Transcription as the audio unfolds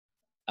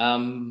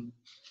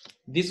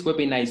This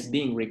webinar is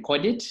being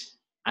recorded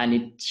and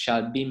it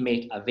shall be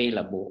made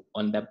available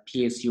on the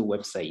PSU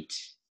website.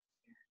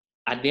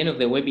 At the end of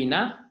the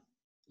webinar,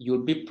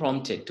 you'll be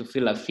prompted to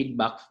fill a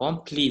feedback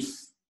form.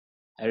 Please,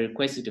 I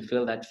request you to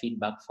fill that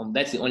feedback form.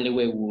 That's the only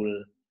way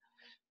we'll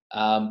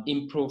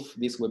improve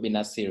this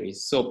webinar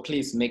series. So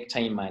please make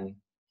time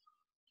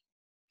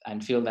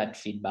and fill that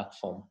feedback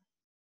form.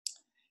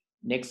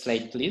 Next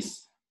slide,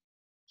 please.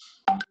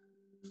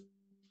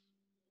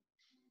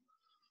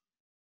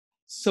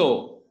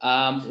 So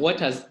what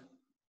has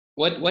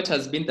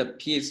been the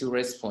PSU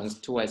response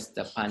towards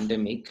the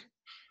pandemic?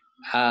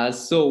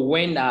 So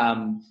when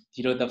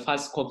the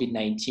first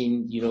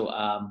COVID-19,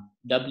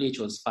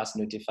 WHO was first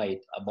notified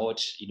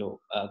about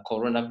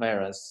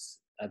coronavirus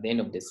at the end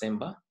of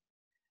December.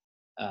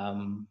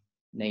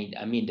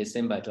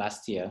 December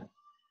last year.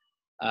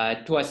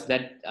 Towards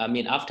that,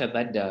 after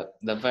that,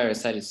 the virus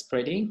started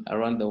spreading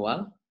around the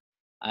world,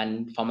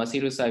 and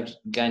pharmaceuticals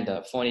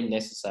have found it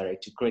necessary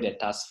to create a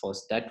task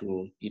force that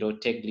will,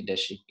 take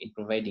leadership in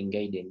providing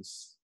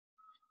guidance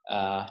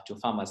to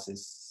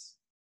pharmacists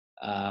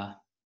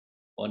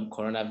on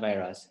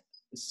coronavirus.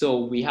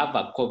 So we have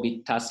a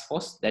COVID task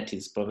force that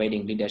is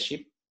providing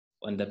leadership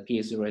on the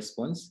PSU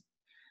response.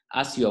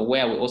 As you're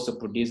aware, we're also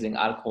producing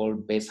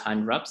alcohol-based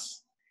hand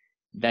wraps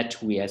that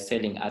we are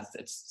selling at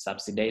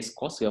subsidized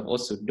cost. We have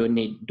also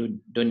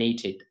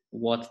donated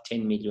worth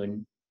 10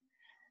 million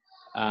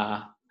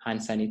hand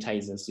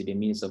sanitizers to the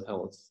Ministry of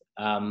Health.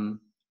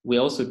 We're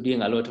also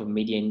doing a lot of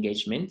media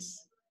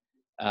engagements.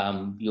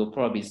 You'll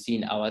probably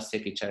seen our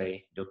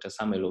secretary, Dr.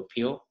 Samuel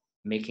Opio,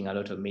 making a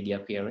lot of media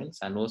appearance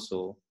and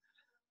also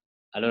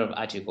a lot of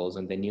articles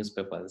on the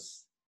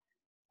newspapers.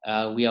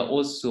 We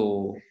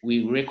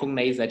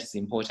recognize that it's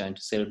important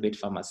to celebrate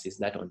pharmacists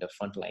that are on the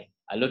front line.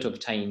 A lot of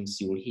times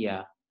you will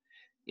hear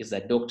is the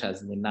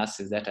doctors and the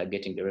nurses that are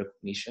getting the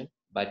recognition,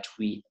 but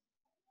we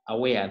are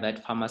aware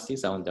that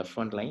pharmacists are on the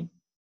front line.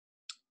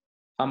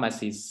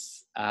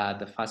 Pharmacists are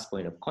the first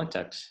point of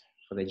contact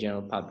for the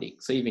general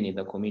public. So even in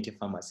the community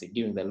pharmacy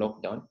during the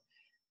lockdown,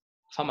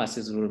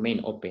 pharmacies will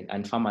remain open,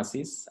 and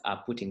pharmacists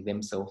are putting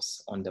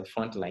themselves on the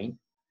front line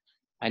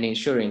and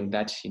ensuring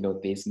that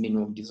there's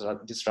minimum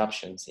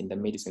disruptions in the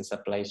medicine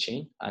supply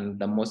chain, and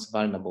the most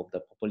vulnerable of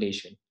the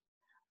population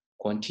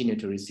continue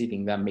to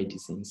receiving that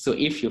medicine. So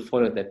if you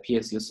follow the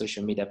PSU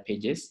social media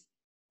pages,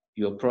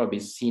 you'll probably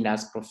seen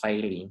us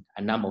profiling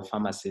a number of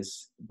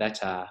pharmacists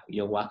that are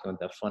working on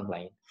the front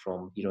line,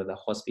 from the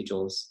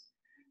hospitals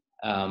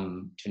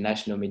to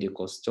National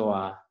Medical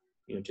Store,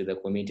 to the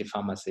community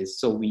pharmacies.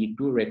 So we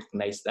do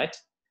recognize that.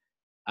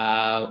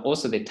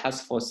 Also, the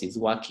task force is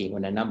working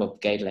on a number of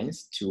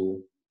guidelines to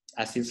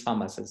assist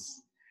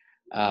pharmacists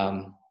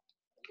in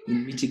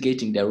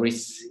mitigating the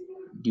risks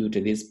due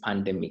to this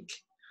pandemic.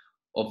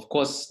 Of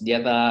course, the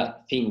other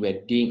thing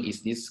we're doing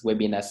is this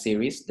webinar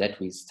series that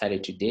we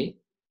started today.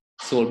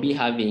 So we'll be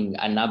having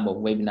a number of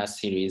webinar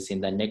series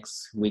in the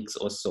next weeks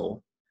or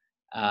so.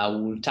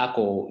 We'll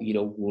tackle,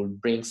 we'll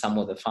bring some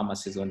of the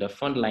pharmacists on the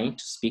front line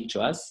to speak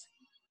to us.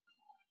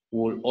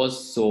 We'll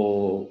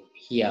also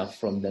hear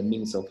from the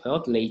Ministry of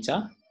Health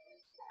later.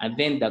 And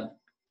then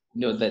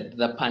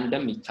the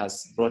pandemic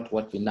has brought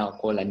what we now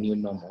call a new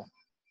normal.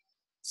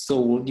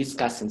 So we'll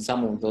discuss in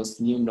some of those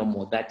new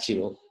normal that,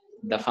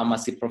 the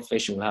pharmacy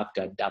profession will have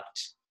to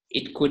adapt.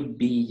 It could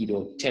be,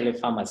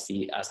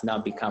 telepharmacy has now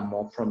become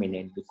more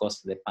prominent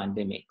because of the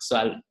pandemic.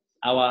 So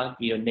our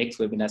next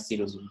webinar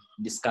series will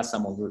discuss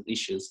some of those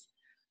issues.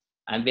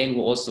 And then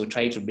we'll also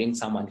try to bring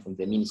someone from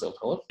the Ministry of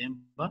Health.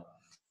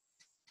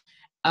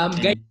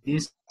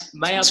 Guys,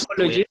 my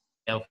apologies.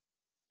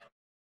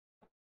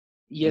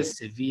 Yes.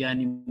 Severe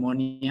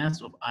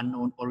pneumonias of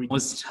unknown origin.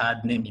 Most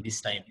hard name in this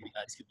time.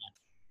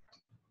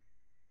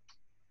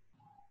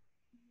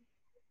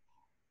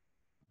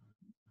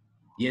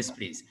 Yes,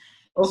 please.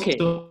 Okay.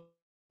 So,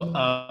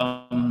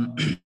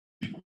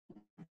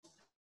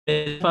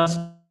 the first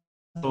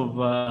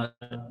of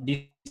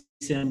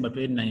December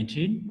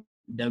 2019,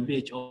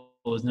 WHO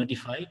was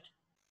notified.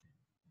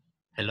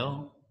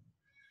 Hello.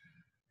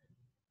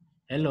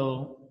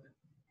 Hello.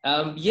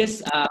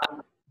 Yes,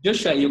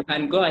 Joshua, you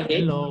can go ahead.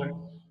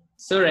 Hello.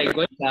 Sorry, I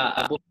got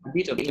a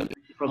bit of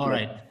problem. All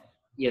right.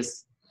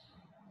 Yes.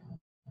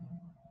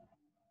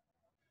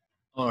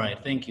 All right.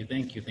 Thank you.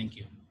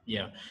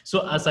 Yeah.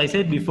 So as I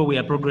said before, we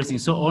are progressing.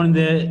 So on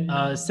the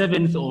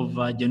 7th of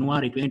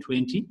January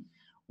 2020,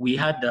 we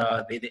had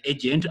the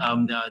agent,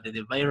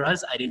 the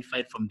virus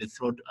identified from the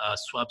throat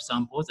swab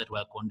samples that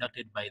were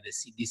conducted by the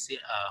CDC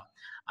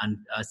and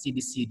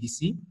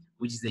CDC,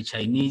 which is the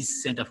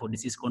Chinese Center for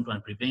Disease Control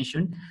and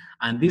Prevention.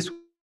 And this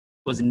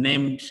was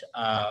named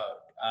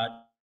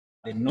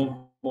the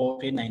novel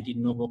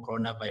 2019 novel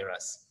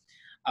coronavirus.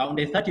 On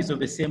the 30th of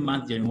the same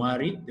month,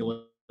 January, there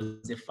was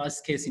the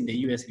first case in the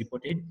US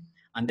reported,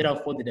 and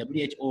therefore the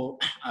WHO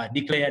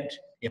declared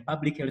a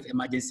public health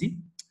emergency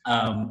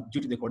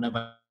due to the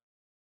coronavirus.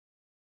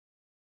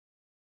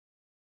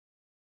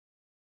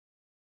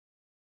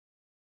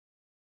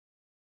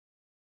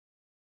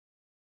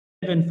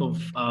 On the 11th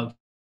of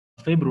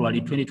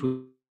February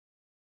 2020,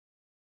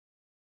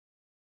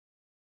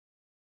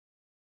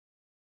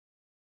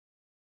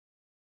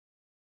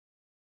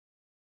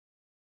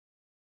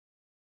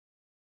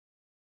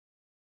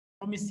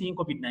 promising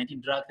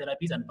COVID-19 drug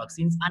therapies and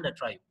vaccines under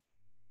trial.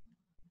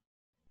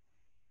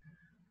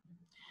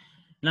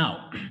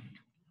 Now,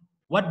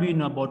 what do we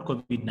know about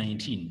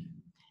COVID-19?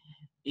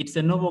 It's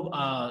a novel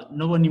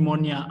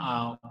pneumonia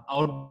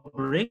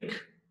outbreak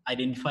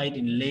identified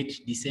in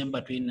late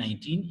December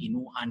 2019 in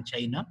Wuhan,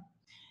 China.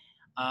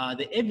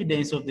 The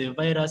evidence of the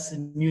virus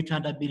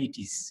mutant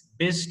abilities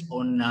based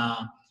on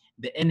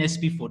the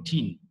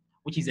NSP14,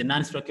 which is a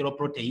non-structural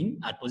protein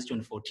at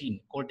position 14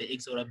 called the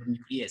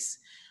exonuclease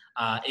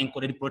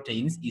encoded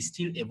proteins, is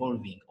still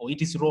evolving, or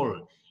its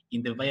role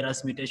in the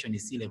virus mutation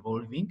is still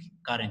evolving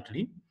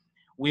currently.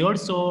 We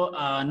also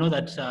know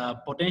that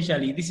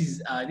potentially this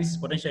is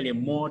potentially a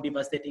more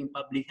devastating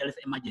public health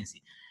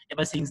emergency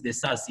ever since the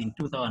SARS in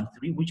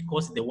 2003, which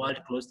cost the world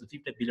close to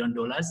 $50 billion,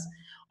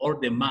 or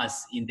the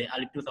MERS in the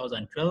early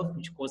 2012,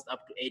 which cost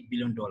up to $8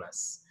 billion.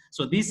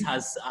 So this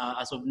has,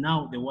 as of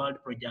now, the World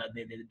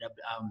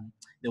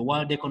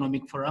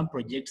Economic Forum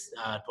projects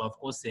to, of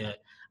course,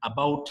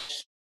 about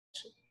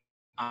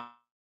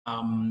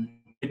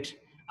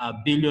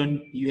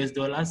billion US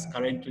dollars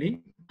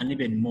currently, and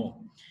even more.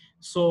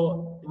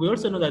 So we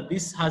also know that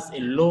this has a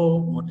low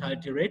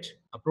mortality rate,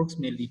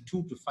 approximately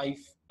 2 to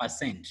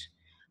 5%,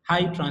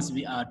 high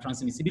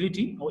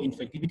transmissibility or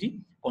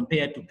infectivity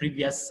compared to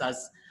previous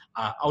SARS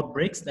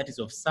outbreaks, that is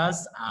of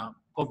SARS,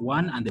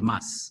 CoV-1, and the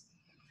MERS.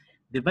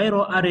 The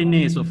viral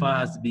RNA so far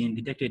has been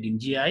detected in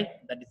GI,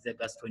 that is the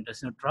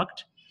gastrointestinal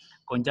tract,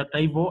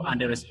 conjunctival, and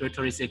the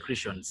respiratory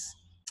secretions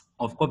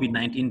of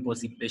COVID-19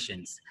 positive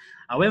patients.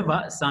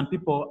 However, some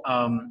people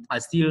are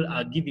still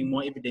giving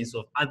more evidence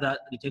of other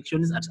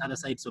detections at other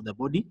sites of the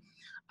body,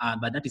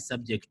 but that is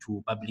subject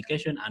to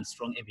publication and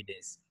strong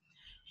evidence.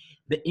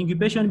 The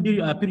incubation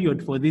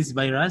period for this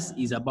virus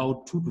is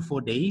about 2 to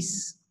 4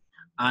 days,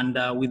 and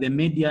with a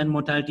median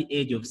mortality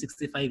age of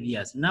 65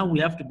 years. Now we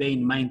have to bear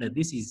in mind that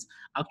this is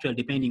actually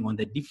depending on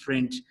the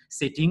different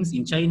settings.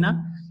 In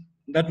China,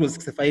 that was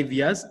 65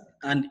 years.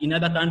 And in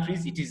other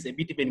countries, it is a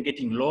bit even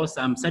getting low.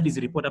 Some studies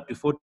report up to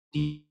 40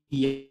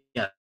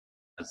 years,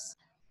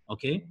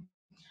 okay?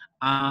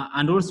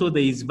 And also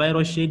there is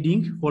viral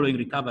shedding following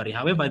recovery.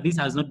 However, this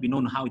has not been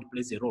known how it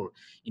plays a role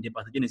in the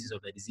pathogenesis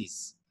of the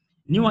disease.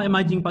 Newer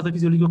emerging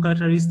pathophysiological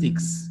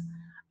characteristics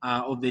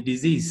of the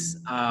disease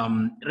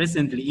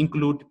recently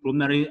include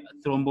pulmonary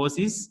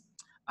thrombosis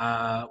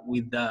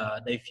with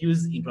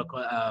diffuse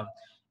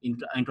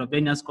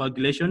intravenous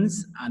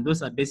coagulations, and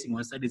those are based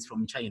on studies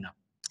from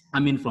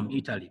from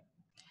Italy.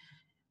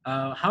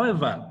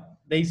 However,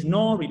 there is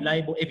no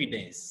reliable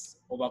evidence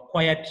of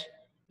acquired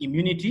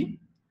immunity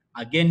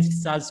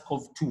against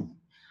SARS-CoV-2,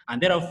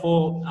 and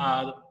therefore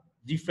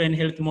different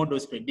health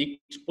models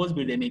predict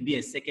possibly there may be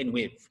a second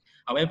wave.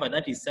 However,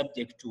 that is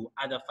subject to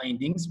other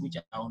findings which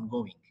are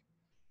ongoing.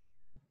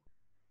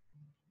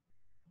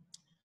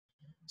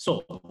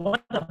 So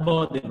what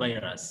about the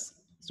virus?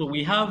 So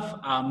we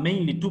have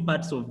mainly two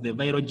parts of the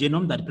viral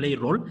genome that play a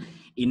role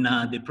in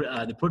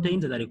the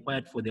proteins that are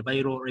required for the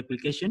viral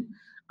replication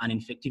and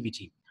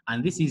infectivity.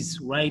 And this is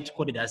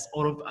coded as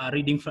all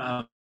reading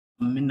from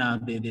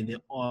the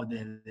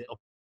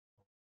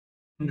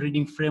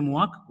reading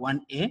framework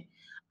 1A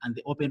and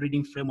the open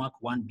reading framework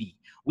 1B,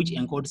 which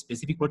encodes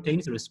specific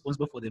proteins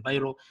responsible for the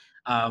viral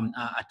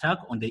attack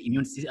on the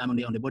immune system, on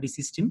the body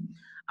system.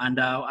 And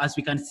as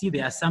we can see,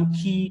 there are some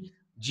key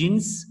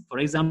genes, for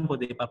example,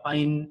 the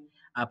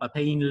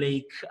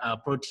papain-like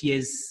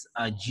protease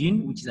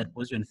gene, which is at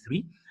position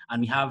 3,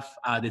 and we have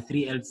the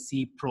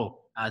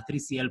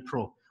 3CL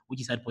Pro,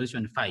 which is at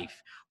position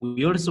 5.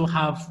 We also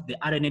have the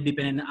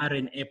RNA-dependent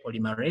RNA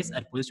polymerase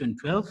at position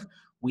 12.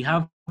 We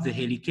have the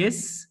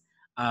helicase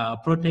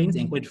proteins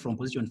encoded from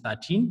position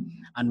 13,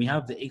 and we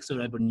have the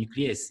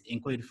exonuclease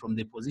encoded from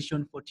the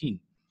position 14.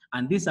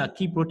 And these are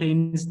key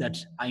proteins that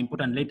are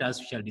important later, as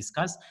we shall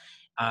discuss,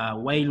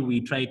 while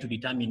we try to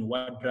determine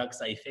what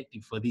drugs are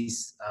effective for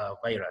this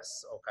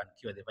virus or can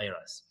cure the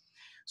virus.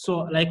 So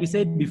like we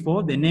said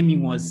before, the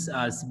naming was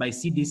by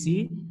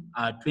CDC,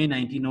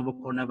 2019 novel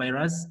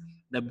coronavirus.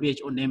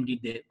 WHO named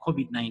it the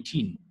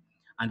COVID-19,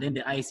 and then the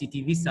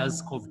ICTV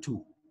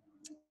SARS-CoV-2.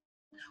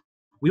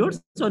 We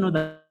also know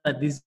that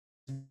this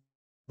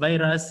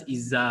virus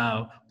is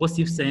a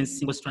positive sense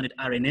single-stranded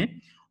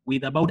RNA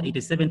with about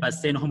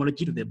 87%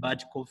 homology to the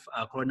bad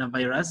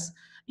coronavirus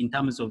in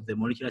terms of the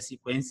molecular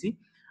sequence,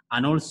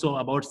 and also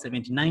about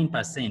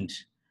 79%,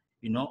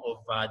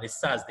 of the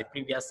SARS, the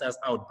previous SARS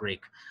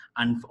outbreak,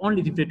 and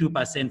only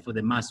 52% for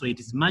the MERS. So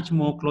it is much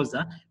more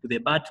closer to the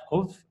bad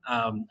CoV,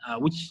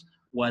 which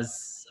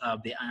was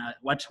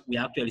what we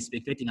are actually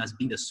speculating as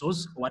being the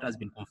source, what has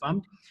been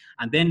confirmed.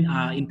 And then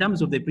in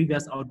terms of the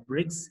previous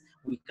outbreaks,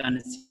 we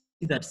can see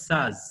that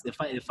SARS, the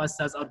first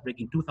SARS outbreak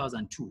in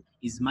 2002,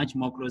 is much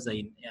more closer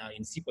in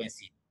sequence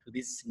to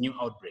this new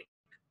outbreak.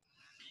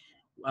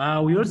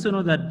 We also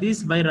know that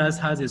this virus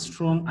has a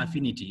strong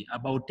affinity,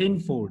 about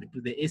 10-fold,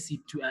 to the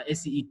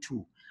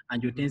ACE2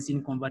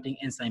 angiotensin converting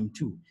enzyme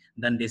 2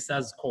 than the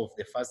SARS-CoV,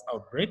 the first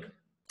outbreak.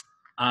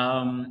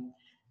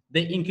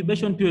 The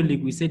incubation period,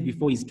 like we said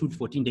before, is 2 to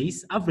 14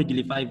 days,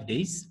 averagely 5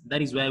 days.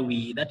 That is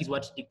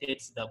what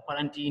dictates the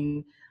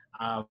quarantine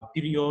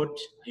period,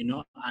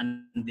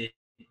 and the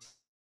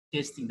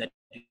testing that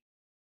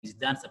is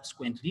done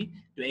subsequently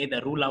to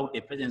either rule out the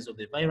presence of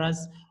the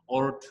virus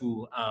or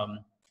to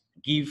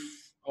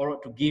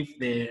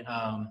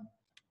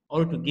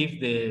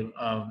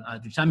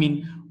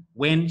determine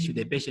when should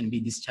the patient be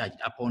discharged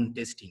upon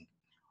testing.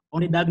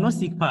 On the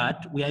diagnostic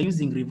part, we are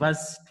using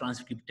reverse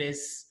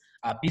transcriptase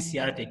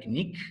PCR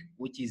technique,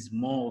 which is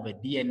more of a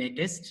DNA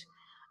test.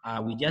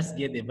 We just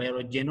get the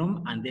viral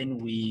genome and then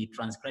we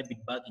transcribe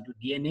it back into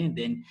DNA, and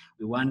then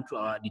we want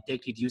to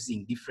detect it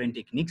using different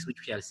techniques, which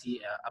we shall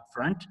see up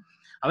front.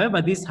 However,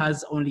 this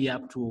has only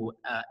up to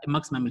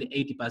maximally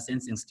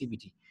 80%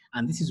 sensitivity.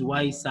 And this is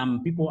why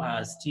some people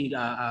are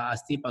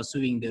still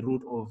pursuing the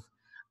route of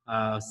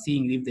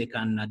seeing if they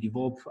can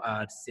develop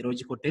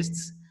serological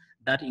tests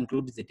that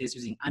includes the test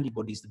using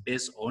antibodies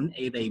based on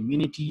either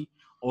immunity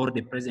or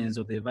the presence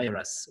of the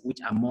virus, which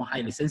are more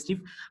highly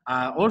sensitive.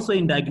 Also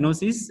in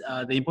diagnosis,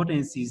 the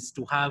importance is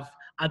to have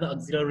other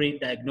auxiliary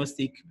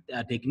diagnostic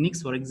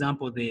techniques, for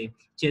example, the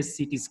chest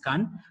CT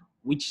scan,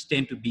 which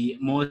tend to be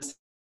more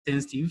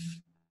sensitive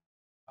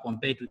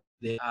compared to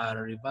the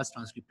reverse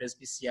transcriptase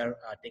PCR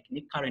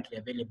technique currently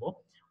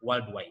available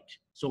worldwide.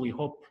 So we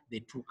hope the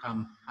two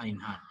come hand in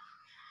hand.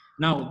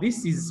 Now,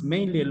 this is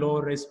mainly a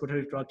lower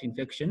respiratory tract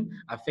infection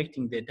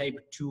affecting the type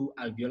 2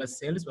 alveolar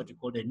cells, what we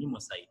call the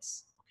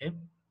pneumocytes, okay?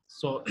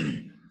 So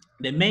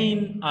the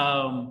main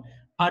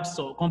parts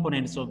or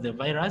components of the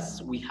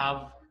virus, we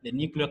have the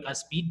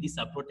nucleocapsid. These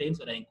are proteins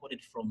that are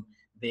encoded from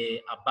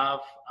the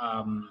above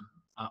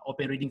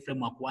open reading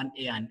framework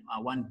 1A and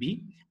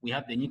 1B. We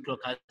have the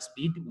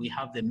nucleocapsid, we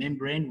have the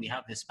membrane, we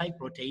have the spike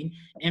protein,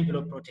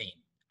 envelope protein,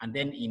 and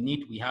then in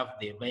it we have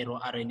the viral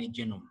RNA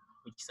genome,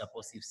 which is a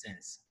positive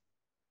sense.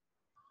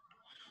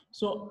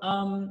 So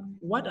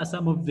what are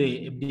some of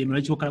the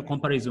epidemiological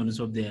comparisons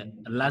of the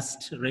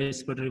last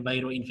respiratory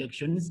viral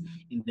infections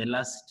in the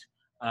last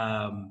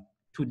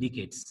 2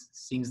 decades,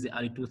 since the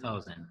early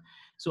 2000s?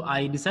 So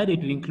I decided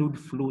to include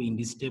flu in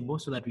this table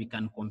so that we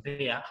can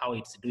compare how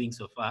it's doing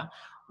so far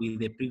with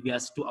the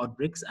previous 2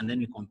 outbreaks, and then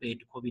we compare it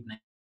to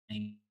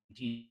COVID-19.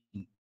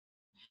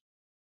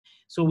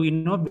 So we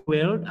know very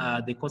well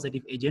the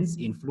causative agents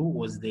in flu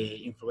was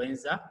the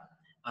influenza,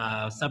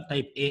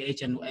 subtype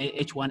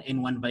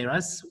H1N1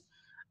 virus,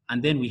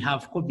 and then we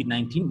have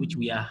COVID-19, which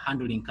we are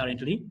handling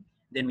currently.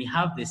 Then we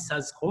have the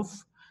SARS-CoV,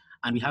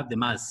 and we have the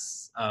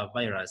MERS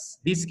virus.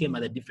 This came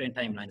at a different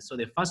timeline. So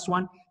the first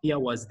one here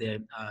was the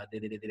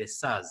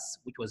SARS,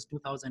 which was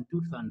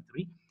 2002,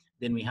 2003.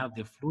 Then we have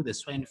the flu, the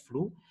swine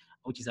flu,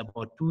 which is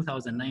about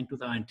 2009,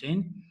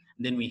 2010.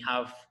 Then we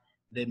have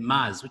the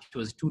MERS, which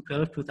was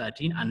 2012,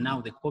 2013, and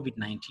now the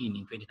COVID-19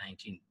 in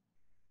 2019.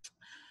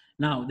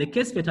 Now, the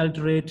case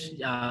fatality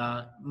rate,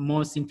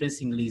 most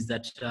interestingly, is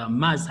that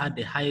MERS had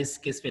the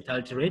highest case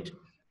fatality rate.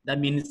 That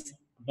means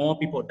more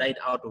people died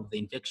out of the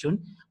infection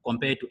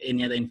compared to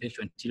any other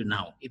infection till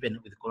now, even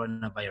with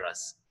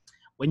coronavirus.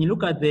 When you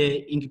look at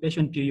the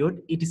incubation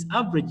period, it is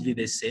averagely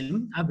the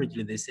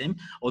same,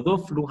 although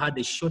flu had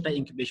a shorter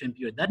incubation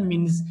period. That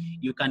means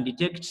you can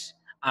detect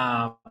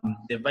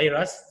the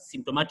virus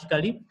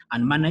symptomatically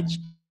and manage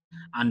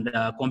and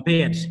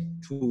compared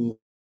to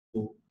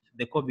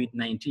the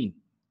COVID-19.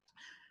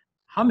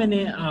 How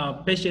many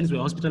patients were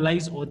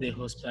hospitalized or the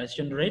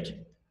hospitalization rate?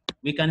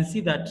 We can see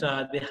that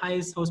the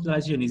highest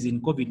hospitalization is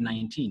in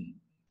COVID-19,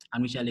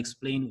 and we shall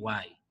explain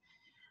why.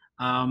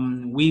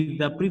 With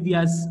the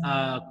previous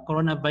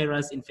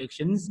coronavirus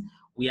infections,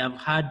 we have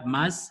had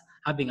MERS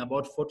having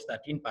about 4 to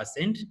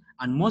 13%,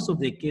 and most of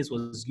the case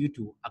was due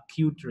to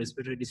acute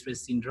respiratory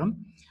distress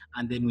syndrome.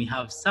 And then we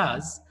have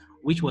SARS,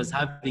 which was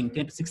having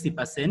 10 to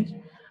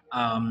 60%,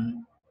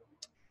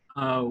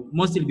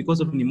 mostly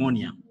because of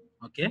pneumonia,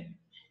 okay?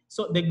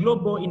 So the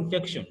global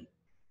infection,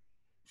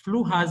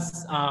 flu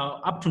has,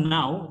 up to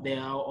now,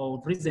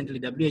 recently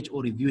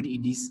WHO reviewed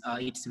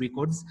its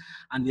records,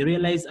 and they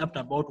realized up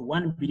to about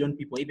 1 billion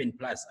people, even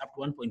plus, up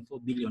to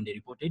 1.4 billion they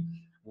reported,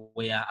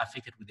 were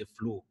affected with the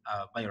flu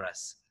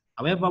virus.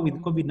 However, with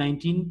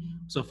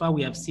COVID-19, so far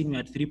we have seen we're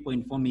at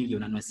 3.4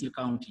 million and we're still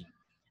counting.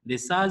 The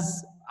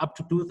SARS up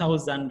to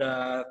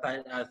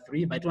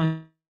 2003, by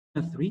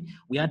 2003,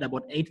 we had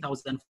about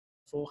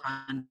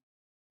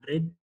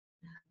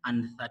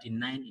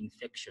 8,439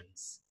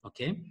 infections,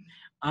 okay?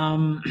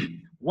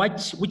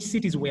 Which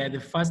cities were the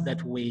first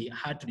that we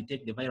had to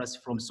detect the virus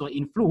from? So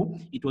in flu,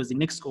 it was in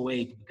Mexico where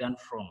it began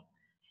from.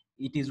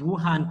 It is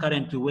Wuhan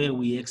currently where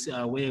we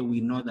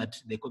know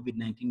that the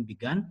COVID-19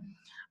 began.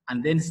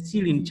 And then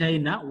still in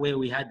China where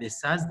we had the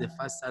SARS, the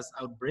first SARS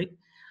outbreak.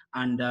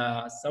 And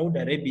Saudi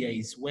Arabia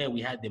is where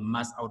we had the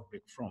MERS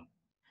outbreak from.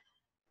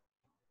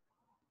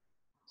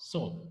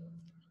 So,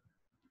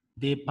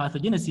 the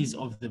pathogenesis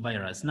of the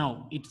virus.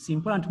 Now, it's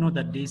important to note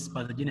that this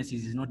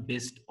pathogenesis is not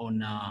based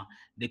on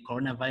the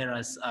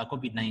coronavirus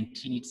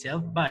COVID-19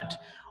 itself, but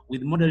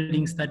with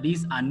modeling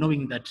studies and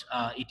knowing that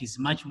it is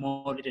much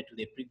more related to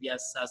the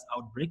previous SARS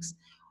outbreaks,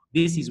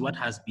 this is what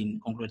has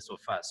been concluded so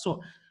far.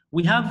 So,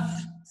 We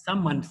have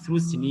someone through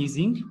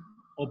sneezing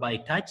or by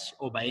touch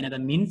or by any other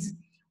means.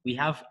 We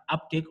have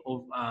uptake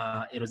of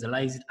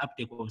aerosolized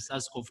uptake of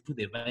SARS-CoV-2,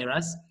 the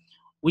virus,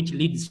 which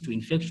leads to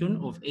infection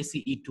of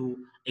ACE2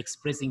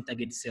 expressing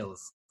target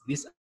cells.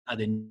 These are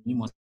the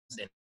pneumocells,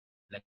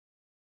 like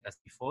as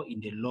before, in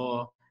the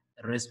lower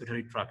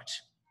respiratory tract.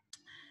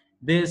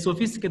 The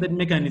sophisticated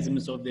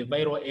mechanisms of the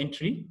viral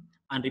entry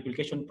and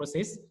replication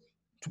process,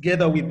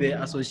 together with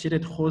the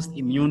associated host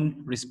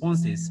immune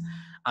responses,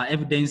 are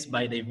evidenced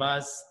by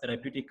diverse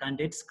therapeutic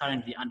candidates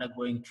currently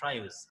undergoing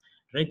trials,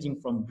 ranging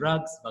from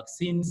drugs,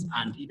 vaccines,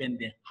 and even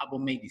the herbal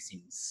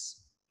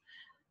medicines.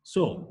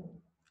 So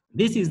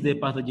this is the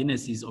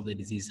pathogenesis of the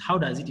disease. How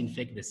does it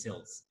infect the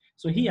cells?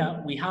 So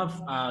here we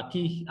have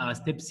key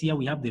steps here.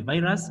 We have the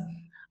virus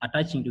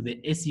attaching to the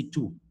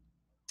ACE2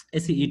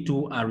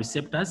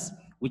 receptors,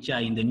 which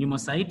are in the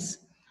pneumocytes,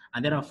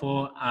 and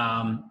therefore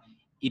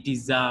it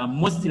is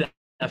mostly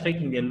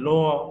affecting the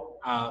lower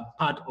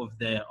part of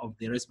the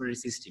respiratory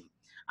system,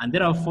 and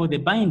therefore the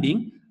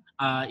binding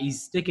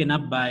is taken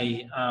up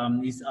by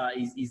is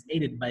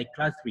aided by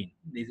clathrin.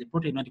 There's a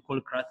protein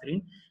called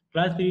clathrin.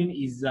 Clathrin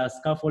is a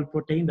scaffold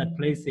protein that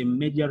plays a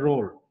major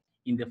role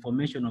in the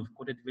formation of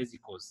coated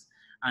vesicles,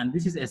 and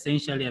this is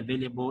essentially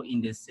available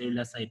in the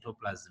cellular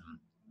cytoplasm.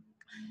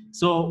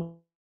 So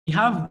we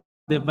have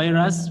the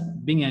virus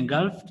being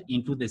engulfed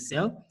into the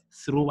cell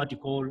through what you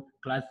call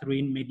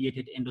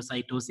clathrin-mediated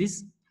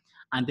endocytosis.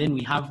 And then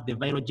we have the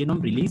viral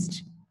genome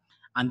released,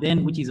 and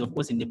then, which is of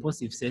course in the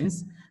positive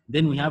sense.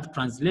 Then we have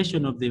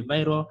translation of the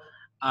viral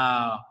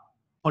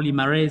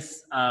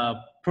polymerase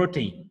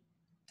protein.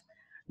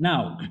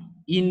 Now,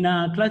 in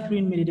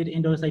clathrin-mediated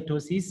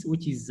endocytosis,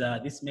 which is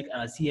this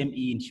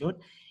CME in short,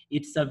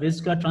 it's a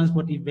vesicular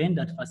transport event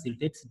that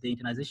facilitates the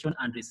internalization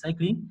and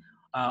recycling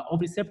of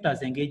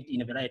receptors engaged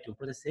in a variety of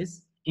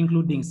processes,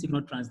 including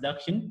signal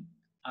transduction,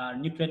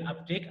 nutrient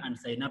uptake, and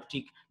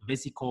synaptic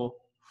vesicle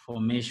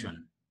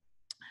formation.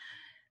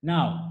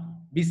 Now,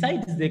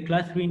 besides the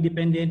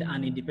clathrin-dependent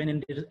and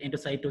independent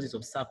endocytosis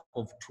of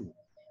SARS-CoV-2,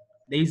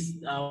 there is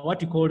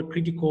what we call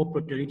critical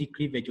proteolytic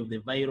cleavage of the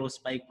viral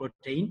spike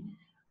protein,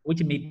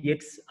 which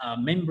mediates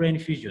membrane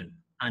fusion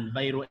and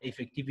viral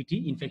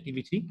infectivity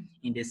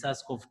in the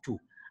SARS-CoV-2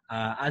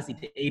 as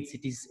it aids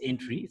its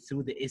entry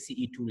through the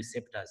ACE2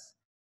 receptors.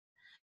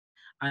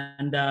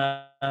 And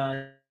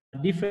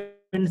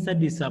different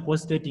studies are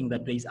postulating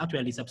that there is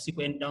actually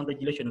subsequent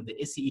downregulation of the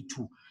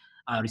ACE2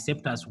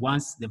 receptors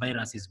once the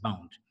virus is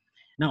bound.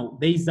 Now,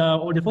 there is,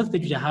 or the fourth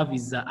stage which I have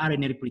is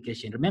RNA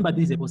replication. Remember,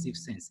 this is a positive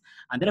sense.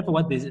 And therefore,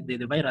 what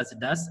the virus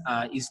does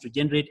is to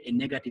generate a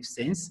negative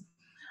sense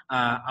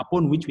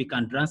upon which we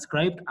can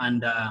transcribe,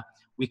 and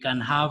we can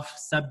have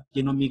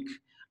subgenomic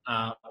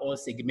or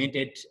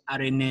segmented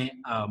RNA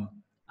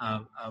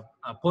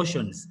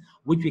portions,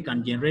 which we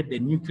can generate the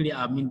nuclear,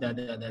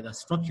 the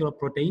structural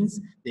proteins,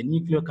 the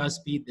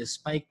nucleocapsid, the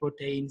spike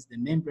proteins, the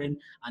membrane,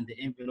 and the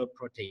envelope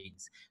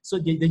proteins. So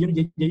the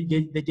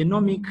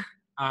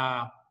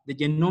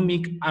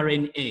genomic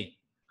RNA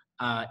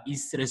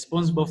is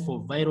responsible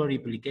for viral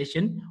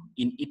replication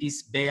in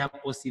its bare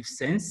positive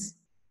sense,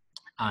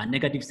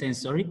 negative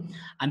sense, sorry.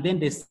 And then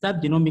the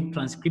subgenomic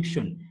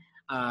transcription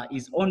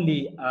is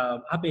only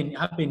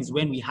happens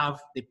when we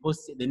have the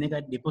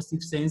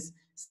positive sense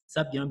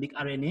subgenomic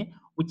RNA,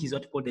 which is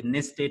what we call the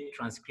nested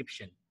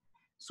transcription.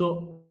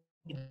 So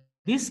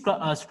this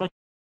structural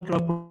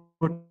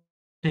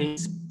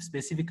proteins,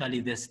 specifically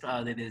the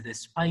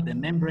spike, the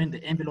membrane,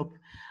 the envelope,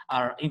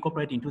 are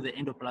incorporated into the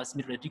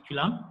endoplasmic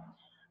reticulum.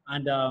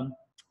 And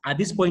at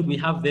this point, we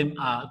have them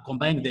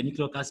combined with the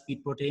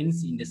nucleocapsid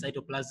proteins in the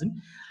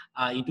cytoplasm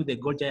into the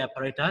Golgi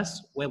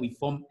apparatus, where we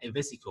form a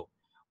vesicle,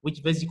 which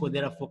vesicle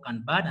therefore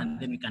can bud, and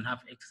then we can have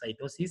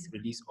excitosis,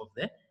 release of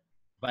the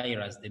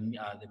virus, the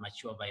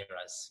mature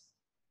virus.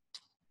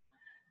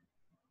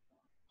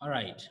 All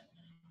right.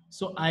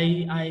 So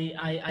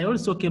I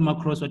also came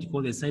across what you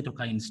call the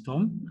cytokine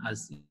storm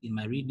as in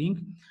my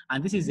reading,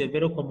 and this is a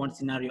very common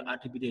scenario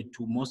attributed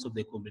to most of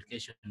the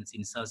complications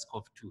in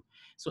SARS-CoV-2.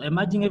 So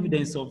emerging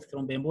evidence of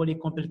thromboembolic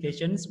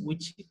complications,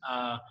 which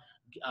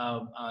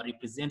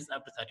represents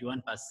up to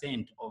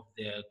 31% of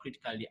the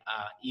critically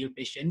ill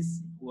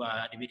patients who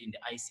are admitted in the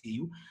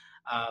ICU,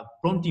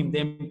 prompting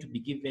them to be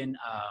given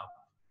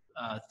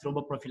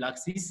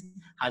thromboprophylaxis,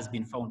 has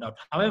been found out.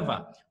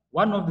 However,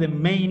 one of the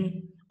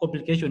main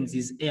complications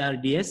is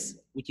ARDS,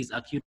 which is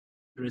acute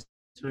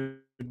respiratory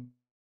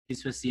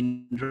distress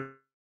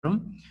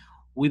syndrome,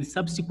 with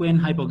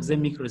subsequent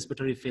hypoxemic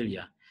respiratory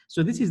failure.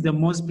 So this is the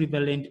most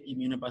prevalent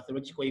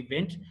immunopathological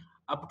event.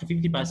 Up to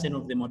 50%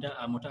 of the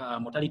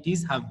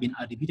mortalities have been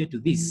attributed to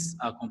this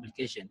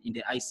complication in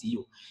the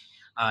ICU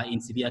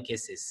in severe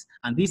cases.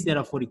 And these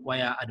therefore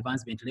require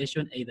advanced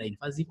ventilation, either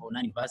invasive or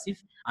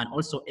non-invasive, and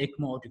also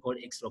ECMO, what we call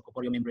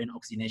extracorporeal membrane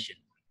oxygenation.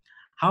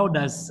 How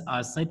does a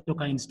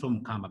cytokine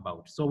storm come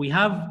about? So we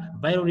have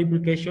viral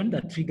replication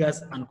that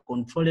triggers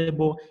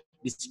uncontrollable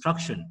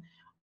destruction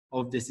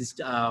of the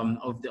system,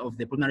 of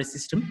the pulmonary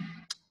system,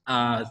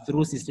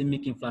 through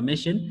systemic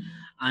inflammation.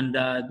 And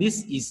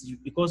this is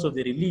because of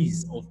the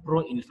release of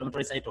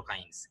pro-inflammatory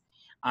cytokines.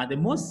 The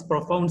most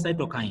profound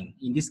cytokine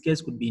in this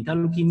case could be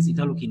interleukins,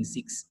 interleukin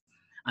 6.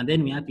 And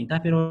then we have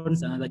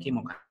interferons and other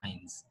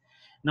chemokines.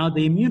 Now,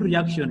 the immune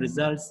reaction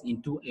results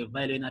into a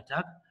violent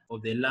attack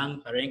of the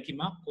lung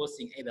parenchyma,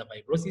 causing either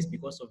fibrosis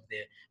because of the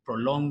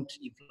prolonged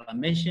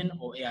inflammation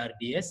or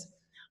ARDS,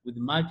 with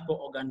multiple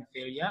organ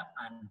failure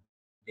and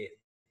death.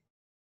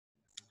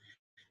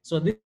 So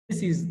this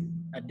is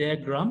a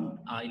diagram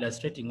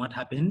illustrating what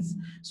happens.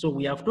 So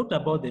we have talked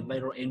about the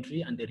viral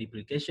entry and the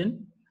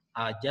replication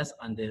just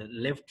on the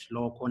left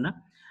lower corner.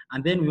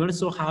 And then we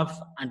also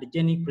have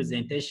antigenic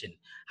presentation.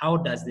 How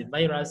does the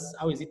virus,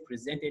 how is it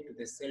presented to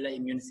the cellular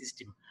immune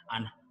system?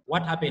 And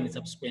what happens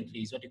subsequently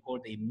is what we call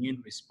the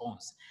immune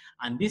response.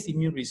 And this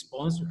immune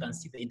response, you can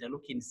see the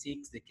interleukin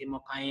 6, the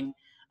chemokine,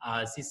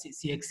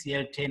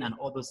 CXCL10, and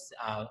all those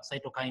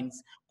cytokines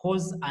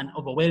cause an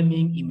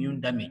overwhelming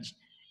immune damage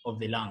of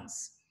the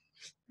lungs.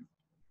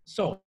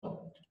 So,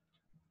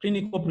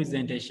 clinical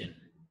presentation.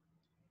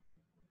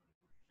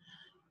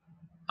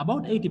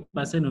 About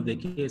 80% of the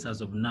cases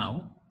as of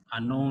now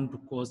are known to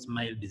cause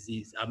mild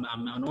disease,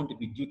 are known to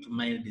be due to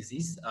mild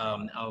disease.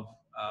 Of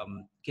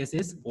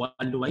cases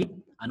worldwide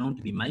are known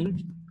to be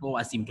mild or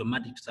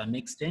asymptomatic to some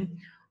extent,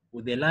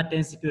 with a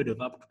latency period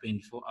of up to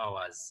 24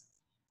 hours.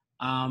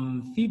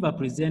 Fever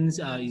presents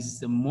is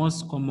the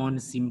most common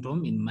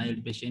symptom in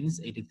mild patients,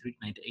 83 to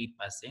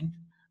 98%.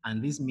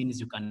 And this means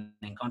you can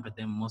encounter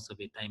them most of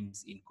the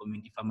times in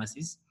community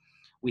pharmacies.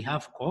 We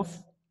have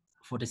cough,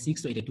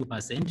 46 to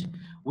 82%,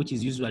 which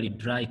is usually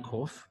dry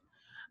cough.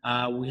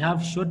 We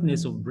have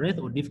shortness of breath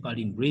or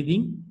difficulty in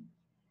breathing,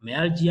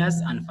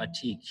 myalgias, and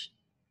fatigue.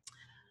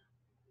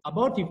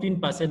 About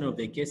 15% of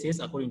the cases,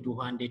 according to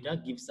Wuhan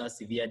data, gives us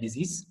severe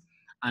disease,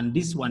 and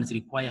these ones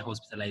require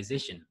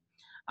hospitalization.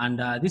 And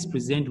this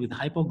present with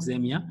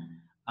hypoxemia,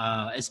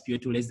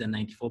 SpO2 less than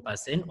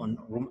 94% on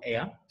room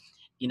air,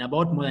 in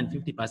about more than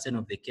 50%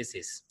 of the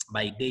cases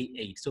by day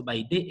 8. So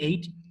by day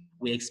 8,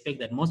 we expect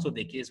that most of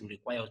the cases will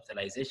require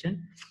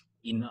hospitalization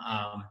in,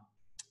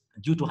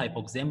 due to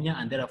hypoxemia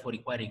and therefore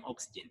requiring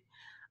oxygen.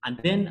 And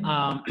then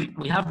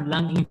we have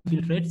lung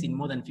infiltrates in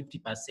more than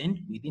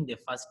 50% within the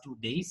first 2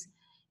 days,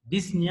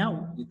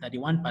 dyspnea with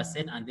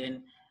 31%, and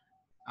then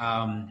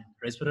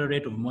respiratory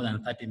rate of more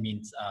than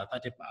 30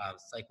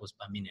 cycles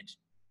per minute.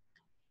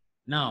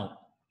 Now,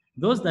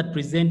 those that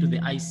present to the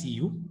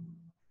ICU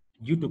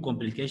due to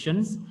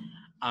complications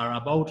are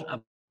about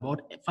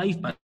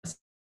 5%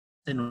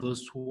 of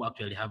those who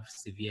actually have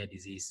severe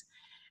disease.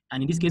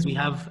 And in this case, we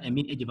have a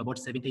mean age of about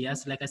 70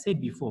 years. Like I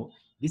said before,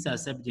 these are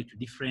subject to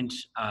different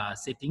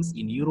settings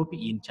in Europe,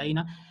 in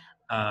China.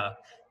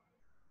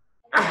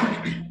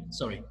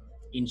 Sorry,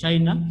 in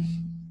China,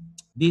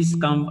 these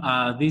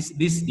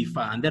differ,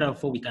 and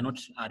therefore we cannot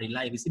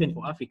rely. This even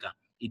for Africa,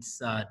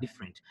 it's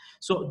different.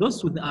 So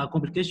those with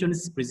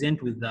complications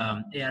present with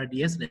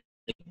ARDS, like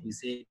we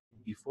said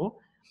before,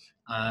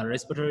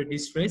 respiratory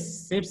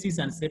distress, sepsis,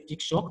 and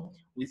septic shock,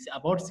 with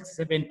about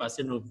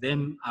 67% of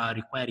them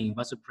requiring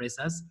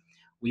vasopressors.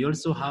 We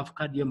also have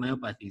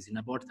cardiomyopathies in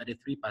about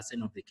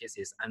 33% of the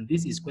cases. And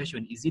this is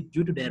question, is it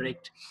due to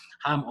direct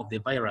harm of the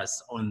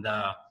virus on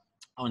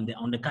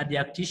the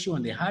cardiac tissue,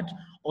 on the heart,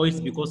 or it's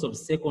because of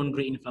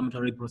secondary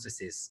inflammatory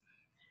processes?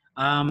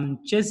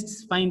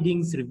 Chest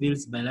findings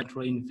reveals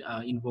bilateral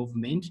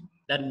involvement.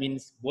 That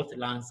means both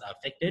lungs are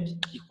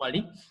affected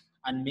equally.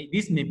 And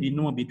this may be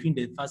known between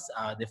the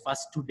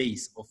first 2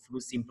 days of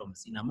flu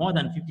symptoms in more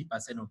than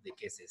 50% of the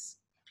cases.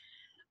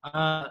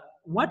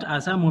 What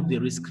are some of the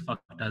risk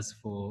factors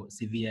for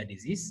severe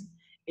disease?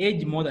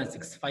 Age more than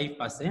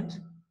 65%,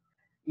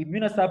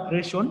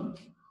 immunosuppression,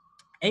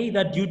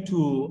 either due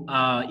to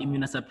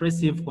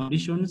immunosuppressive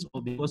conditions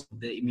or because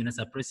of the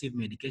immunosuppressive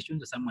medications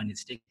that someone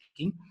is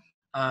taking,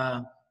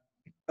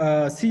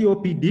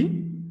 COPD,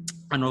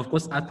 and of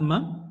course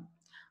asthma,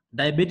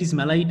 diabetes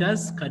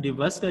mellitus,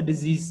 cardiovascular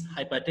disease,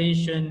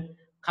 hypertension,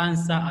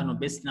 cancer, and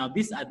obesity. Now,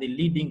 these are the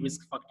leading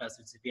risk factors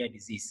of severe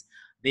disease.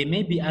 There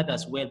may be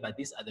others well, but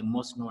these are the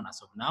most known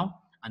as of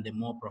now and the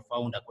more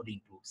profound according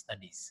to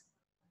studies.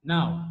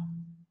 Now,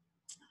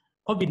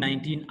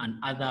 COVID-19 and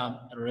other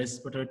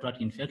respiratory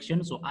tract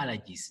infections or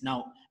allergies.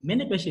 Now,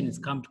 many patients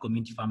come to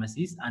community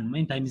pharmacies and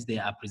many times they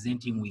are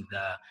presenting with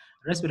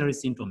respiratory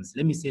symptoms.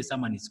 Let me say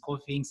someone is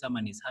coughing,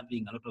 someone is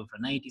having a lot of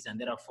rhinitis, and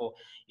therefore,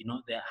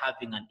 they're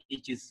having an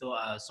itchy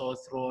sore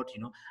throat,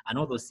 and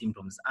all those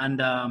symptoms.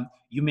 And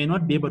you may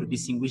not be able to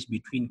distinguish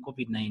between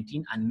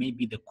COVID-19 and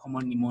maybe the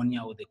common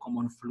pneumonia or the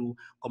common flu,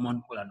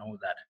 common cold, and all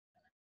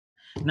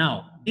that.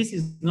 Now, this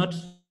is not,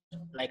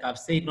 like I've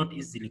said, not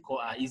easy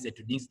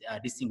to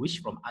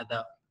distinguish from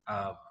other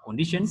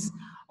conditions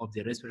of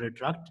the respiratory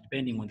tract,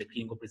 depending on the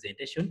clinical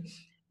presentation.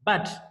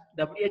 But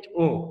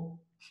WHO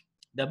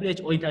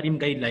interim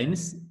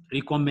guidelines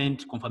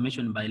recommend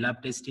confirmation by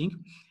lab testing,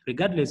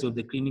 regardless of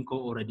the clinical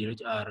or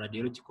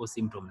radiological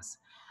symptoms.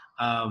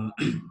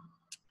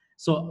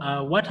 So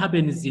what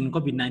happens in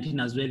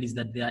COVID-19 as well is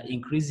that there are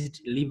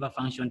increased liver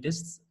function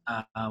tests,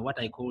 what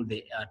I call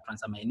the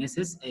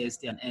transaminases,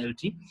 AST and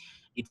ALT.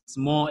 It's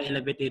more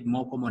elevated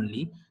more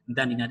commonly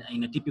than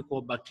in a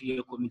typical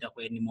bacterial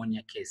communicable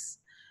pneumonia case.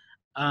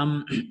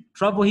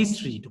 Travel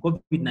history to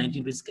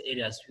COVID-19 risk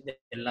areas within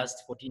the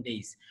last 14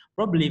 days.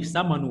 Probably if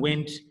someone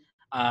went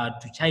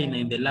to China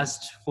in the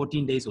last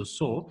 14 days or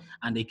so,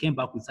 and they came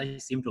back with such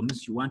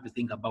symptoms, you want to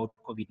think about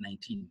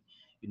COVID-19,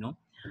 you know.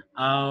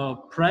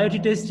 Priority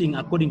testing,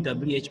 according to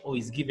WHO,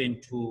 is given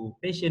to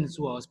patients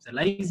who are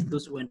hospitalized,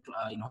 those who went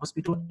in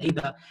hospital,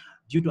 either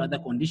due to other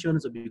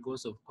conditions or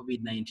because of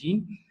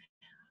COVID-19.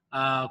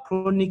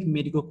 Chronic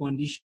medical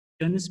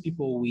conditions,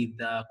 people with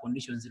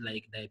conditions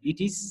like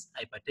diabetes,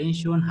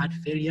 hypertension, heart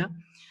failure,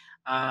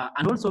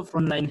 and also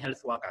frontline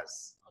health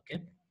workers,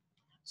 okay?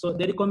 So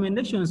the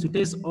recommendations to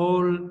test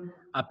all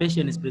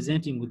patients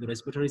presenting with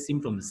respiratory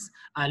symptoms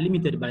are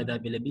limited by the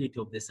availability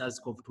of the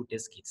SARS-CoV-2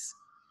 test kits.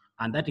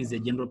 And that is a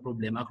general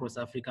problem across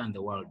Africa and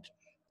the world.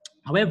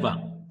 However,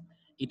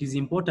 it is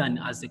important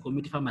as a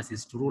community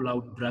pharmacist to rule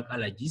out drug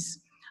allergies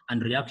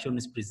and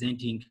reactions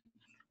presenting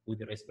with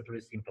the respiratory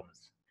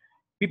symptoms.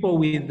 People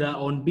with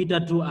on beta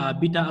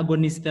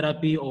agonist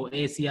therapy or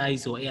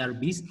ACIs or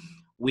ARBs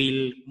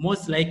will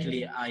most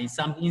likely, in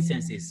some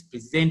instances,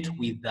 present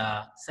with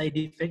side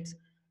effects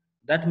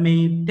that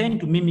may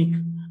tend to mimic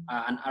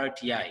an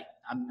RTI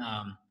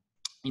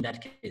in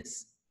that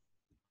case.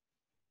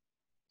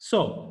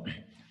 So,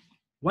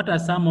 what are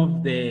some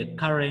of the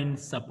current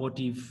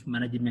supportive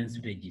management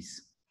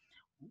strategies?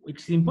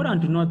 It's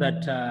important to know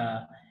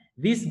that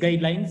these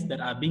guidelines that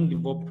are being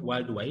developed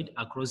worldwide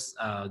across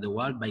the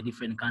world by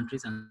different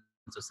countries and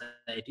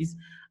societies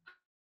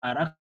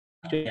are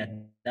actually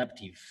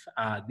adaptive,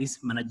 these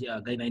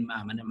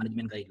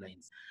management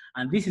guidelines.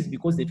 And this is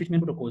because the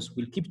treatment protocols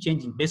will keep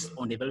changing based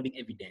on developing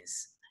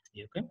evidence,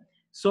 okay?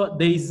 So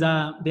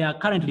there are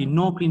currently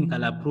no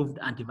clinical approved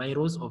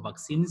antivirals or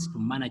vaccines to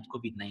manage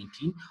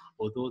COVID-19,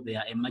 although there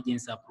are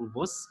emergency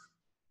approvals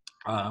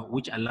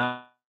which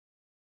allow.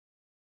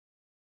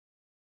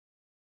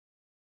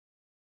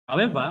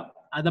 However,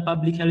 other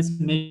public health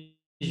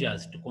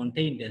measures to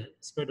contain the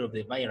spread of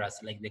the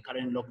virus, like the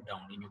current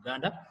lockdown in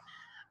Uganda,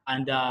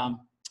 and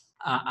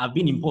have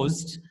been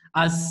imposed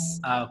as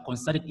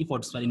concerted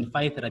efforts to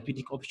identify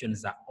therapeutic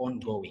options are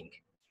ongoing.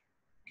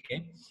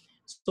 Okay,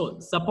 so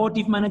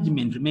supportive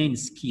management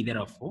remains key,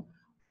 therefore,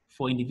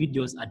 for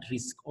individuals at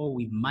risk or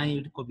with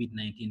mild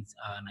COVID-19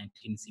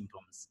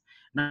 symptoms.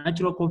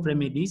 Natural cough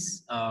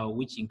remedies,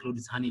 which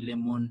includes honey,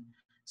 lemon,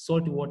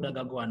 salt water,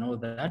 gargle, and all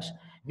that,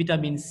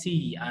 vitamin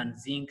C and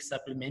zinc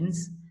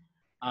supplements,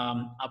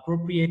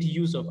 appropriate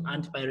use of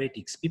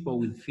antipyretics, people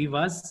with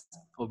fevers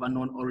of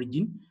unknown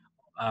origin,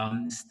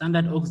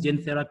 standard oxygen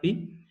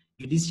therapy,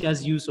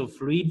 judicious use of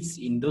fluids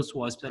in those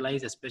who are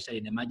hospitalized, especially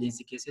in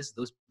emergency cases,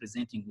 those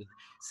presenting with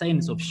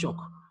signs of shock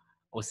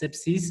or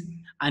sepsis,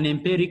 and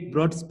empiric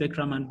broad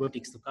spectrum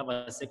antibiotics to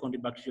cover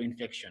secondary bacterial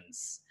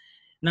infections.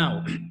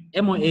 Now,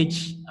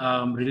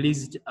 MOH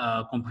released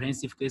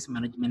comprehensive case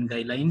management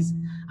guidelines,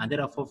 and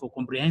therefore for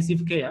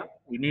comprehensive care,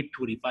 we need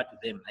to refer to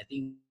them. I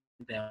think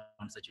they are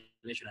on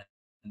circulation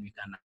and we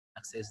can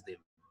access them.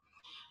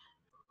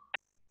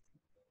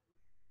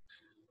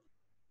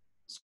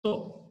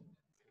 So,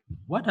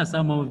 what are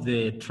some of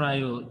the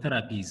trial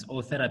therapies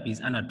or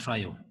therapies under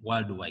trial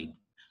worldwide?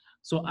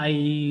 So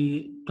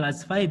I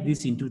classified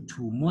this into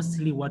two,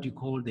 mostly what we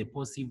call the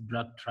positive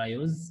drug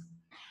trials.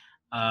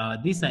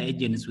 These are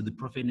agents with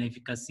proven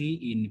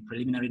efficacy in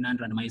preliminary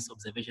non-randomized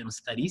observational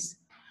studies.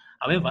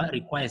 However,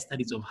 require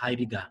studies of high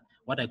rigor,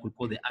 what I could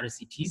call the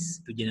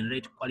RCTs, to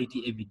generate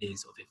quality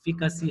evidence of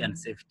efficacy and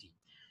safety.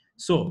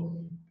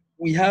 So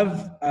we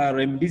have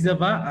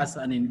remdesivir as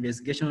an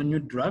investigational new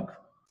drug,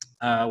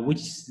 which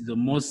is the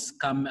most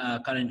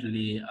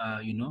currently,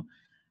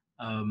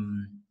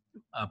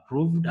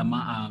 approved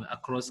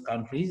across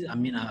countries,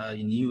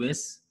 in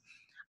US.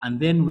 And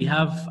then we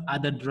have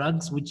other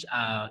drugs which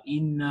are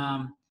in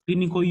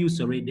clinical use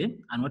already,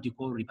 and what you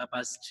call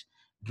repurposed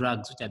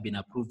drugs which have been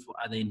approved for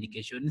other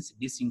indications.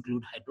 These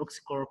include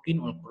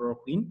hydroxychloroquine or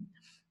chloroquine,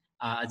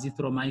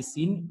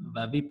 azithromycin,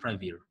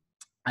 favipiravir.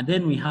 And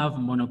then we have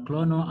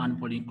monoclonal and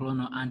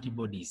polyclonal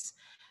antibodies.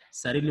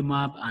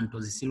 Sarilumab and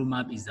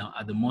tocilizumab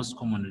are the most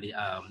commonly,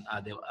 are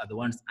the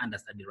ones under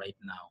study right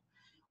now.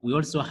 We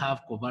also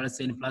have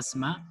convalescent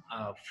plasma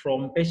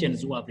from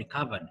patients who have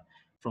recovered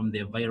from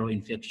their viral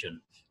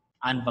infection,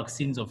 and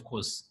vaccines, of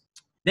course.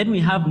 Then we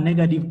have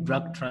negative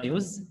drug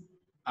trials.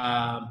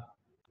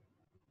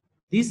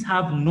 These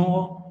have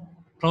no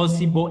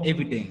plausible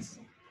evidence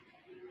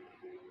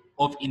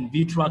of in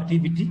vitro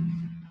activity,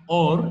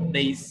 or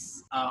there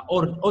is,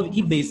 or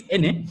if there is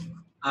any,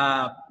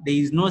 there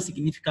is no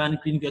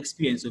significant clinical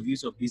experience of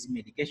use of these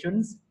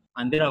medications,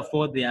 and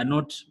therefore they are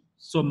not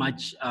so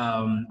much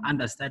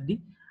under study,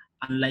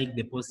 unlike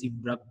the positive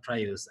drug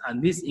trials.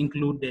 And these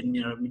include the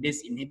neuraminidase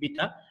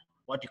inhibitor,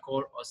 what you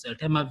call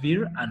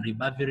oseltamivir and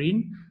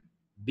ribavirin,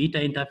 beta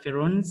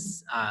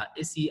interferons,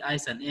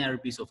 ACIs and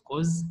ARBs, of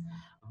course,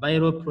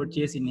 viral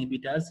protease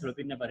inhibitors,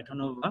 lopinavir,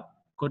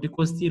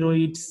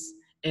 corticosteroids,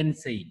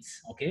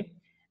 NSAIDs. Okay.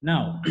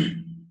 Now,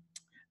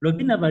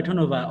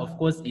 lopinavir, of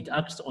course, it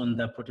acts on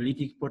the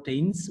proteolytic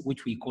proteins,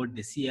 which we call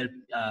the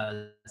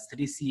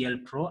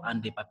CL3CL-Pro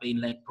and the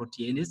papain-like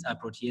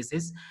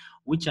proteases,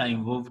 which are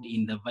involved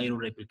in the viral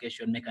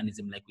replication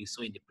mechanism, like we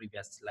saw in the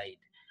previous slide.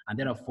 And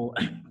therefore,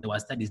 there were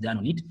studies done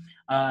on it.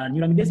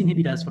 Neuraminidase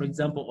inhibitors, for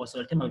example, or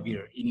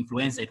oseltamivir in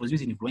influenza, it was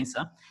used in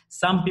influenza.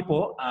 Some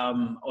people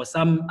or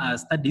some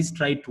studies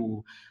tried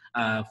to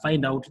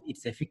find out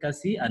its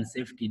efficacy and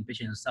safety in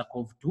patients with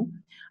SARS-CoV-2.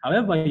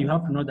 However, you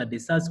have to know that the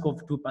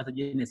SARS-CoV-2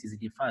 pathogenesis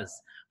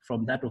differs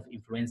from that of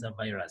influenza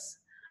virus.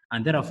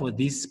 And therefore,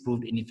 this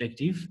proved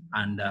ineffective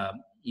and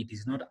it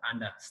is not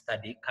under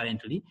study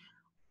currently.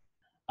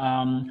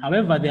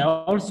 However, there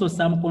are also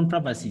some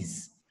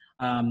controversies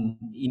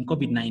in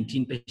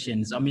COVID-19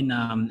 patients,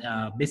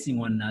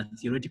 basing on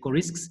theoretical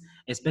risks,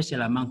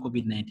 especially among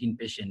COVID-19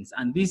 patients.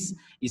 And this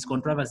is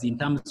controversy in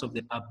terms of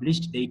the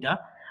published data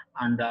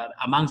and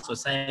among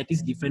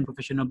societies, different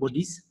professional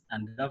bodies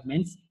and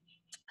governments.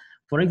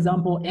 For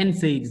example,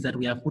 NSAIDs that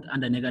we have put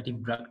under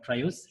negative drug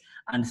trials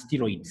and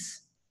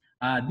steroids.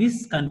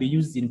 This can be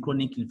used in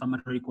chronic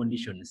inflammatory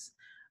conditions.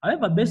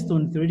 However, based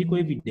on theoretical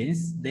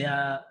evidence, there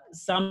are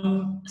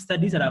some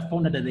studies that have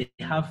found that they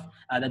have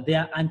that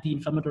their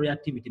anti-inflammatory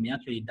activity may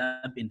actually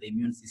dampen the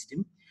immune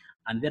system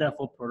and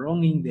therefore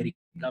prolonging the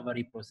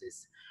recovery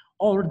process.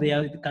 Or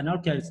they can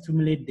actually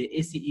stimulate the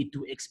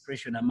ACE2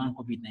 expression among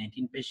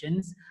COVID-19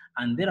 patients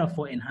and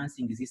therefore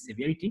enhancing disease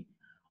severity.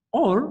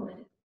 Or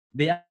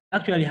they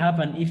actually have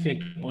an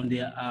effect on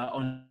the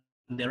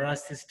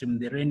RAS system,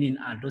 the renin,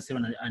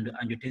 aldosterone, and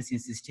angiotensin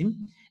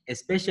system,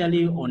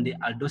 especially on the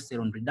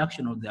aldosterone,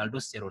 reduction of the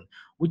aldosterone,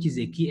 which is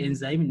a key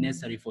enzyme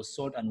necessary for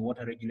salt and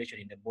water regulation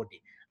in the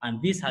body.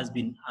 And this has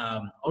been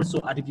also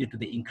attributed to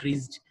the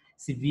increased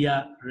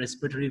severe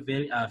respiratory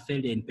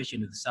failure in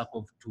patients with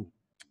SARS-CoV-2.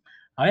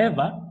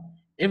 However,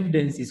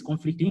 evidence is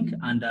conflicting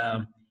and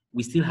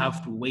we still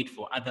have to wait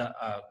for other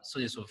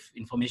sources of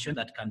information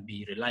that can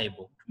be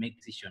reliable to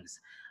make decisions.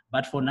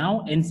 But for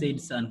now,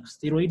 NSAIDs and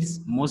steroids,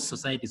 most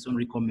societies don't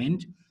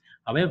recommend.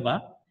 However,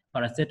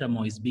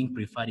 paracetamol is being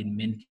preferred in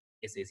many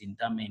cases,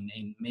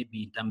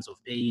 maybe in terms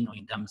of pain or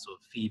in terms of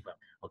fever.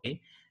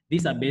 Okay,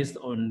 these are based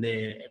on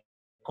the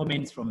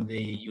comments from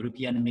the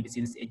European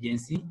Medicines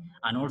Agency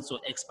and also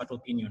expert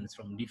opinions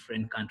from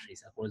different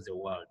countries across the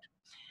world.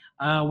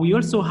 We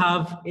also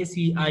have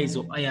ACIs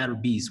or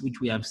IRBs,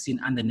 which we have seen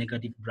under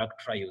negative drug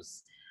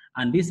trials.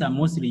 And these are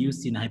mostly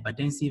used in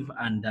hypertensive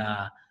and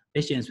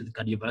patients with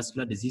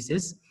cardiovascular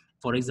diseases,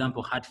 for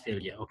example, heart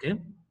failure, okay?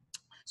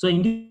 So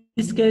in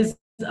this case,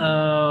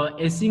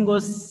 a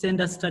single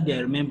center study, I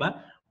remember,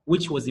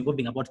 which was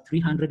involving about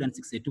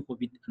 362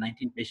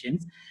 COVID-19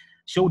 patients,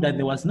 showed that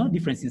there was no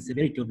difference in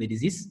severity of the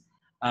disease,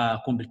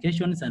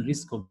 complications and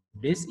risk of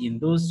death in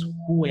those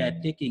who were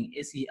taking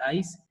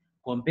ACIs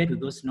compared to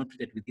those not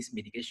treated with these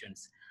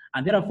medications.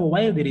 And therefore,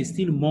 while there is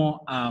still more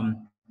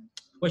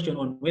question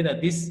on whether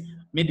these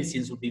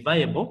medicines will be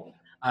viable,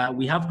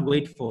 we have to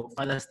wait for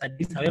further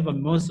studies. However,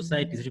 most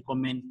societies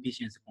recommend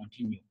patients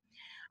continue.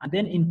 And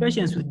then in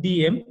patients with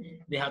DM,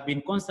 there have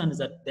been concerns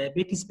that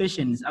diabetes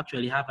patients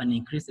actually have an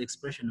increased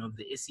expression of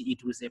the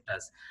ACE2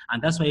 receptors.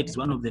 And that's why it is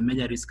one of the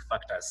major risk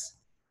factors.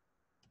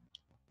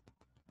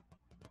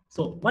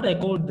 So what I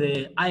call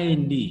the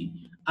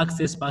IND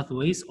access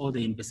pathways or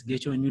the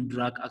investigation new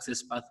drug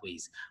access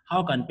pathways.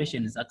 How can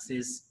patients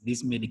access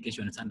these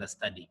medications under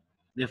study?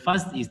 The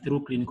first is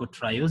through clinical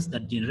trials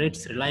that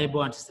generates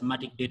reliable and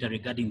systematic data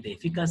regarding the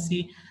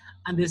efficacy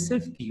and the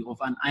safety of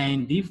an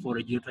IND for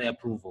regulatory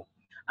approval.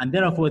 And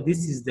therefore,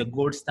 this is the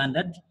gold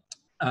standard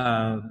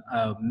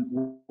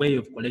way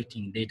of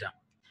collecting data.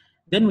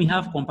 Then we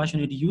have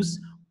compassionate use,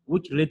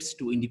 which relates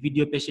to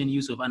individual patient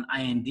use of an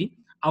IND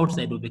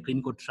outside of a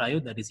clinical trial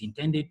that is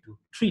intended to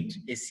treat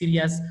a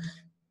serious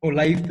or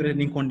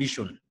life-threatening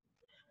condition.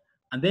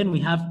 And then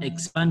we have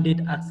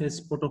expanded access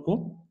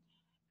protocol,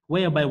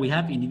 whereby we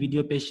have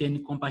individual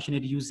patient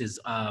compassionate uses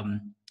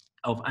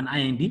of an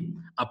IND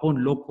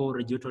upon local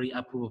regulatory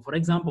approval. For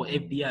example,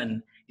 FDA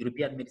and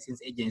European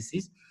Medicines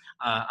Agencies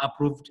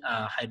approved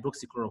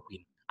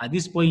hydroxychloroquine. At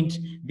this point,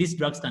 these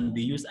drugs can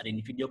be used at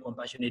individual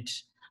compassionate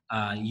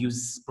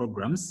use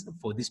programs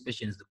for these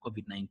patients with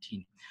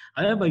COVID-19.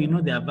 However, you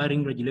know, there are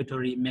varying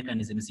regulatory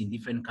mechanisms in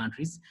different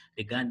countries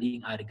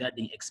regarding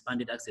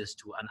expanded access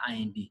to an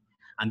IND.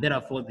 And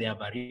therefore, there are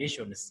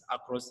variations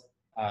across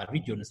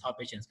regions how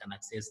patients can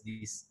access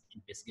these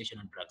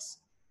investigational drugs.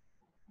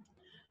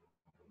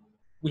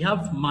 We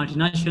have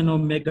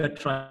multinational mega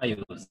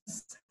trials.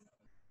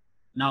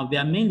 Now,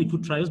 there are mainly two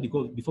trials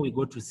before we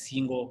go to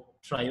single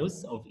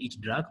trials of each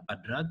drug per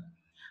drug.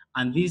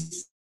 And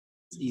this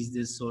is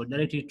the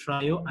Solidarity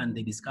trial and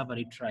the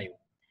Discovery trial.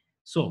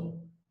 So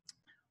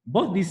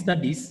both these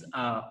studies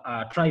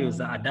trials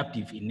are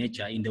adaptive in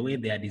nature in the way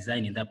they are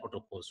designed in their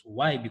protocols.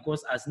 Why?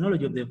 Because as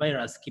knowledge of the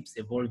virus keeps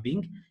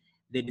evolving,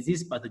 the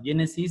disease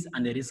pathogenesis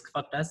and the risk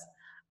factors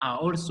are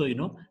also,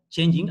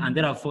 changing, and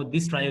therefore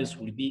these trials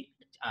will be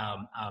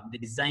they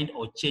designed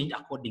or changed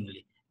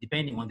accordingly,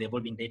 depending on the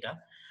evolving data.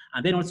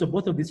 And then also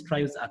both of these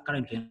trials are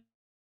currently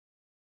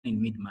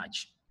in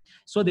mid-March.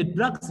 So the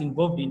drugs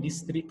involved in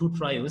these two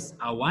trials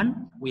are: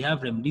 one, we have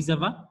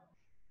remdesivir,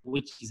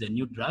 which is a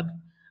new drug,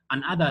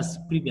 and others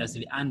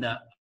previously under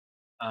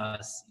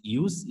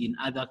use in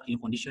other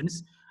clinical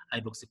conditions: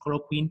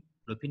 hydroxychloroquine,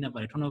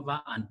 lopinavir,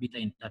 ritonavir, and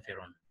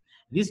beta-interferon.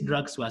 These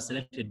drugs were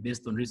selected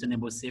based on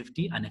reasonable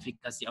safety and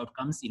efficacy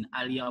outcomes in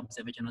earlier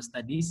observational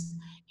studies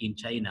in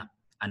China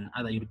and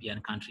other European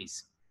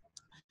countries.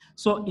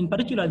 So in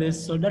particular, the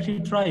Solidarity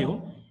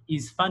trial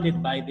is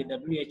funded by the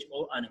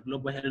WHO and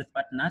global health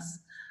partners,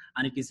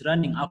 and it is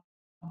running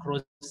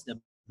across the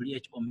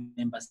WHO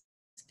member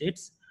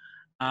states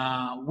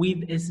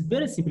with a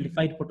very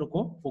simplified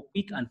protocol for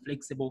quick and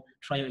flexible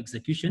trial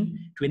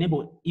execution to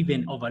enable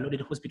even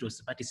overloaded hospitals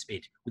to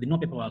participate with no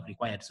paperwork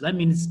required. So that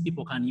means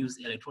people can use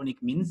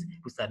electronic means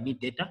to submit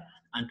data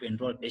and to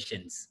enroll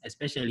patients,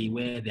 especially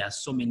where there are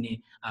so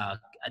many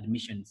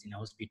admissions in a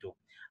hospital.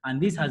 And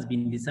this has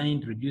been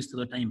designed to reduce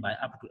total time by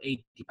up to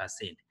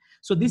 80%.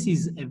 So this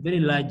is a very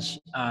large,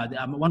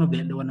 one of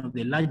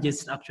the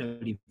largest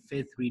actually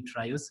phase 3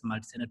 trials,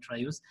 multi-center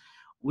trials,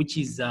 which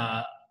is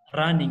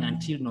running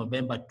until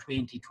November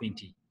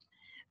 2020.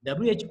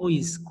 WHO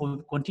is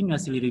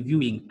continuously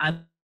reviewing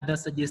other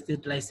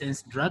suggested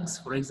licensed drugs,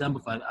 for example,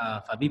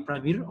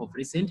 favipiravir of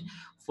recent,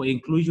 for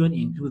inclusion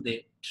into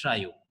the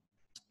trial.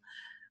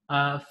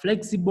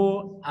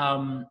 Flexible,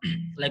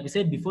 like we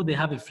said before, they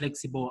have a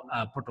flexible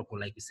protocol,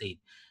 like we said.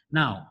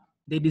 Now,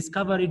 the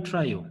discovery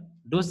trial,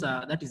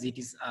 that is, it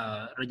is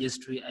a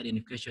registry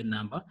identification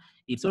number.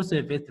 It's also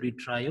a phase 3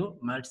 trial,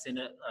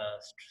 multi-center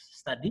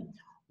study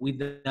with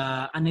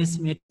an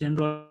estimated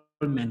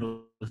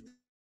enrollment of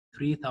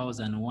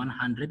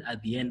 3,100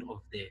 at the end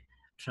of the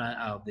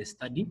trial of the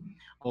study,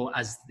 or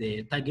as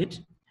the target,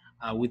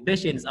 with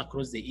patients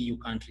across the EU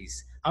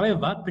countries.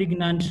 However,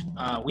 pregnant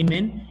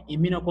women,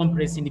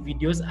 immunocompromised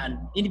individuals, and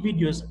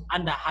individuals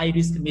under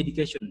high-risk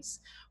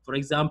medications, for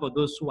example,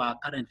 those who are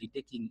currently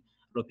taking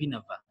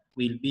lopinavir,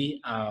 will be,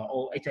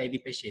 or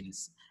HIV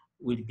patients,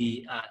 will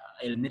be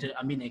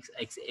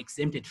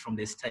exempted from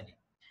the study.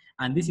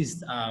 And this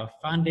is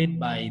funded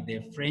by the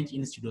French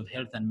Institute of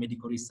Health and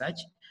Medical Research,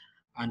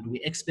 and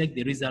we expect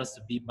the results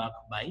to be back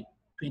by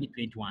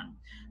 2021.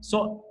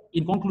 So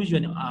in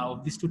conclusion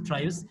of these two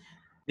trials,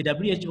 the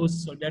WHO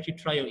Solidarity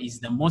trial is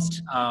the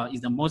most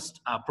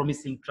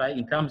promising trial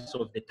in terms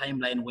of the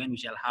timeline when we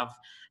shall have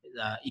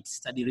its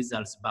study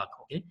results back,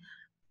 okay?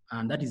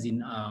 And that is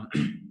in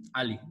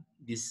early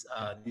this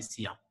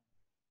year.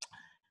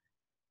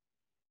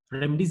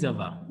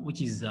 Remdesivir,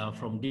 which is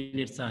from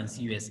Gilead Sciences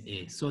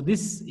USA. So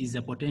this is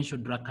a potential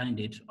drug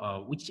candidate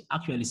which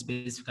actually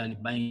specifically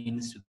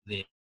binds to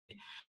the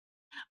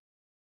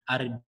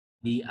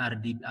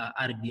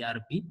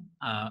RDRP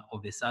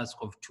of the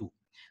SARS-CoV-2.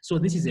 So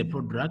this is a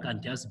prodrug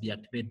and it has to be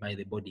activated by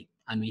the body.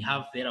 And we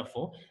have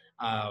therefore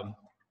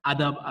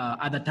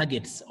other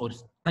targets or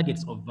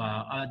targets of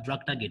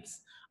drug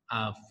targets,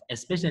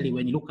 especially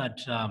when you look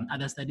at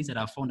other studies that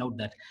have found out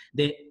that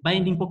the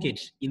binding pocket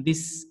in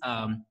this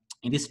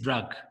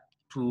drug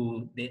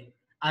to the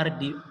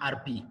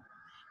RDRP,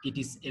 it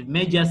is a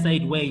major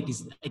site where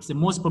it's the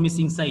most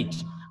promising site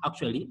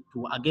actually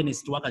to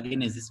work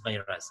against this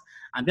virus.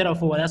 And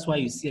therefore, that's why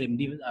you see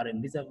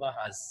remdesivir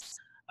has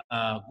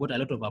got a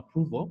lot of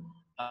approval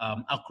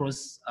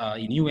across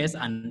in US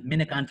and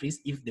many countries.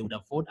 If they would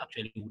afford,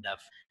 actually would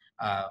have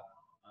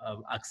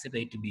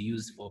accepted it to be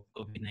used for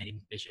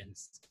COVID-19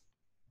 patients.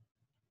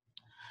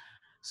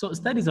 So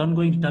studies are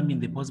ongoing to determine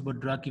the possible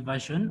drug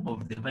version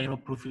of the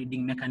viral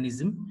proofreading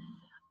mechanism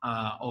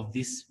of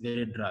this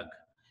very drug.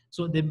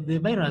 So the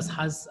virus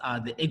has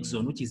the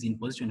exon, which is in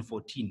position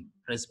 14,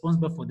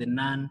 responsible for the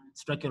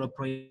non-structural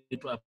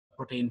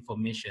protein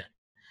formation.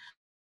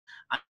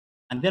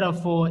 And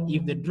therefore,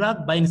 if the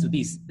drug binds to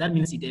this, that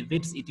means it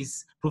evades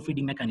its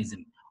proofreading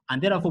mechanism.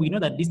 And therefore, we know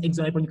that this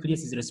exon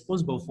nucleus is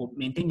responsible for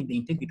maintaining the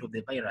integrity of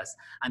the virus.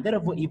 And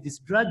therefore, if this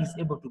drug is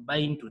able to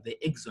bind to the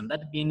exon,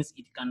 that means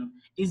it can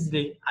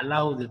easily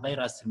allow the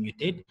virus to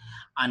mutate,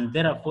 and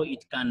therefore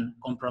it can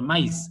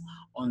compromise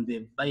on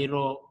the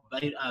viral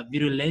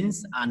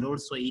virulence and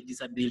also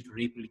its ability to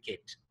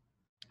replicate.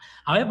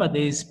 However,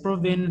 there is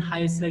proven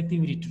high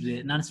selectivity to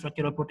the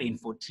non-structural protein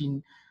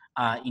 14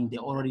 in the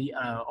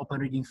open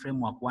reading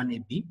framework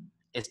 1AB,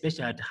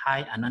 especially at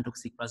high and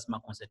non-toxic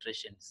plasma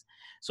concentrations.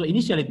 So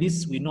initially,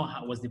 this we know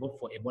was developed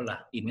for Ebola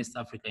in West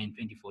Africa in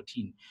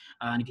 2014,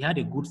 and it had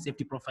a good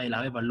safety profile,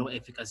 however, low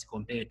efficacy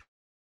compared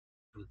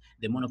to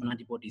the monoclonal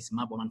antibodies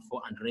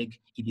MAB114 and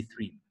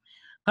REG-ED3.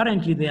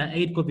 Currently, there are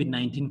 8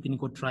 COVID-19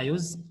 clinical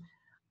trials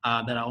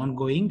that are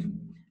ongoing.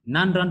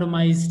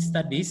 Non-randomized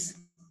studies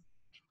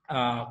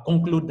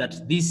conclude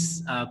that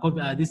this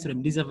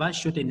remdesivir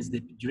shortens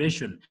the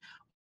duration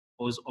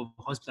of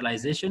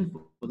hospitalization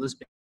for those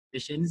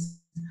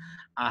patients.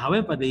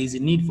 However, there is a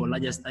need for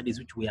larger studies,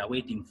 which we are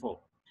waiting for.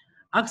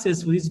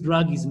 Access to this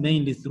drug is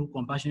mainly through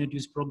compassionate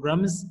use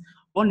programs,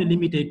 only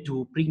limited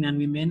to pregnant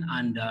women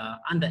and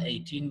under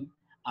 18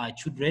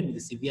 children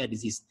with severe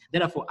disease.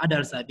 Therefore,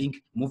 adults are being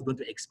moved on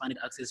to expanded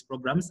access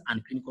programs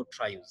and clinical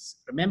trials.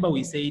 Remember,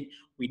 we said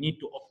we need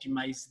to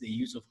optimize the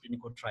use of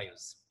clinical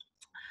trials.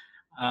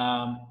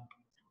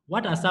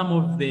 What are some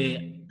of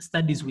the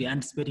studies we are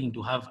anticipating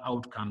to have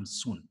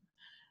outcomes soon?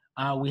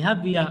 We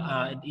have here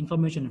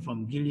information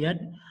from Gilead,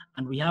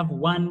 and we have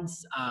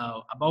ones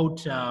about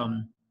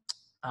 7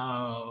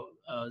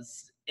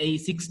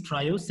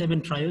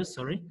 trials,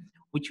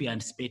 which we are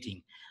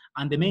anticipating.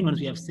 And the main ones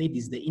we have said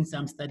is the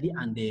INSAM study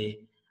and the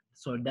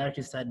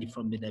Solidarity study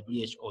from the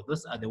WHO.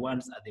 Those are the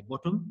ones at the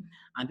bottom.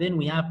 And then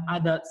we have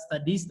other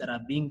studies that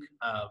are being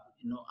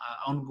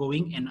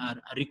ongoing and are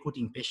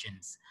recruiting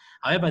patients.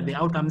 However, the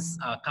outcomes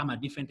come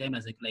at different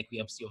times, like we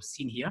have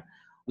seen here.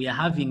 We are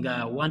having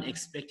one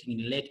expecting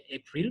in late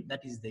April,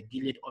 that is the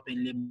Gilead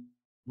open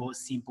label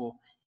simple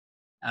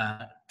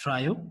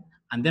trial.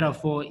 And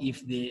therefore,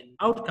 if the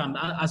outcome,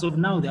 as of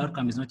now, the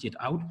outcome is not yet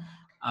out,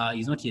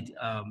 is not yet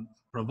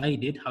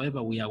provided.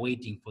 However, we are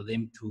waiting for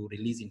them to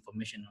release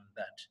information on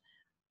that.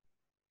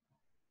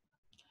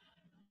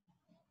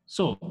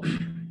 So,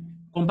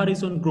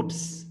 comparison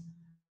groups.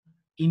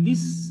 In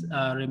these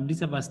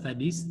remdesivir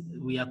studies,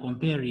 we are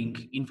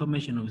comparing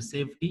information of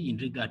safety in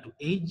regard to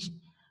age,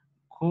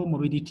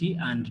 comorbidity,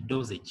 and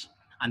dosage,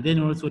 and then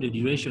also the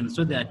duration.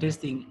 So their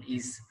testing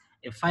is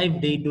a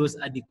 5-day dose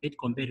adequate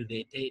compared to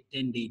the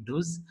 10-day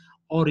dose,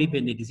 or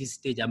even the disease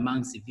stage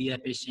among severe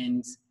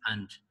patients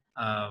and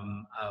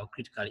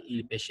critical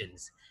ill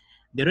patients.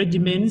 The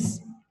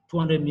regimens,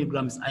 200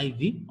 milligrams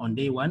IV on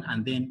day 1,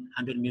 and then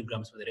 100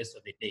 milligrams for the rest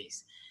of the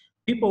days.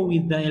 People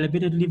with the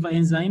elevated liver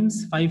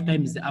enzymes, 5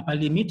 times the upper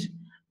limit,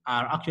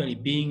 are actually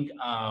being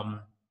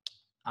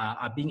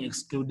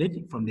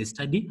excluded from the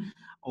study,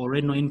 or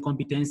renal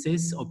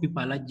incompetences, or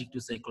people allergic to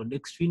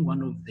cyclodextrin,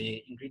 one of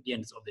the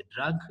ingredients of the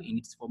drug in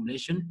its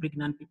formulation,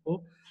 pregnant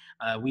people,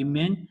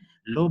 women,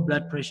 low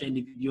blood pressure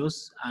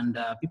individuals, and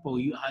people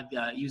who have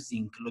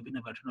using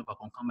clopidogrel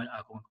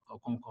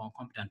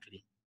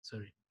concomitantly.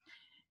 Sorry.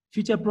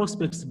 Future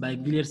prospects by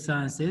Gilead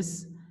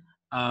Sciences,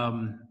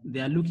 they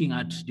are looking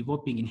at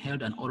developing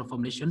inhaled and oral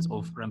formulations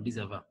of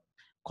remdesivir.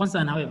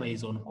 Concern, however,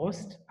 is on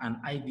cost and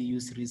IV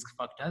use risk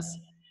factors,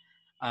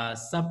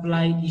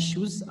 supply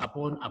issues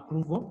upon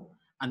approval,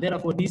 and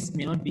therefore this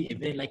may not be a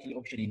very likely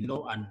option in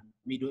low and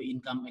middle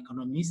income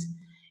economies,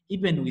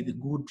 even with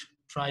good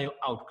trial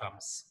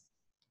outcomes.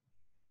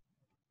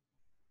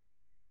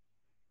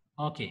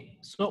 Okay,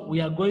 so we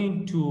are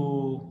going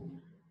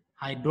to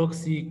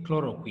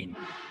hydroxychloroquine.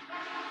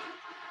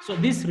 So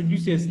this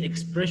reduces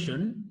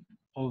expression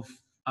of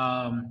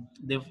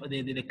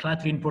the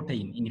clathrin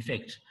protein in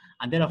effect,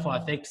 and therefore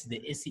affects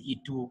the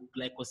ACE2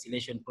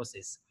 glycosylation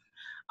process.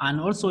 And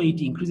also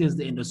it increases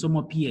the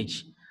endosomal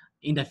pH,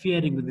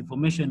 interfering with the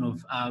formation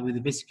of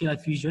with vesicular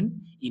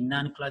fusion in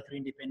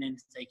non-clathrin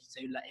dependent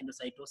cellular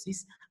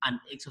endocytosis and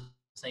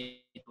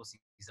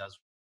exocytosis as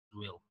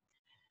well.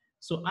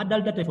 So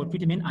adult data for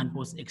treatment and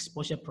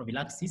post-exposure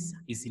prophylaxis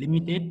is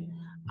limited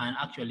and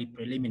actually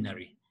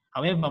preliminary.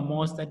 However,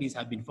 more studies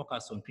have been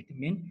focused on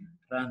treatment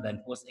rather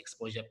than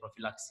post-exposure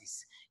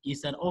prophylaxis.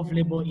 It's an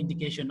off-label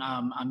indication,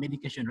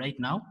 medication right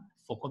now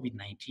for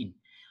COVID-19.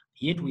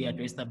 Yet we are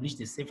to establish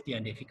the safety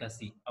and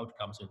efficacy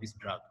outcomes of this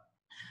drug.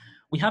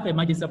 We have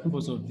emergency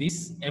approvals of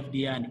this,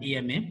 FDA and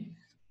EMA,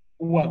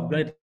 who have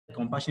granted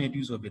compassionate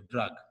use of the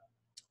drug.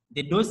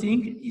 The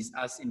dosing is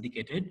as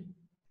indicated.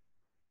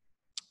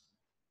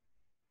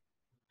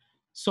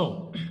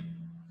 So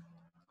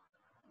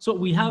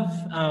we have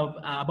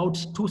about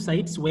 2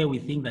 sites where we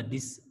think that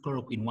this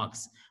chloroquine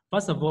works.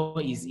 First of all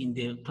is in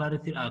the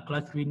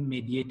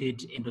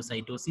clathrin-mediated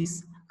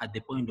endocytosis at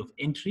the point of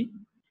entry.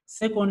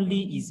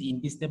 Secondly is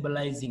in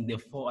destabilizing the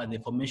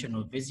formation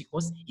of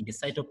vesicles in the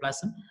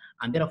cytoplasm.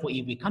 And therefore,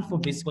 if we can't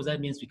form vesicles, that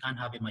means we can't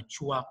have a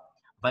mature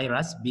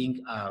virus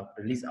being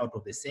released out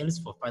of the cells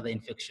for further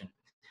infection.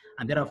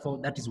 And therefore,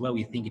 that is where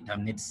we think it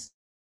terminates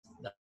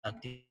the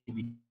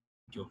activity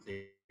of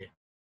the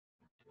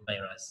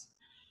virus.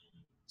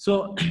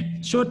 So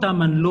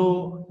short-term and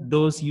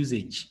low-dose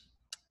usage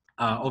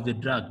of the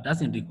drug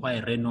doesn't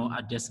require renal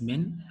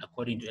adjustment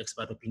according to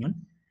expert opinion.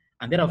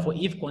 And therefore,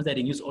 if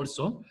considering use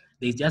also,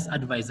 they just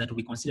advise that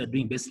we consider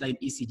doing baseline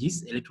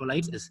ECGs,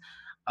 electrolytes,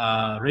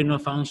 renal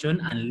function,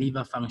 and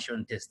liver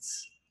function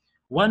tests.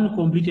 One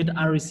completed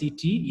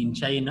RCT in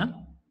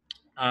China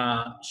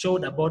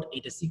showed about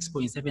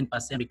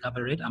 86.7%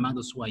 recovery rate among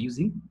those who are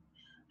using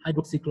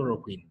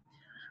hydroxychloroquine.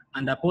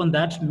 And upon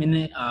that,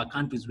 many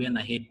countries went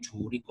ahead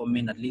to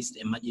recommend at least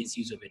emergency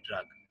use of a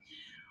drug.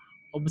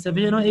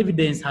 Observational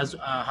evidence has,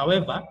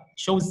 however,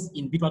 shows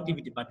in vitro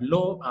activity, but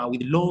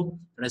with low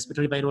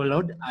respiratory viral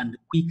load and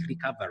quick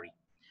recovery.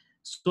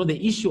 So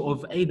the issue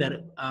of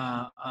either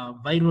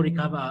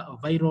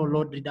viral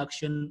load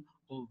reduction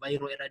or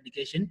viral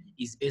eradication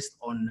is based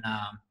on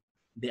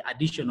the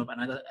addition of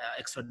another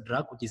extra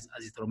drug, which is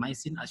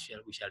azithromycin, as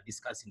we shall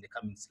discuss in the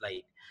coming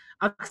slide.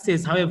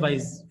 Access, however,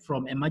 is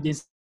from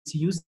emergency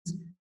use,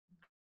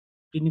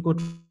 clinical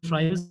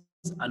trials,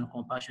 and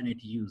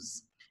compassionate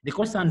use. The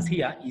concerns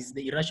here is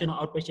the irrational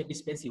outpatient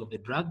dispensing of the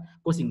drug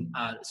causing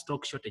a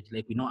stock shortage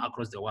like we know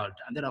across the world.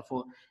 And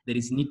therefore, there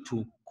is need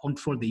to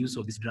control the use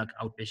of this drug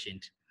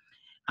outpatient.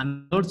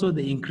 And also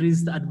the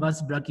increased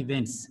adverse drug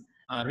events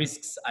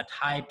risks at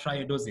high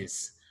trial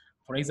doses.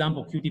 For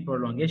example, QT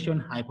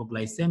prolongation,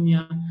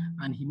 hypoglycemia,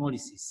 and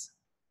hemolysis.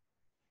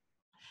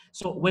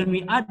 So when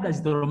we add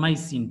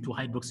azithromycin to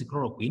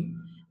hydroxychloroquine,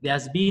 there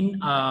has been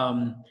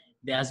an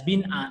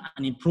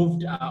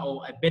improved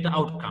or a better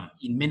outcome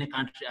in many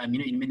countries,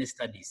 in many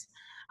studies.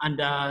 And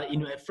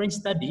in a French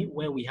study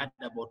where we had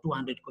about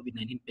 200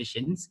 COVID-19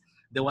 patients,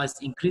 there was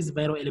increased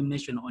viral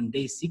elimination on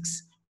day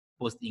 6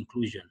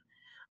 post-inclusion.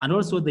 And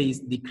also there is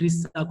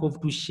decreased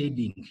SARS-CoV-2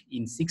 shedding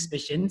in 6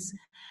 patients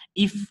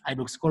if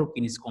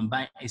hydroxychloroquine is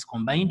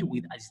combined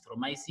with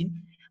azithromycin,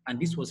 and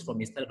this was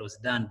from a study that was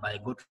done by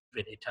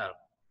Gottfried et al.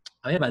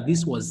 However,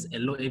 this was a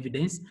low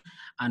evidence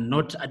and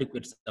not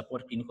adequate to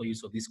support clinical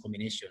use of this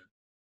combination.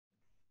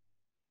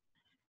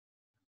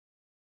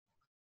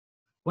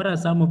 What are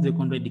some of the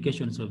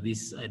contraindications of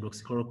this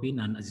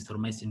hydroxychloroquine and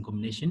azithromycin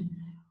combination?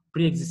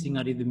 Pre-existing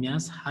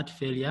arrhythmias, heart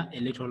failure,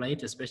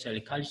 electrolyte, especially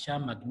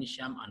calcium,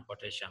 magnesium, and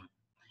potassium.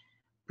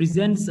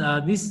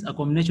 This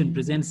combination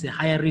presents a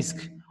higher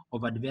risk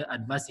of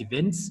adverse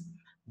events,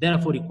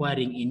 therefore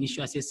requiring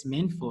initial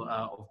assessment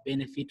of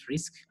benefit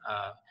risk,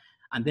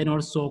 and then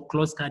also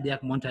close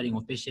cardiac monitoring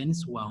of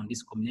patients who are on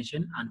this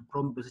combination and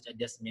prompt dosage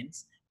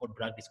adjustments for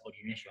drug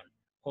discontinuation.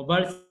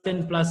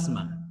 Convalescent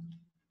plasma.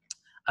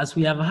 As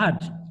we have heard,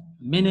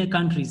 many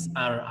countries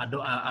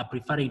are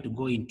preferring to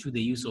go into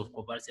the use of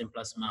convalescent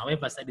plasma.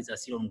 However, studies are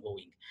still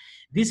ongoing.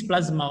 This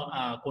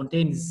plasma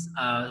contains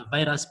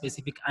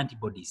virus-specific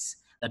antibodies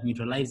that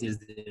neutralizes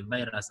the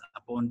virus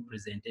upon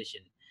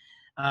presentation.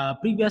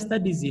 Previous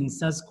studies in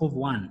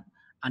SARS-CoV-1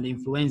 and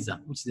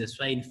influenza, which is the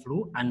swine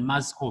flu, and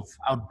MERS-CoV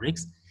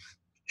outbreaks,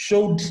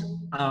 showed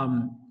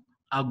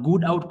a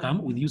good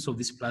outcome with use of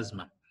this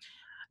plasma.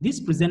 This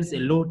presents a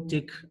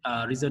low-tech,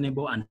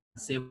 reasonable, and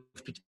safe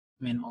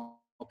treatment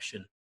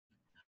option.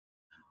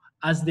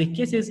 As the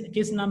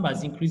case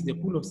numbers increase, the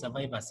pool of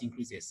survivors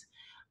increases,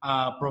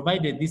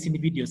 provided these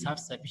individuals have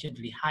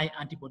sufficiently high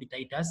antibody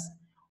titers,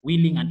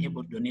 willing and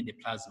able to donate the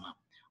plasma,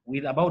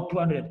 with about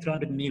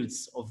 300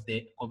 mils of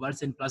the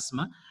convalescent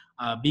plasma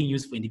being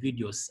used for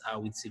individuals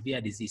with severe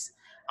disease.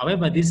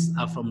 However, these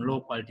are from low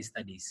quality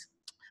studies.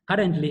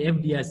 Currently,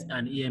 FDA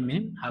and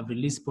EMA have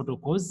released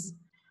protocols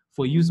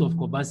for use of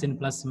convalescent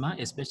plasma,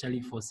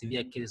 especially for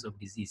severe cases of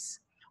disease,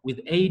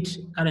 with 8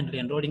 currently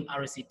enrolling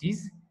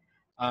RCTs,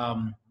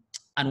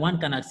 and one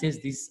can access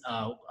this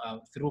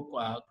through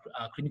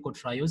clinical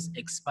trials,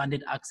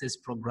 expanded access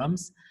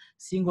programs,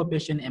 single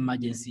patient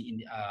emergency in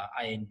the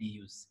IND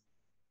use.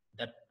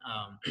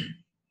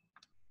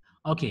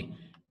 Okay,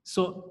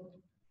 so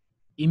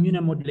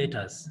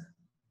immunomodulators.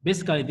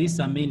 Basically, these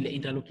are mainly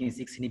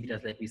interleukin-6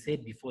 inhibitors, like we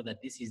said before,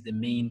 that this is the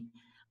main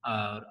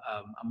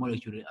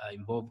molecule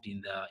involved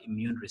in the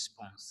immune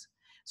response.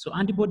 So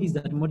antibodies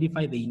that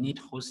modify the innate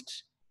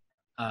host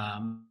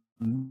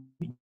immune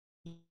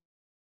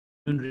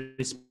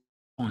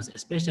response,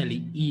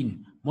 especially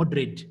in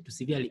moderate to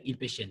severely ill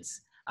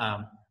patients,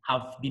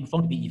 have been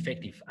found to be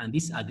effective, and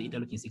these are the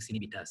interleukin-6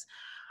 inhibitors.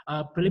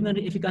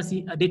 Preliminary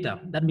efficacy data,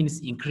 that means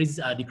decreased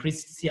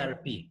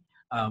CRP,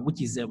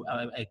 which is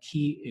a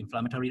key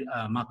inflammatory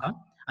marker,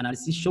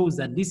 analysis shows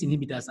that these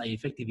inhibitors are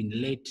effective in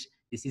late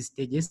disease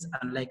stages,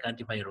 unlike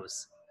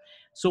antivirals.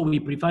 So we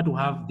prefer to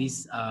have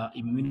these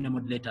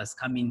immunomodulators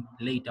come in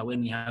later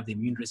when we have the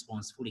immune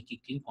response fully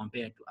kicked in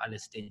compared to early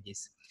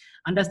stages.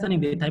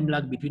 Understanding the time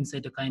lag between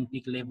cytokine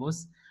peak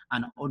levels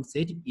and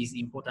onset is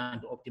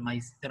important to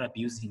optimize therapy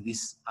using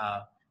this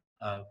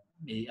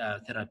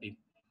therapy.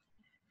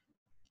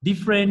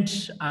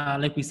 Different,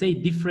 like we say,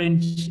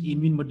 different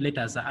immune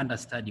modulators are under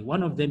study.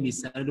 One of them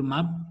is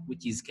sarilumab,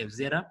 which is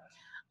Kevzera.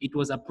 It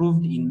was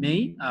approved in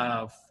May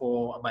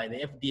by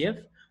the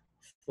FDA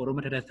for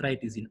rheumatoid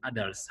arthritis in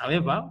adults.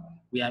 However,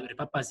 we are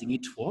repurposing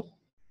it for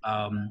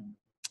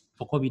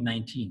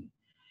COVID-19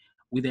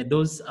 with a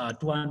dose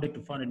 200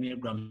 to 400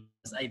 milligrams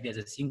IV as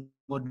a single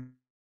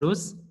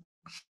dose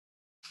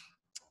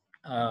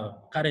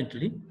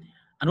currently.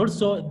 And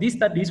also these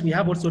studies, we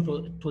have also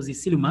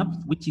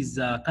tocilizumab, which is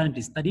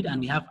currently studied,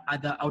 and we have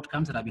other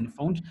outcomes that have been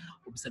found,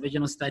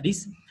 observational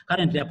studies,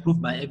 currently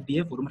approved by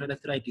FDA for rheumatoid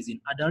arthritis in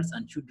adults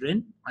and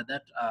children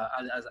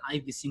as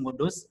IV single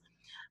dose.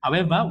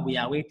 However, we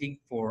are waiting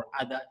for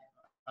other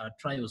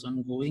trials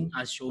ongoing,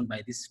 as shown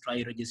by this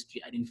trial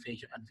registry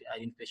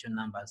identification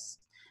numbers.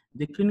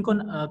 The clinical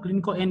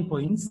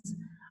endpoints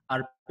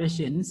are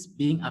patients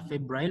being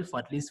febrile for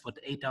at least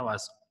 48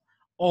 hours,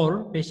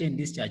 or patient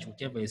discharge,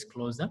 whichever is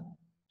closer,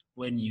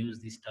 when you use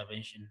this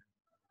intervention.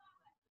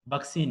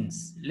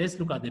 Vaccines. Let's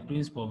look at the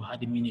principle of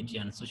herd immunity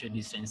and social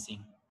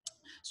distancing.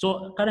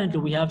 So currently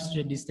we have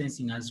social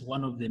distancing as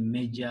one of the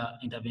major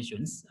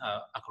interventions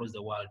across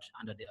the world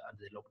under the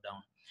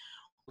lockdown.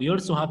 We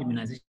also have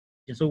immunization.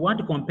 So we want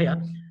to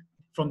compare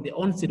from the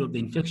onset of the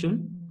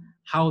infection,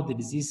 how the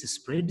disease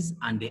spreads,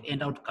 and the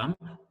end outcome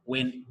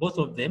when both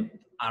of them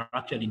are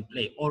actually in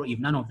play, or if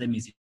none of them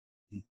is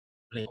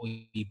play, or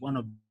if one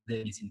of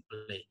them is in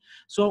play.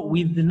 So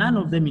with none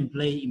of them in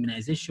play,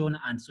 immunization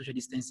and social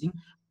distancing,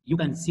 you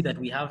can see that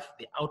we have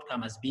the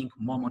outcome as being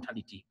more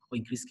mortality or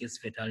increased case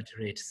fatality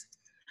rates.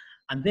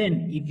 And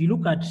then if you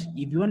look at,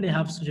 if you only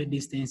have social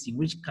distancing,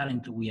 which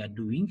currently we are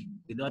doing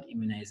without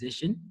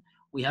immunization,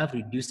 we have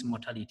reduced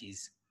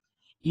mortalities.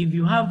 If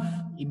you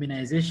have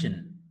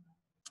immunization,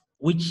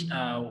 which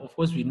of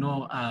course we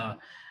know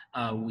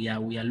we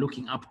are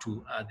looking up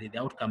to the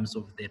outcomes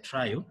of the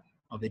trial,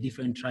 of the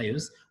different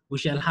trials, we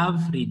shall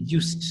have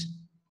reduced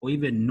or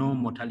even no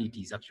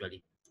mortalities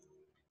actually.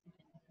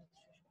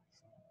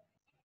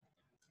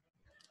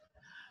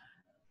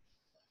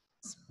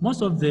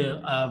 Most of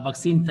the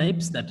vaccine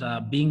types that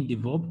are being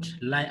developed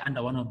lie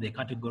under one of the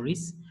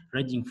categories,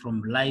 ranging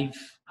from live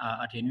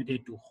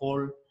attenuated to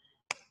whole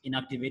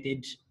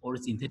inactivated or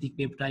synthetic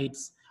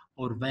peptides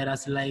or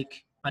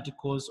virus-like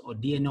particles or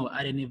DNA or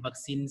RNA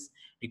vaccines,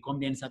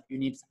 recombinant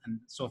subunits, and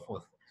so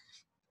forth.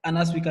 And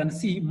as we can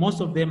see,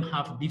 most of them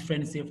have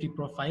different safety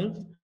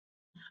profiles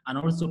and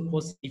also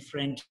pose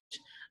different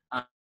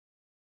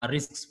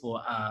risks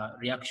for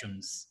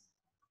reactions.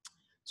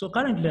 So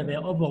currently there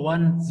are over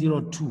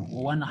 102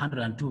 or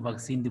 102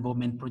 vaccine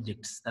development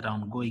projects that are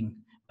ongoing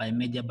by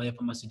major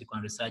biopharmaceutical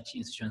and research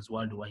institutions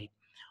worldwide,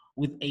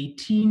 with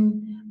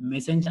 18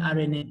 messenger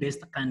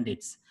RNA-based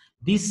candidates.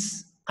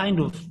 This kind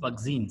of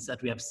vaccines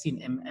that we have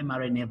seen,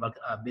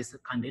 mRNA-based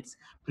candidates,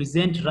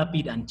 present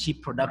rapid and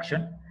cheap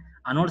production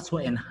and also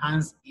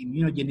enhance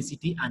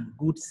immunogenicity and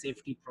good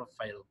safety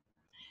profile.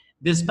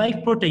 The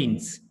spike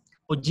proteins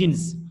or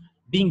genes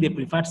being the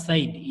preferred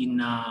site in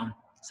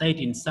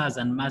SARS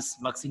and MERS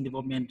vaccine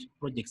development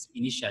projects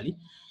initially,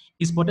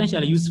 is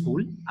potentially useful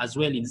as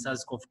well in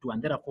SARS-CoV-2,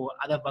 and therefore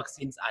other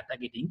vaccines are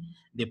targeting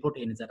the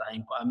proteins that are,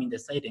 the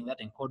site that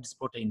encodes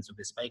proteins of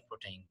the spike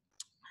protein.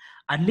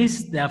 At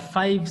least there are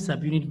 5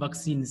 subunit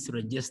vaccines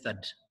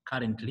registered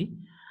currently,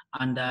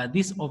 and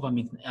this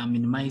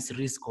minimize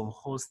risk of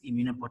host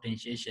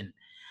immunopotentiation.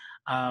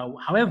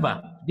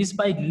 However,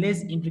 despite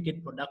less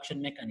intricate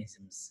production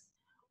mechanisms,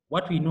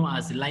 what we know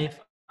as live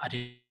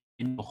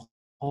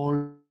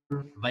whole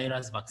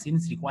virus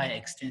vaccines require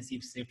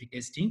extensive safety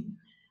testing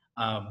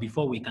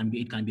before it can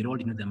be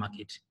rolled into the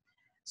market.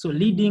 So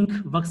leading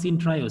vaccine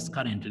trials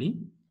currently,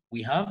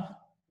 we have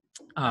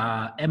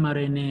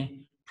mRNA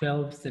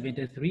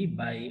 1273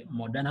 by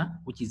Moderna,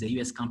 which is a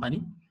US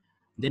company.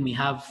 Then we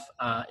have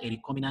a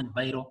recombinant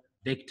viral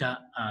vector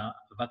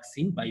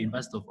vaccine by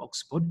University of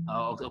Oxford.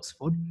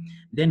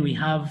 Then we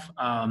have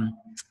an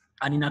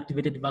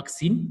inactivated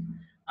vaccine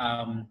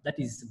that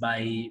is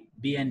by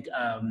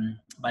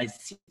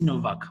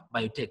Sinovac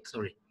Biotech,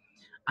 sorry.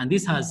 And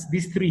these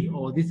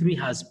three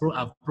have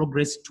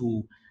progressed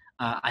to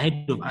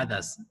ahead of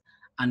others,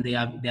 and they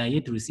are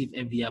yet to receive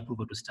FDA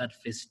approval to start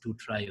phase 2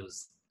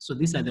 trials. So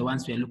these are the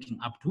ones we are looking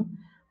up to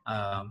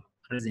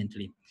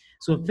presently.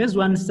 So phase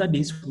 1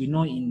 studies we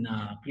know in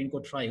clinical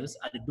trials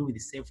are to do with the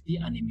safety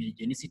and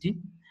immunogenicity,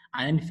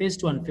 and then phase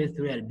 2 and phase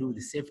 3 are to do with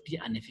the safety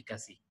and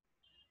efficacy.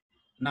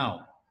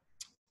 Now,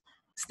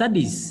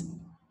 studies,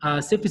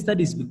 safety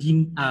studies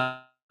begin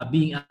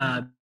being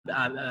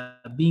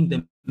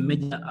the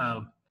major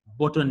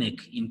bottleneck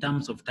in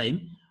terms of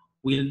time,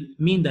 will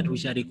mean that we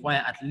shall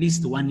require at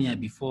least 1 year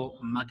before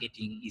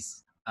marketing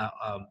is,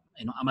 a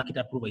market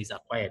approval is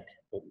acquired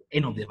for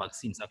any of the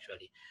vaccines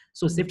actually.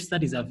 So safety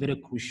studies are very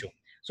crucial.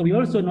 So we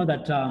also know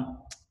that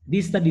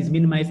these studies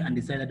minimize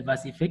undesired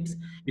adverse effects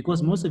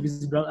because most of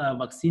these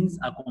vaccines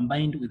are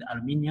combined with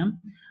aluminium,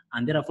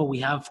 and therefore we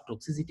have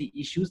toxicity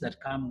issues that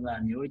come with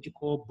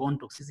neurological, bone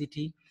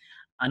toxicity,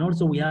 and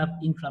also we have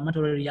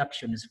inflammatory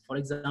reactions. For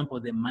example,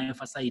 the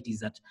myofasciitis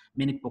that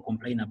many people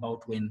complain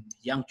about when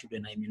young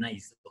children are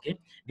immunized, okay?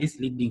 This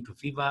leading to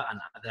fever and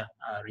other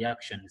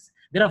reactions.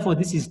 Therefore,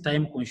 this is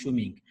time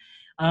consuming.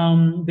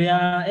 There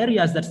are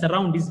areas that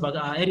surround these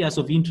areas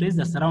of interest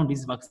that surround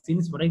these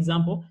vaccines. For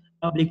example,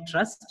 public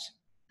trust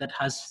that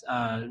has,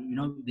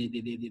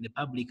 the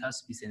public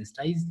has to be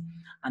sensitized.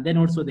 And then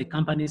also the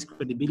company's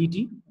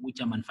credibility, which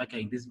are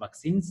manufacturing these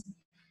vaccines.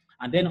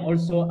 And then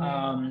also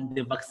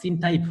the vaccine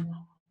type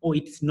or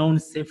its known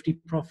safety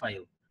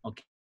profile,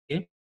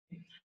 okay?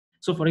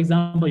 So for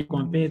example, you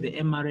compare the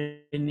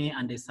mRNA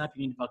and the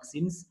subunit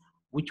vaccines,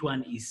 which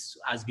one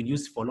has been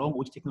used for long,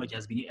 which technology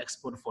has been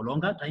exported for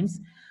longer times,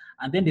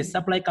 and then the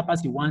supply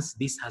capacity once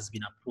this has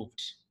been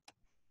approved.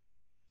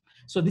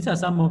 So these are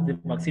some of the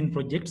vaccine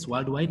projects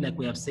worldwide, like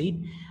we have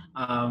said.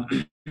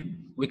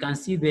 We can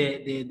see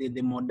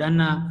the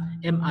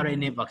Moderna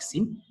mRNA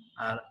vaccine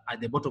at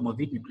the bottom of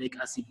it, nucleic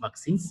acid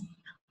vaccines,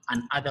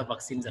 and other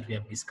vaccines that we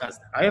have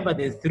discussed. However,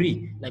 the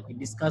 3, like we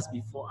discussed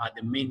before, are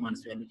the main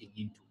ones we are looking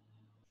into.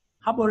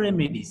 Herbal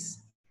remedies.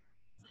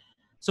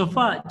 So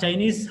far,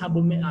 Chinese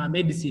herbal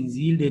medicines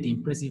yielded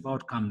impressive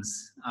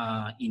outcomes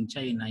in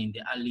China in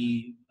the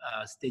early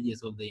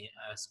stages of the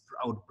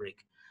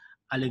outbreak,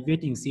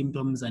 alleviating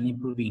symptoms and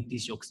improving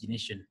tissue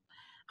oxygenation.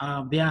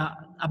 There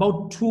are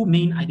about 2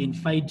 main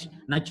identified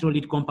natural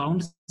lead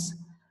compounds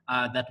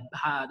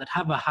that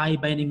have a high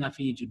binding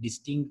affinity to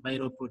distinct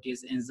viral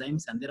protease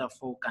enzymes and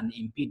therefore can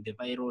impede the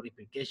viral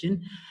replication.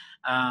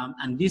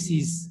 And this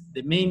is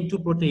the main two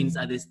proteins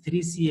are the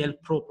 3CL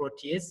pro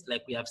protease,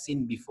 like we have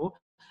seen before,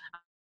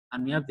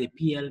 and we have the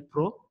PL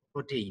pro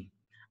protein.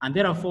 And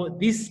therefore,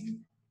 these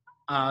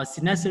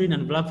cynacerin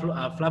and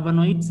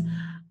flavonoids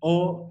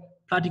or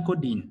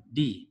platycodine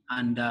D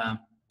and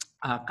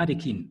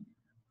catechin,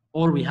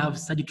 or we have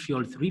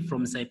Sagitriol 3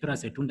 from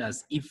Cyperus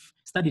secundus. If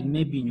studied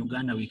maybe in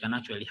Uganda, we can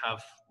actually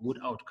have good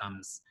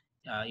outcomes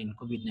in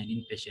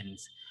COVID-19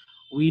 patients.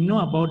 We know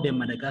about the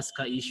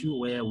Madagascar issue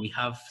where we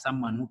have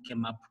someone who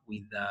came up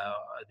with, a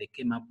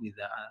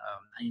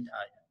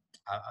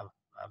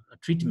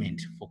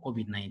treatment for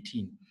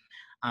COVID-19.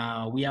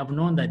 We have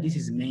known that this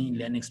is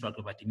mainly an extract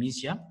of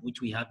Artemisia, which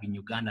we have in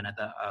Uganda and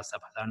other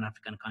sub-Saharan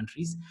African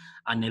countries,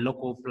 and a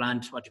local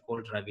plant, what you call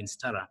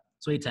Ravinstara.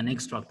 So it's an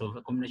extract of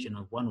a combination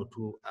of one or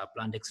two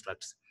plant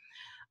extracts.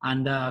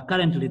 And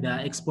currently they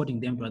are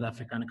exporting them to other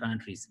African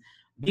countries.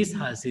 This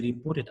has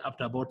reported up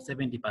to about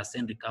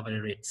 70% recovery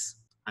rates.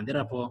 And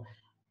therefore,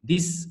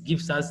 this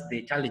gives us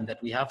the challenge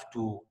that we have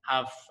to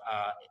have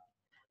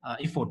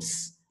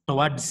efforts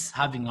towards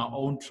having our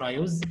own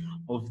trials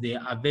of the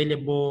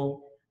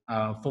available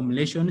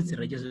formulations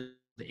registered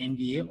the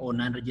NDA or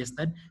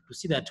non-registered to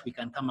see that we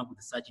can come up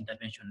with such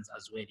interventions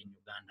as well in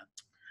Uganda.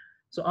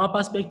 So our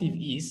perspective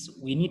is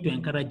we need to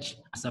encourage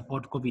and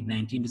support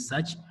COVID-19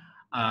 research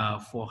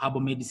for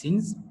herbal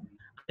medicines.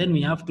 Then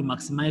we have to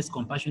maximize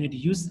compassionate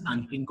use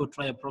and clinical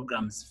trial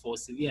programs for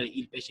severely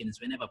ill patients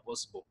whenever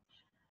possible.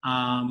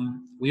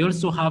 We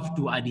also have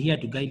to adhere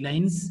to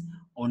guidelines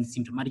on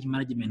symptomatic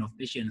management of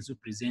patients who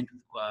present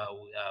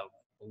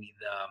with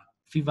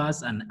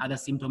fevers and other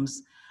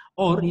symptoms,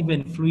 or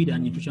even fluid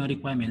and nutritional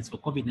requirements for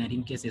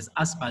COVID-19 cases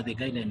as per the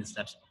guidelines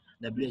that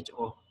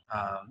WHO,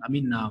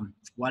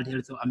 World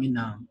Health,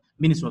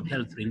 Ministry of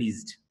Health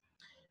released.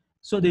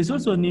 So there's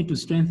also a need to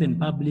strengthen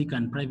public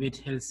and private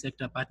health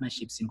sector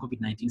partnerships in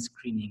COVID-19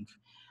 screening.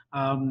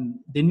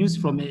 The news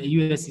from the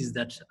US is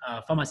that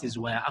pharmacies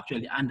were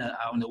actually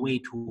on the way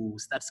to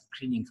start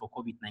screening for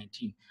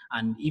COVID-19.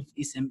 And if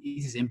this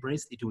is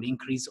embraced, it will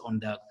increase on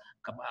the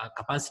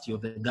capacity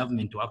of the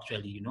government to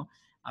actually,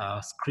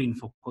 screen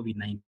for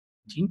COVID-19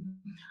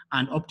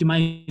 and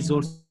optimize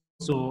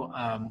also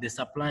the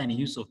supply and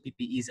use of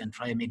PPEs and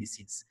trial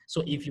medicines.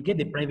 So if you get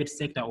the private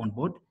sector on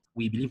board,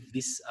 we believe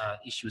these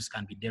issues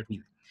can be dealt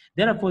with.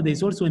 Therefore,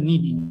 there's also a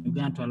need in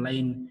Uganda to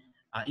align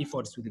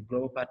efforts with the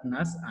global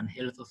partners and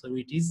health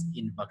authorities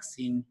in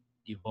vaccine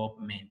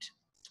development.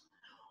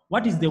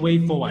 What is the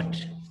way forward?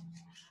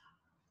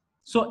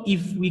 So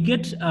if we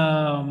get,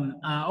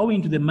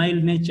 owing to the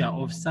mild nature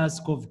of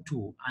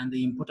SARS-CoV-2 and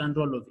the important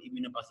role of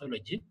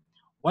immunopathology,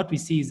 what we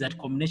see is that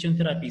combination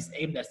therapies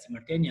aimed at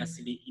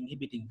simultaneously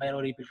inhibiting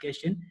viral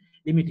replication,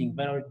 limiting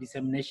viral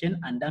dissemination,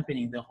 and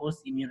dampening the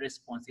host immune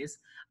responses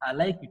are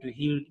likely to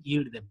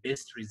yield the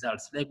best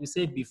results. Like we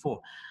said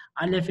before,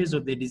 earlier phase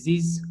of the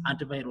disease,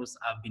 antivirals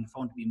have been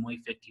found to be more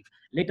effective.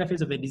 Later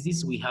phase of the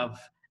disease, we have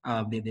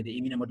the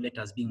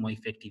immunomodulators being more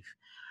effective.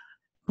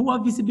 Poor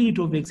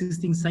visibility of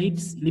existing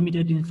sites,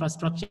 limited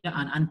infrastructure,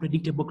 and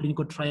unpredictable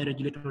clinical trial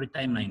regulatory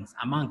timelines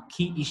among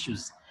key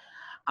issues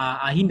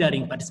are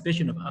hindering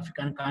participation of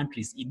African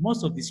countries in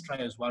most of these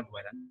trials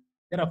worldwide. And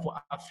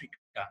therefore,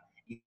 Africa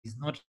is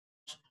not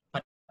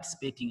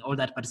participating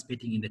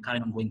in the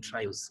current ongoing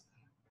trials.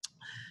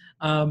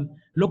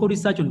 Local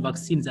research on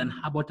vaccines and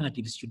herbal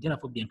alternatives should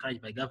therefore be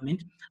encouraged by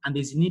government, and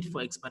there's a need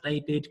for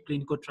expedited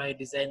clinical trial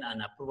design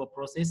and approval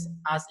process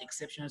as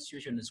exceptional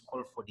situations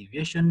call for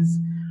deviations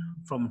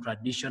from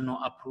traditional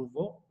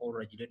approval or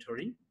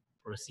regulatory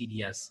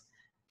procedures.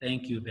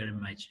 Thank you very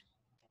much.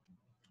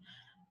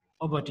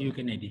 Over to you,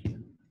 Kennedy.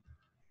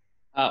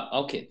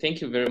 Okay,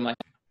 thank you very much.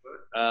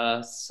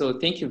 So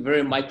thank you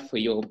very much for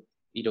your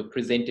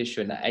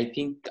presentation. I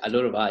think a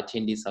lot of our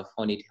attendees have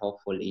found it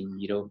helpful in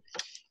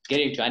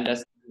getting to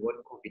understand what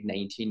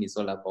COVID-19 is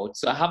all about.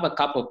 So I have a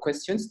couple of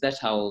questions that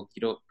I'll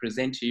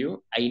present to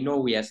you. I know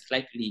we are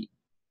slightly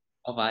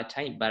over our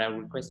time, but I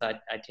request our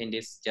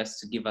attendees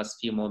just to give us a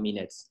few more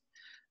minutes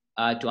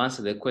to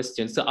answer the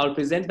questions. So I'll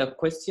present the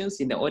questions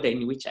in the order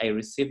in which I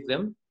received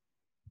them.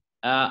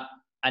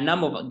 A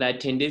number of the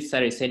attendees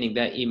started sending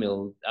their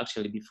email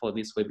actually before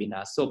this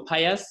webinar. So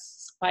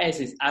Pius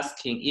is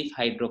asking if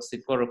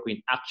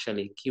hydroxychloroquine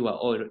actually cure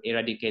or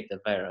eradicate the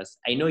virus.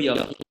 I know you're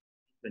on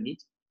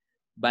it,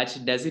 but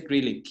does it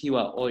really cure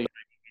or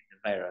eradicate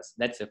the virus?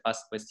 That's the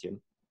first question.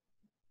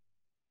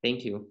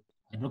 Thank you.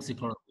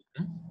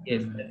 Hydroxychloroquine?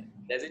 Yes,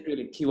 does it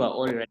really cure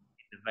or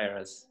eradicate the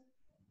virus?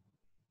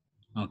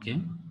 Okay.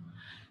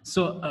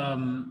 So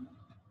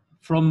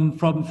from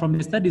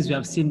the studies we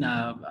have seen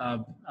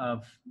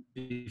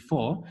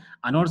before,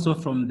 and also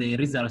from the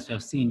results we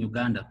have seen in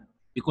Uganda,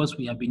 because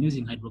we have been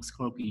using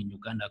hydroxychloroquine in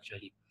Uganda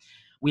actually,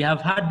 we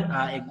have had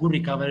a good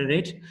recovery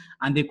rate.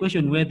 And the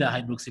question whether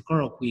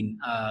hydroxychloroquine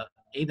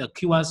either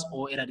cures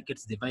or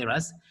eradicates the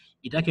virus,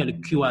 it actually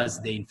cures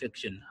the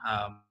infection,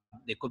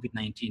 the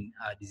COVID-19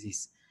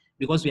 disease.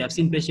 because we have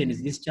seen patients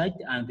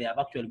discharged and they have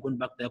actually gone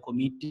back to their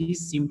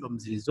communities,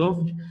 symptoms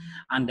resolved,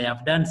 and they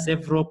have done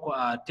several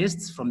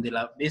tests from the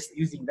lab based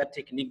using that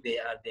technique, the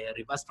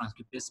reverse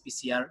transcriptase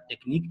PCR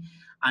technique,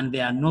 and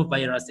there are no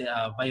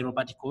viral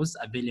particles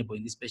available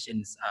in these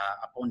patients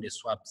upon the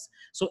swabs.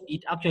 So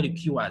it actually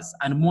cures,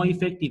 and more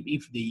effective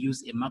if they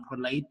use a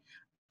macrolide,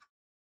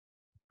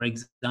 for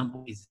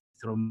example,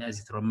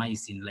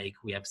 azithromycin, like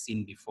we have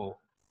seen before.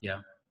 Yeah.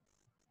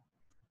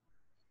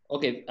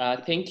 Okay,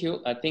 thank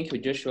you,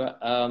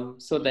 Joshua.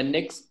 So the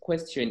next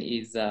question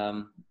is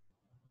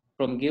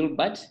from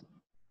Gilbert.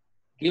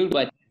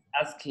 Gilbert is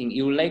asking,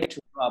 you would like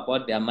to know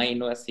about the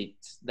amino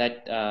acids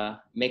that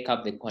make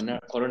up the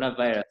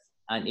coronavirus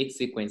and its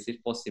sequence,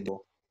 if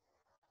possible.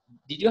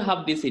 Did you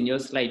have this in your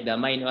slide, the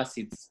amino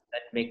acids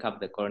that make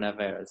up the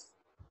coronavirus?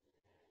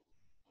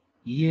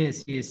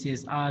 Yes.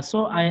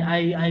 So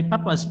I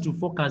purpose to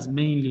focus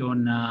mainly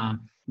on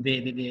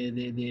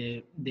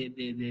the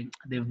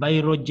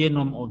viral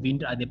genome of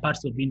the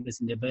parts of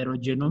interest in the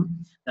viral genome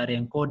that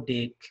encode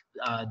the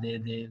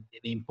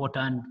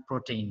important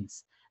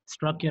proteins,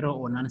 structural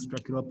or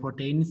non-structural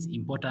proteins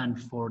important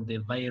for the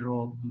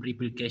viral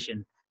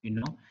replication.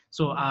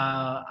 So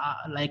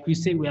like we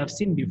say, we have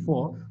seen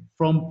before,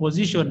 from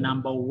position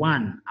number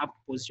 1 up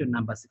to position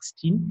number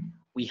 16,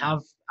 we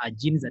have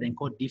genes that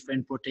encode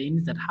different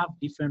proteins that have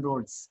different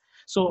roles.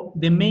 So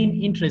the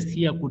main interest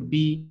here could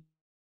be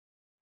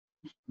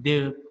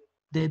the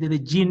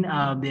gene,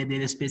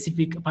 the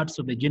specific parts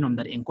of the genome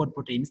that encode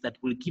proteins that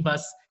will give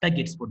us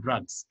targets for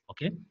drugs,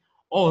 okay?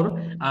 Or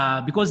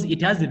because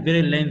it has a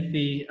very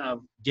lengthy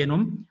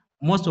genome,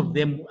 most of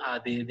them,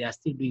 they are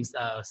still doing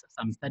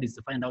some studies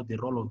to find out the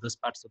role of those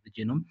parts of the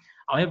genome.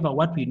 However,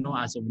 what we know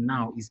as of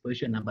now is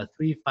position number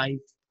 3, 5,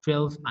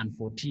 12, and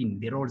 14,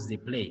 the roles they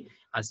play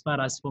as far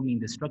as forming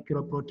the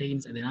structural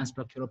proteins and the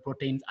non-structural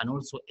proteins, and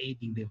also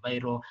aiding the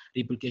viral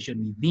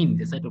replication within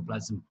the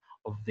cytoplasm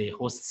of the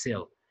host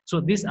cell.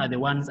 So these are the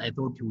ones I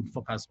thought you would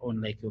focus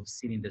on, like you've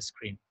seen in the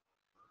screen.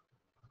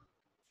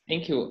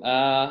 Thank you.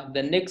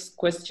 The next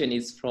question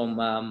is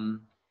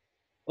from,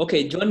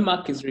 okay, John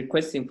Mark is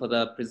requesting for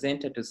the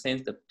presenter to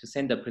send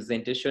the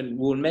presentation.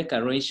 We'll make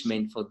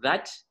arrangement for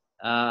that.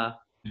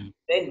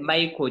 Then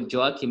Michael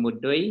Joachim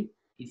Odoi,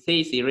 he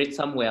says he read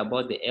somewhere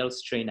about the L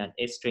strain and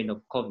S strain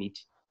of COVID.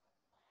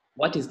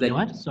 What is the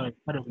what? Sorry,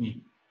 pardon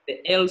me.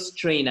 The L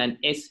strain and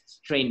S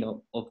strain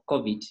of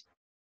COVID.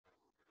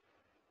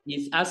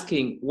 He's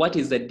asking what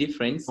is the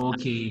difference.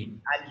 Okay.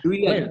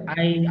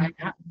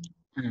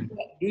 And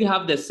do you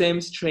have the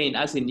same strain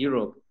as in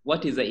Europe?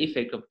 What is the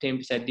effect of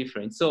temperature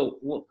difference? So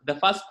the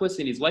first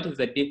question is, what is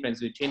the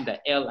difference between the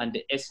L and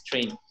the S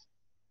strain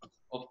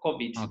of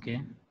COVID? Okay.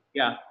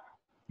 Yeah.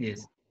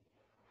 Yes.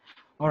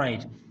 All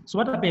right. So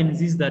what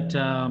happens is that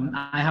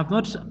I have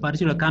not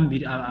particularly come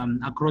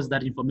across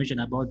that information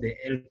about the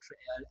L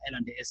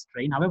and the S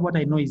strain. However, what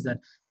I know is that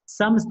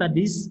some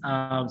studies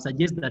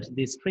suggest that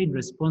the strain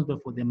responsible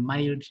for the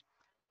mild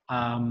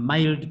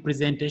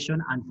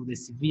presentation and for the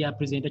severe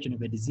presentation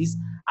of a disease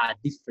are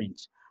different.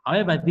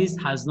 However, this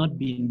has not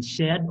been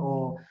shared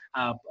or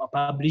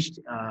published,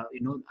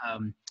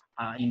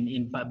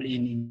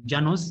 in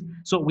journals.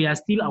 So we are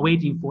still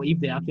awaiting for if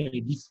there are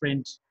actually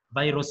different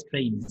viral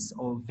strains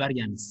or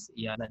variants,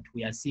 yeah, that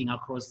we are seeing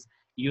across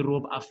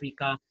Europe,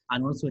 Africa,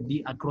 and also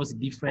across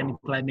different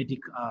climatic,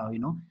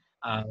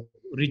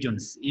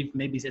 regions. If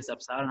maybe say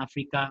sub-Saharan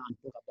Africa and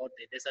talk about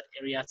the desert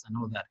areas and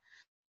all that.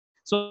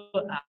 So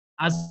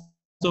as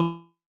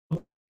of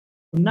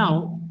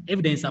now,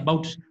 evidence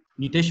about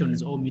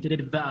mutations or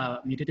mutated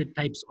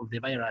types of the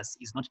virus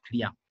is not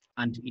clear,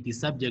 and it is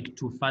subject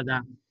to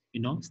further,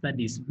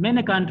 studies.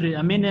 Many countries,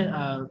 many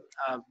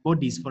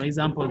bodies, for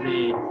example,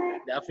 the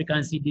African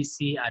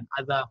CDC and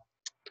other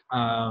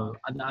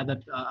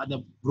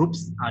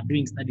groups are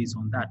doing studies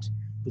on that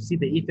to see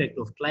the effect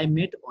of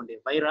climate on the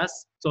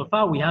virus. So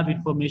far, we have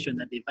information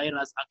that the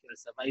virus actually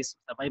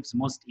survives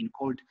most in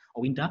cold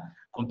or winter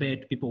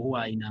compared to people who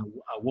are in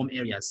warm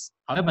areas.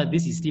 However,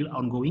 this is still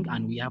ongoing,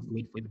 and we have to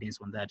wait for evidence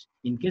on that.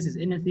 In case there's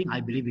anything, I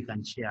believe we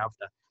can share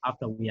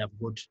after we have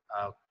got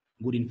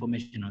good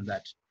information on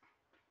that.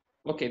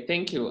 Okay,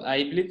 thank you.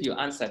 I believe you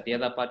answered the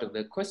other part of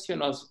the question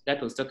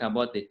that was talking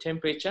about the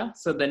temperature.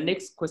 So the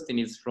next question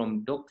is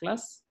from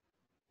Douglas.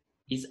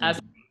 He's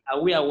asking, are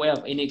we aware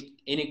of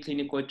any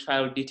clinical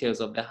trial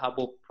details of the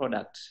herbal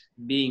product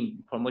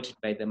being promoted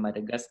by the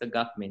Madagascar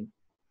government?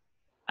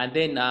 And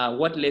then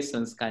what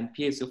lessons can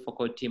PSU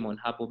focal team on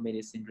herbal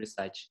medicine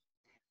research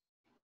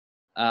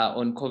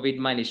on COVID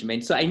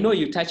management? So I know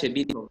you touched a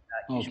bit on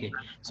that. Okay,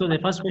 so the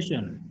first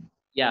question.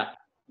 Yeah.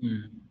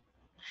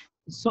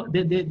 So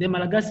the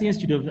Malagasy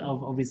Institute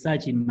of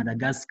Research in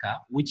Madagascar,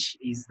 which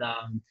is the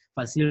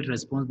facility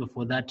responsible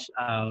for that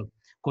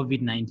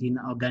COVID-19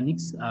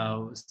 organics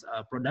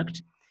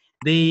product,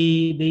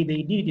 they did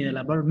it in a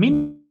laboratory.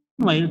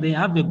 Meanwhile, they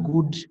have a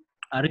good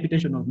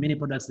reputation of many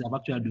products they have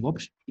actually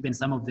developed, even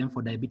some of them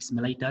for diabetes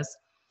mellitus.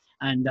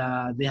 And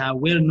they are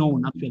well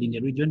known actually in the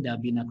region. They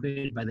have been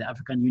accredited by the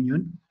African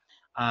Union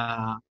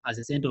as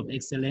a center of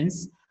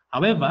excellence.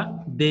 However,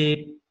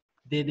 the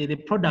the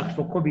product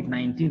for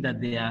COVID-19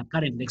 that they are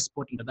currently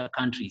exporting to other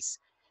countries.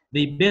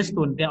 They based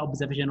on their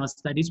observational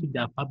studies which they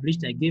have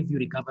published. I gave you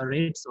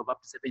recovery rates of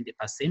up to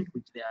 70%,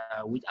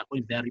 which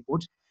according to their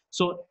report.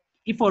 So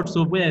efforts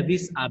of where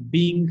these are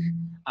being,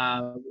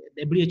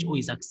 the WHO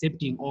is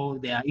accepting all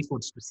their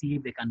efforts to see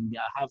if they can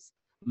have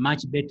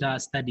much better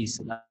studies,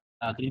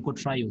 clinical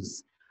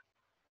trials.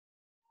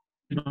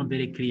 Not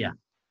very clear,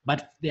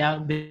 but they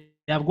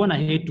have gone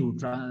ahead to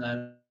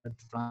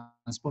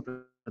transport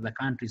to the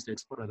countries, to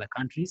export to the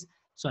countries,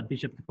 so that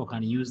people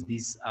can use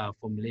this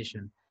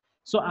formulation.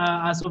 So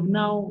as of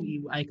now,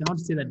 I cannot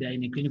say that they are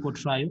in a clinical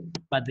trial,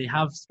 but they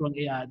have strong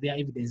their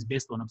evidence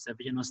based on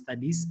observational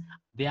studies,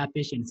 their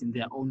patients in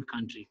their own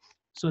country.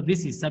 So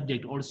this is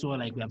subject also,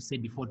 like we have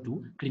said before,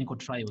 to clinical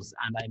trials,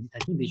 and I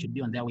think they should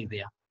be on their way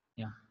there.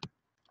 Yeah.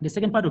 The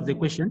second part of the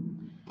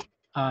question,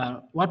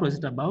 what was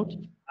it about?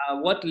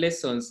 What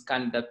lessons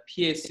can the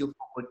PSU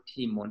focal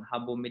team on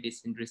herbal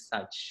medicine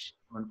research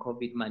on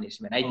COVID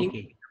management? I think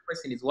the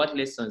question is, what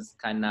lessons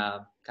can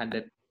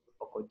the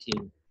focal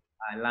team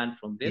learn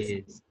from this?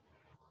 Yes.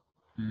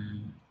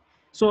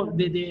 So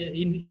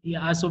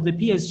as of the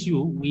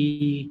PSU,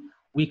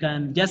 we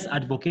can just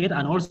advocate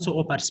and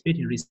also participate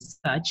in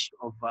research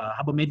of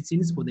herbal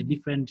medicines for the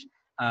different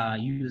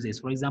uses,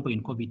 for example,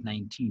 in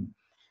COVID-19.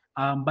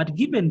 But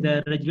given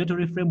the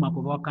regulatory framework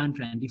of our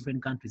country and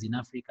different countries in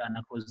Africa and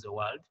across the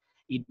world,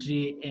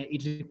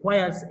 it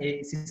requires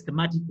a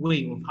systematic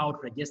way of how to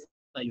register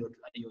your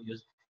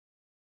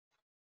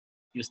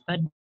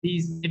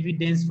studies,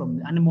 evidence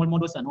from animal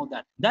models and all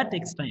that. That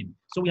takes time.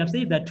 So we have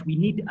said that we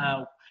need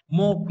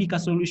more quicker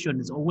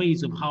solutions or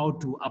ways of how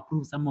to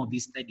approve some of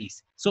these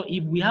studies. So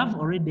if we have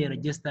already a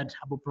registered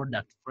herbal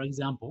product, for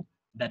example,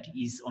 that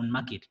is on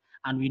market,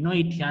 and we know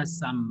it has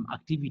some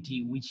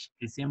activity which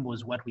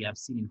resembles what we have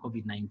seen in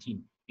COVID-19,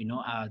 you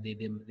know,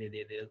 the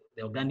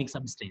organic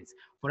substance.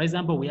 For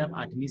example, we have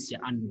Artemisia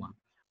annua.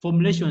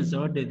 Formulations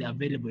are already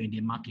available in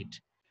the market.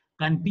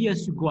 Can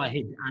PSU go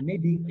ahead and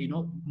maybe, you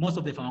know, most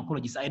of the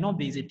pharmacologists, I know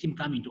there is a team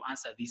coming to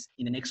answer this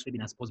in the next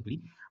webinars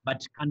possibly,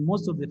 but can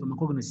most of the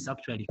pharmacologists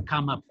actually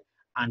come up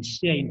and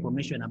share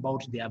information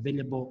about the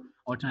available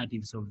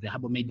alternatives of the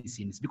herbal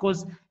medicines?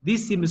 Because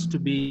this seems to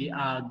be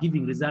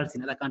giving results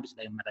in other countries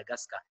like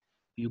Madagascar.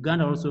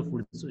 Uganda also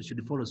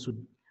should follow suit.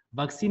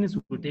 Vaccines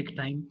will take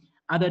time.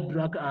 Other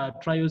drug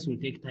trials will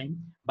take time,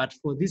 but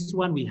for this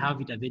one, we have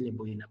it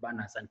available in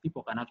abundance and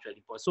people can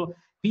actually follow. So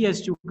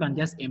PSU can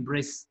just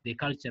embrace the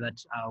culture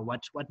that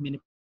what many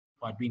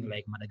people are doing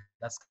like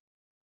Madagascar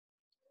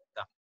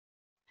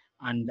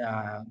and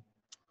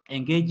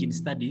engage in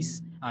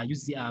studies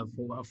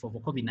for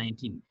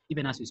COVID-19.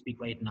 Even as we speak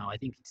right now, I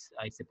think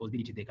it's a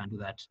possibility they can do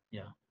that.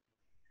 Yeah.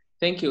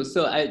 Thank you.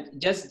 So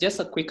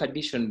just a quick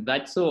addition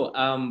that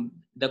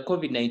the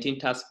COVID-19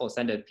 task force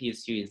under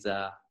PSU is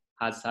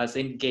has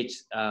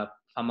engaged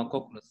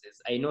pharmacognosis.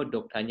 I know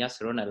Dr.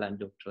 Nyasi Ronald and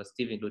Dr.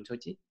 Stephen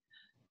Lutoti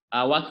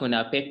are working on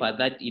a paper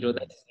that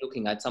that is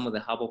looking at some of the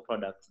herbal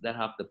products that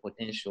have the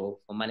potential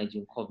for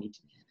managing COVID.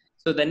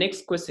 So the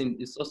next question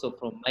is also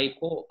from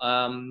Michael.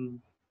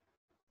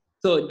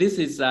 So this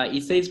is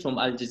it says from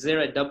Al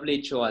Jazeera,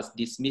 WHO has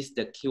dismissed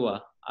the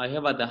cure.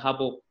 However, the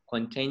herbal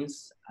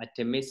contains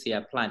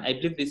Artemisia plant. I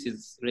believe this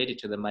is related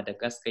to the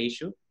Madagascar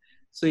issue.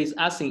 So he's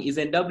asking, is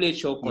the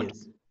WHO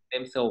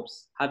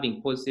themselves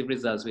having positive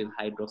results with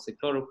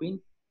hydroxychloroquine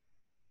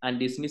and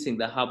dismissing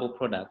the herbal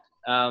product?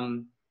 I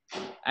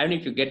don't know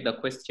if you get the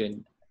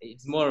question.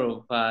 It's more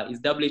of, is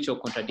WHO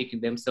contradicting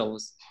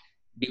themselves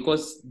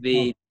because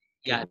they,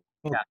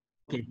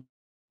 Okay.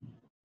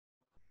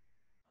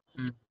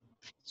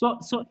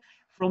 So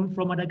from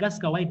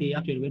Madagascar, why they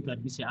actually went to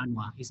Artemisia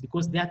annua is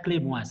because their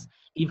claim was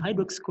if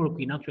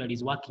hydroxychloroquine actually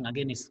is working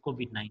against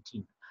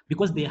COVID-19,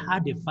 because they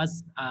had the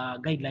first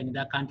guideline in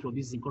that country of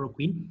using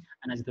chloroquine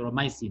and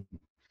azithromycin.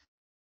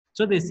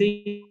 So they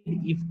say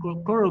if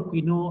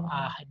chloroquine or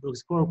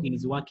hydroxychloroquine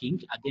is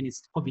working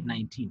against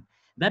COVID-19,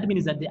 that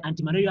means that the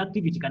antimalarial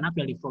activity can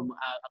actually from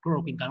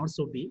chloroquine can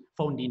also be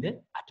found in the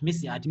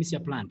Artemisia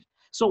plant.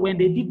 So when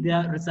they did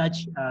their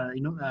research,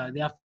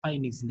 their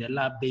findings in the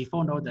lab, they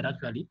found out that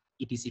actually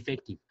it is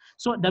effective.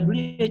 So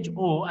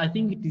WHO, I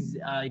think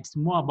it's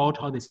more about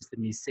how the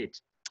system is set.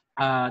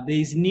 There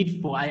is need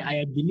for,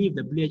 I believe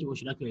the WHO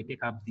should actually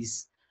take up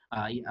this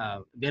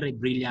very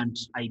brilliant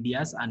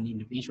ideas and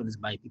innovations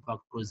by people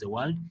across the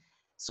world.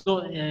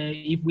 So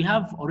if we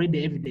have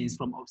already evidence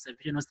from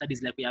observational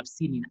studies like we have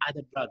seen in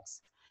other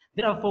drugs,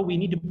 therefore we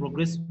need to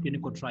progress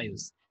clinical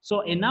trials.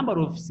 So a number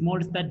of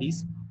small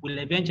studies will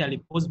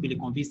eventually possibly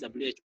convince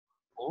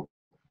WHO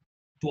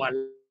to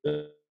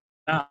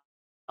allow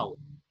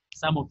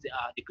some of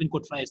the clinical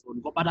trials on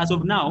go. But as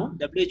of now,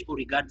 WHO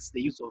regards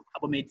the use of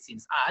herbal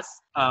medicines as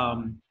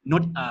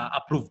not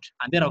approved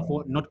and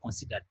therefore not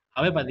considered.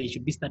 However, there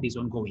should be studies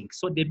ongoing.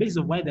 So the basis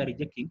of why they're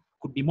rejecting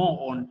could be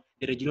more on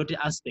the regulatory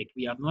aspect.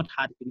 We have not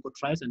had clinical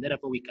trials and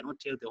therefore we cannot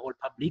tell the whole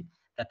public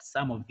that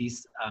some of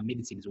these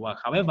medicines work.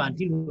 However,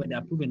 until they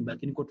are proven by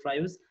clinical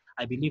trials,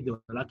 I believe they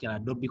will actually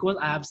adopt, because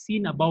I have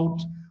seen about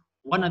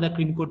one other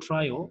clinical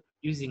trial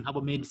using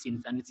herbal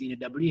medicines, and it's in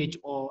a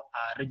WHO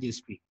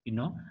registry,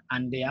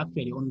 and they're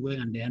actually ongoing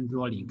and they're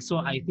enrolling. So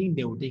I think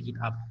they will take it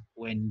up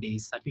when there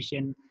is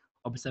sufficient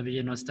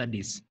observational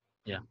studies.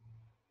 Yeah.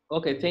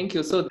 Okay, thank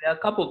you. So there are a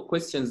couple of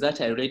questions that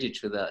are related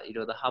to the,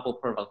 the herbal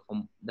product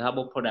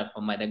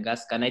from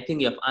Madagascar, and I think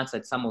you have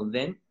answered some of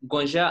them.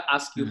 Gonja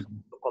asked you to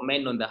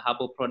comment on the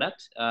herbal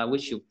product,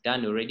 which you've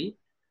done already,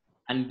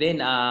 and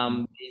then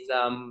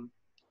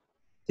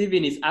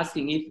Steven is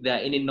asking if there are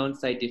any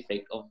non-side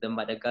effects of the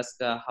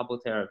Madagascar herbal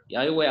therapy.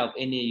 Are you aware of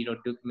any,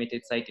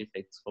 documented side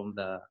effects from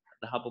the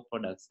herbal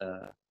products?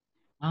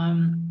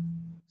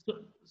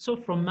 So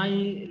from my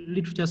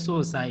literature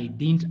source, I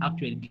didn't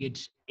actually get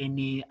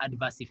any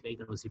adverse effect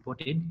that was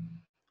reported.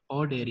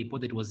 All they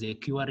reported was a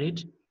cure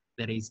rate.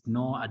 There is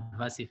no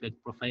adverse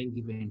effect profile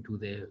given to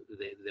the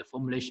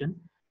formulation.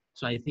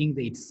 So I think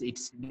that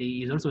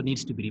it also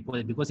needs to be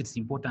reported because it's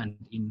important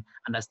in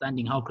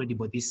understanding how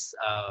credible this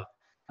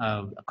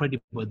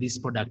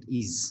product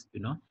is.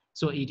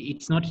 So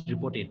it's not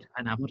reported,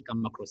 and I've not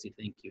come across it.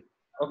 Thank you.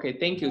 Okay,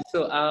 thank you.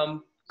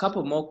 So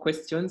couple more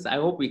questions. I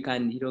hope we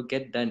can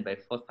get done by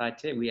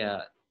 4:30. We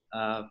are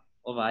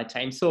over our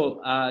time. So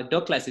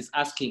Douglas is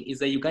asking, is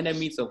the Uganda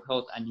Ministry of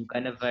Health and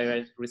Uganda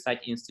Virus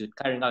Research Institute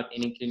carrying out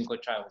any clinical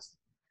trials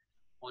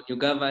on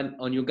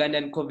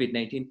Ugandan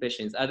COVID-19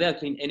 patients? Are there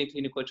any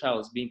clinical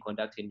trials being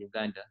conducted in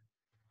Uganda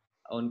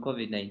on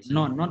COVID-19?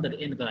 No, not that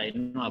any that I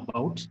know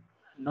about.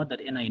 Not that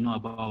any I know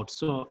about.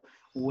 So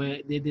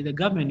where the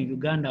government in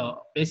Uganda,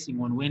 basing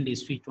on when they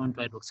switched on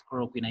to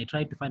hydroxychloroquine, I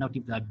tried to find out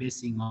if they're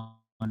basing on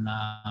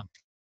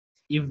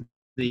if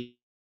they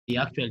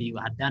actually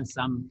had done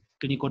some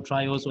clinical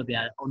trials or they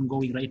are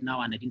ongoing right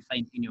now, and I didn't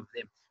find any of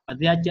them. But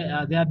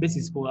their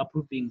basis for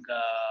approving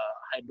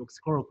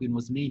hydroxychloroquine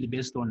was mainly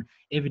based on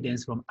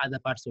evidence from other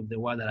parts of the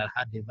world that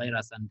had the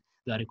virus, and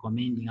they are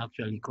recommending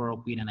actually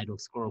chloroquine and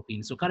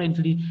hydroxychloroquine. So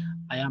currently,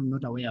 I am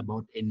not aware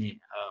about any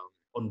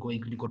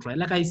ongoing clinical trial.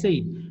 Like I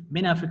said,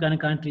 many African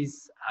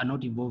countries are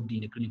not involved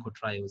in the clinical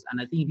trials, and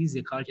I think this is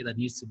a culture that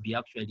needs to be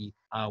actually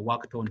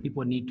worked on.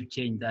 People need to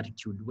change that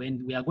attitude.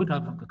 When we are going to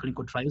have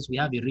clinical trials, we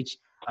are rich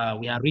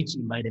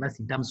in biodiversity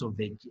in terms of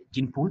the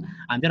gene pool,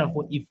 and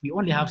therefore, if we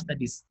only have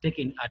studies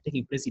taking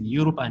place in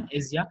Europe and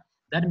Asia,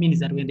 that means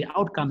that when the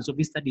outcomes of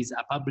these studies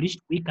are published,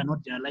 we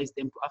cannot generalize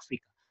them to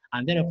Africa,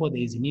 and therefore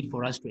there is a need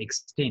for us to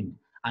extend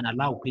and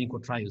allow clinical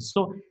trials.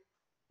 So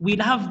we'll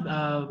have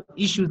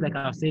issues, like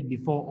I've said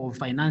before, of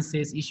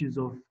finances, issues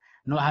of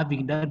not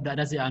having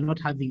not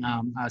having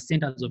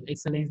centers of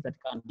excellence that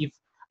can give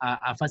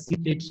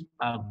facilitate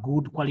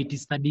good quality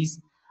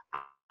studies,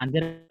 and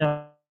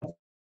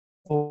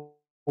therefore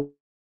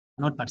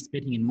not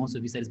participating in most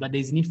of these studies. But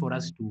there is need for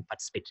us to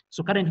participate.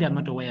 So currently, I'm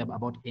not aware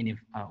about any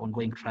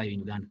ongoing trial in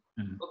Uganda.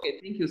 Okay,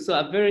 thank you. So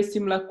a very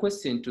similar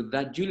question to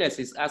that, Julius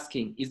is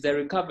asking: is the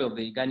recovery of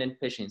the Ugandan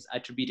patients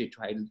attributed to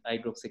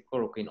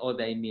hydroxychloroquine or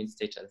their immune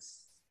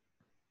status?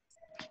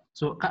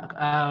 So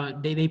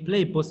they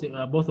play both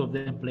of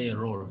them play a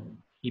role,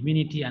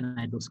 immunity and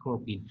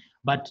hydroxychloroquine.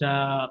 But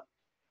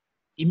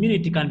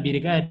immunity can be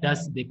regarded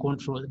as the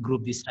control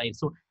group this time.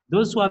 So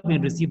those who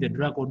haven't received the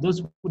drug or those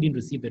who didn't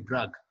receive the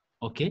drug,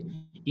 okay?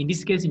 In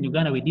this case in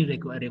Uganda, we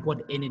didn't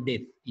record any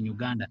death in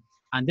Uganda.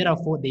 And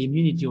therefore, the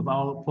immunity of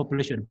our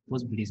population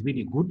possibly is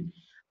really good.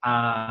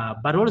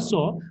 But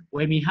also,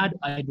 when we had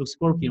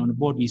hydroxychloroquine on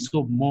board, we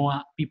saw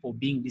more people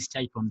being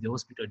discharged from the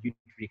hospital due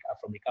to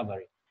from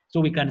recovery. So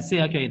we can say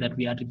actually that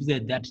we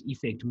attributed that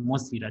effect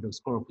mostly to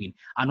hydroxychloroquine.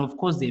 And of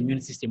course, the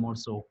immune system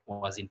also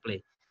was in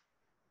play.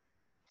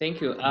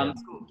 Thank you. So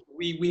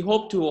we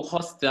hope to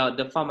host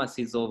the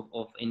pharmacies of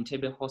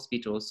Entebbe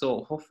Hospital.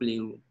 So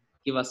hopefully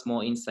give us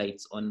more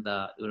insights on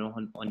the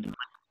on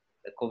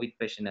the COVID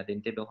patient at the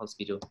Entebbe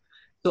Hospital.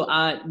 So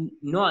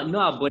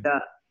Noah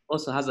Boda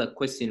also has a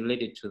question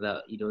related to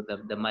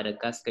the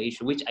Madagascar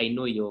issue, which I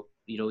know you've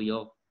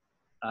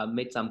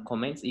made some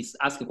comments. It's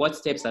asking what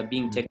steps are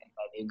being taken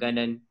by the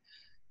Ugandan.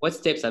 What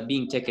steps are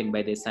being taken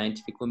by the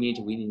scientific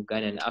community within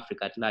Uganda and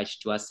Africa at large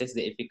to assess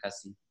the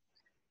efficacy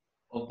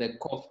of the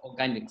cough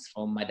organics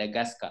from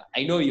Madagascar?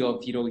 I know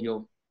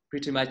you've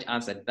pretty much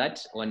answered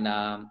that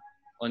on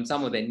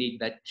some of the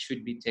need that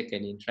should be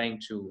taken in trying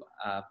to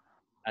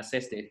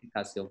assess the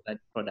efficacy of that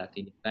product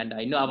in Uganda.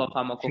 I know our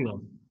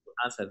pharmacologists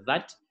answered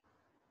that.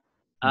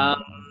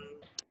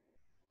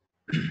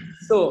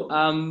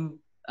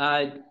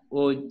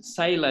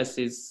 Silas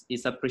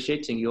is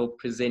appreciating your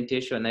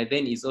presentation, and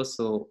then is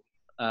also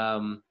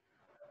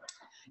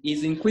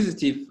is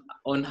inquisitive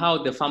on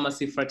how the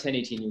pharmacy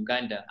fraternity in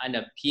Uganda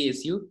under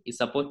PSU is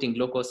supporting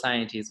local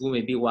scientists who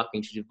may be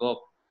working to develop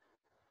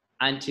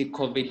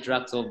anti-COVID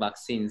drugs or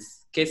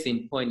vaccines. Case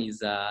in point is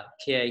the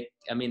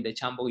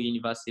Chambo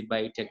University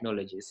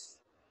Biotechnologies.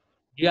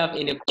 Do you have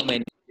any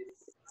comment?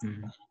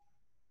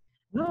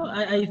 No,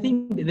 I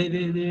think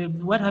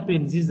what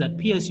happens is that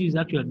PSU is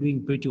actually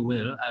doing pretty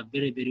well,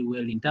 very, very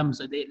well in terms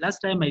of the last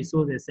time I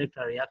saw the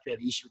secretary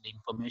actually issued the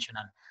information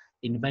and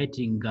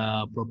inviting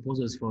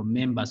proposals from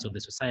members of the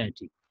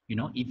society.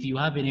 If you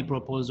have any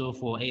proposal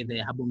for either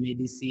herbal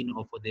medicine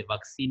or for the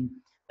vaccine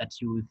that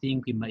you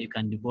think you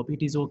can develop,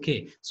 it is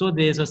okay. So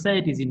the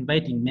society is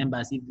inviting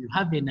members. If you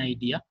have an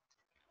idea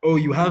or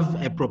you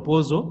have a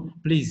proposal,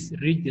 please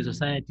reach the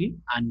society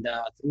and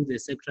through the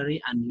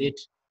secretary and let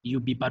you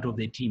be part of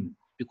the team,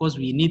 because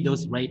we need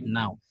those right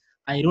now.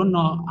 I don't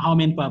know how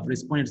many people have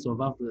responded so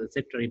far to the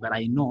secretary, but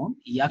I know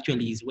he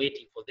actually is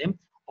waiting for them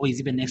or is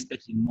even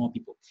expecting more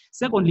people.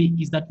 Secondly,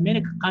 is that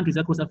many countries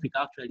across Africa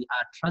actually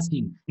are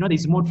trusting,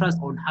 there's more trust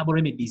on herbal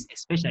remedies,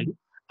 especially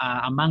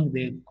among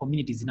the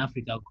communities in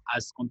Africa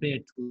as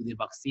compared to the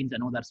vaccines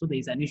and all that. So there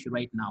is an issue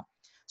right now.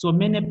 So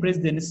many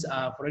presidents,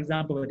 for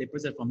example, the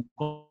president from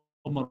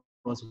Comoros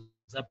was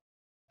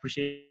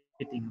appreciating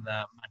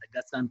the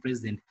Madagascar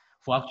president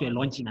for actually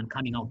launching and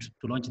coming out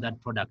to launch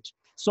that product.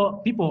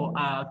 So people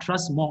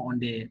trust more on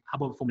the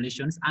herbal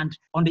formulations. And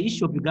on the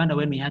issue of Uganda,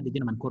 when we had the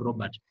gentleman called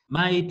Robert,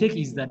 my take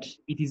is that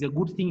it is a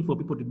good thing for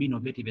people to be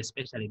innovative,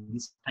 especially in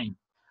this time.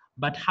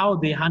 But how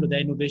they handle their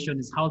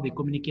innovations, how they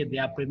communicate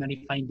their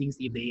preliminary findings,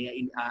 if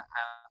they at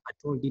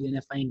all did any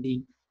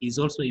finding, is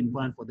also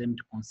important for them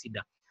to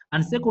consider.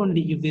 And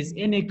secondly, if there's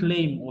any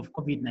claim of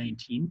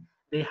COVID-19,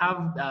 they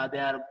have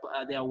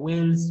their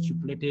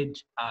well-stipulated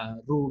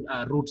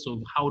routes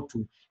of how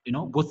to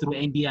go through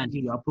NDA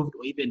until you're approved,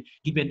 or even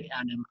given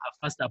a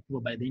fast approval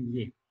by the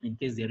NDA in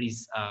case there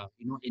is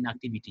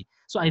inactivity.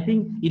 So I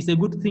think it's a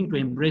good thing to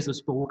embrace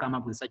those people who come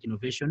up with such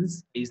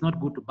innovations. It's not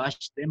good to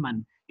bash them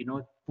and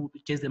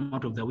chase them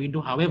out of the window.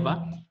 However,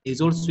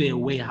 there's also a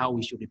way how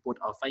we should report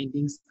our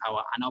findings,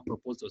 our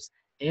proposals,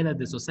 either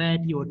the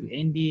society or to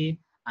NDA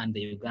and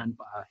the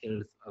Uganda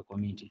health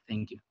community.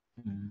 Thank you.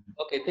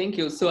 Okay, thank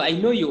you. So I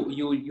know you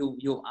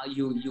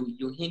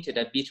hinted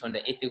a bit on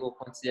the ethical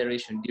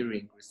consideration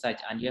during research,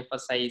 and you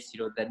emphasized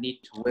the need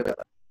to weigh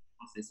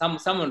process.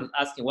 Someone was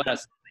asking what are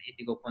some of the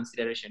ethical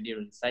consideration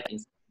during research in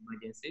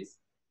emergencies.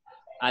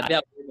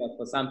 There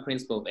for some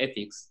principle of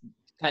ethics.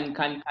 I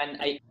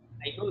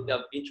know they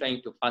have been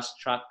trying to fast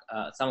track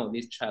some of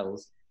these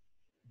trials,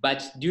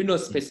 but do you know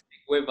specific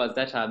waivers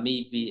that are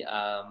maybe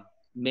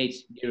made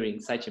during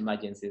such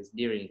emergencies,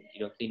 during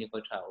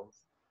clinical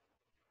trials?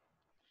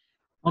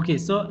 Okay,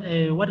 so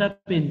what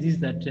happens is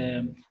that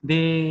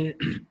the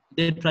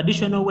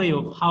traditional way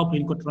of how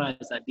clinical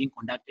trials are being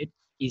conducted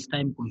is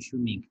time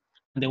consuming.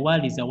 And the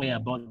world is aware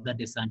about that,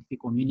 the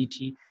scientific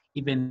community,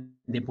 even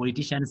the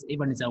politicians,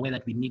 even is aware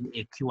that we need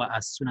a cure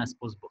as soon as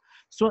possible.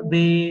 So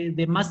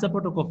the master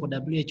protocol for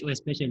WHO,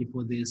 especially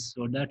for the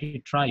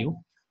Solidarity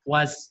trial,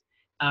 was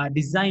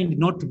designed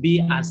not to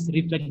be as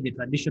reflecting the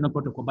traditional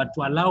protocol, but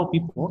to allow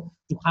people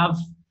to have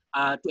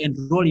to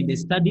enroll in the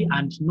study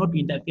and not to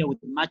interfere with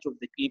much of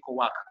the clinical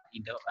work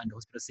in the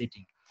hospital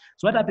setting.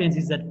 So what happens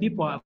is that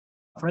people are,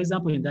 for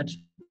example, in that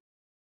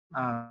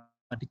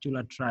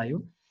particular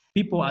trial,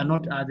 people are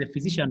not, the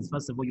physicians,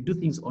 first of all, you do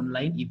things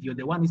online. If you're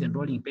the one who's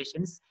enrolling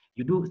patients,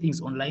 you do things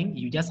online.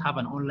 You just have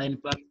an online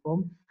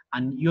platform,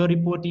 and your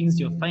reportings,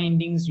 your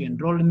findings, your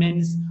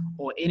enrollments,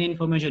 or any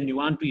information you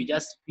want to, you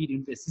just feed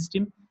into the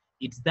system.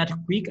 It's that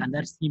quick and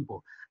that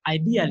simple.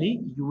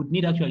 Ideally, you would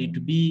need actually to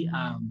be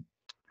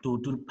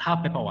to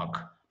have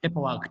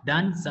paperwork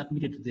done,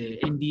 submitted to the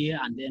NDA,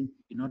 and then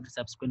to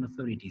subsequent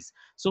authorities.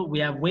 So we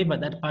have waived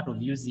that part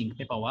of using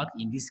paperwork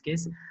in this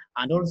case,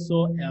 and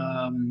also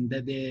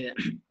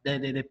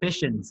the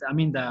patients. I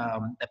mean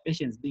the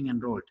patients being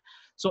enrolled.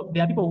 So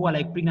there are people who are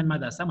like pregnant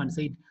mothers. Someone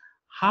said,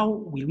 how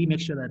will we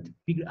make sure that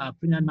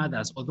pregnant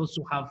mothers or those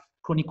who have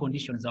chronic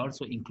conditions are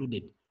also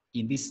included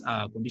in these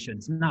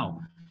conditions? Now,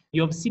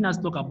 you have seen us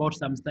talk about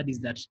some studies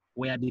that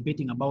were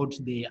debating about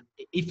the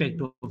effect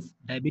of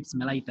diabetes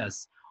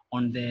mellitus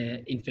on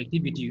the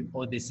infectivity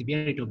or the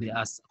severity of the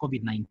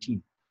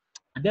COVID-19.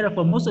 And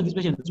therefore, most of these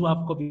patients who have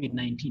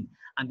COVID-19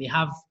 and they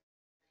have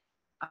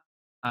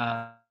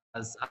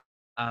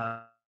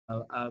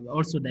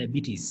also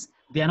diabetes,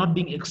 they are not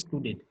being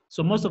excluded.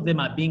 So most of them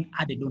are being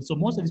added on. So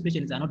most of these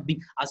patients are not being,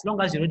 as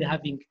long as you're already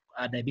having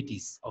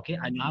diabetes, okay,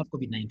 and you have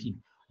COVID-19,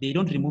 they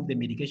don't remove the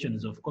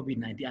medications of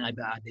COVID-19 and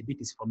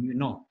diabetes from you.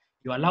 No,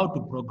 you're allowed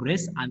to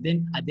progress, and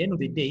then at the end of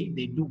the day,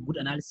 they do good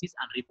analysis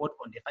and report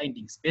on the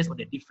findings based on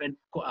the different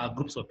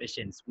groups of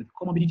patients with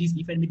comorbidities,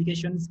 different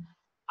medications,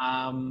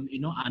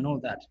 and all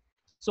that.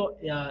 So,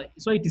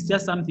 so it is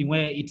just something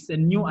where it's a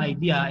new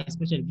idea,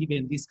 especially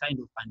given this kind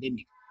of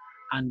pandemic,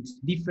 and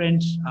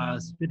different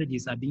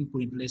strategies are being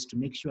put in place to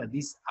make sure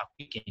these are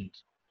quickened.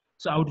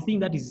 So I would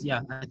think that is,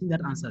 I think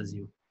that answers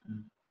you.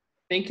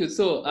 Thank you.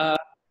 So a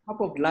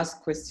couple of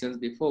last questions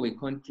before we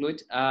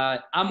conclude.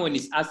 Amon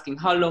is asking,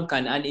 how long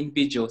can an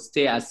individual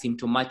stay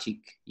asymptomatic,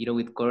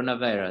 with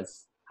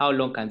coronavirus? How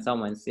long can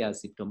someone stay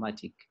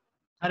asymptomatic?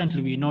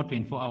 Currently, we know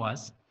 24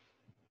 hours.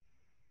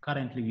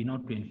 Currently, we know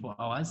 24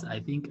 hours.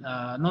 I think,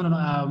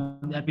 no,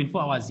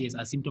 24 hours, yes,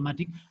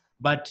 asymptomatic,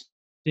 but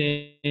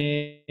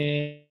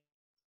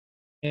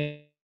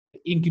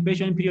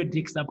incubation period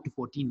takes up to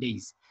 14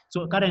 days.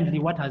 So currently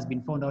what has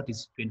been found out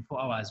is 24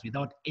 hours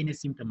without any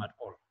symptom at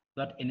all,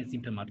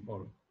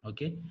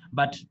 okay?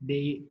 But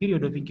the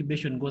period of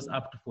incubation goes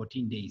up to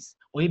 14 days,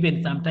 or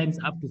even sometimes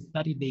up to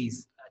 30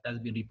 days, that has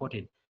been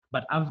reported,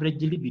 but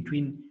averagely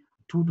between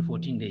 2 to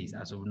 14 days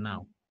as of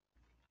now.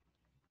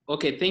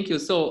 Okay, thank you.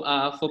 So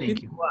for Thank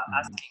people you. who are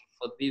asking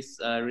for this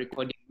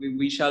recording,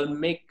 we shall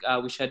make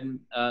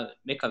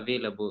make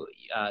available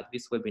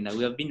this webinar.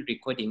 We have been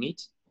recording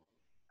it,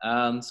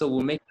 so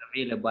we'll make it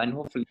available, and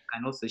hopefully you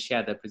can also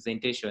share the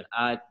presentation.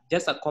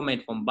 Just a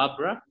comment from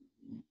Barbara.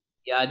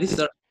 Yeah, this is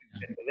a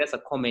just a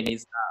comment.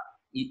 Is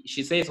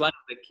she says one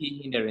of the key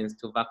hindrances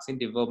to vaccine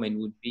development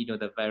would be, you know,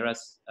 the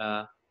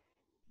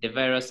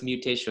virus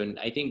mutation.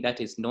 I think that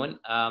is known.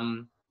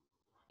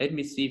 Let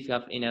me see if you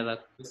have any other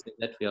questions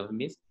that we have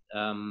missed.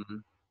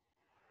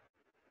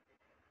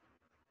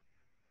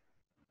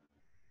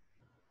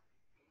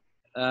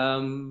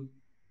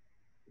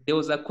 There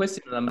was a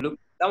question I'm looking.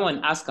 Someone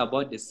asked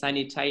about the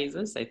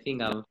sanitizers. I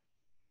think I've.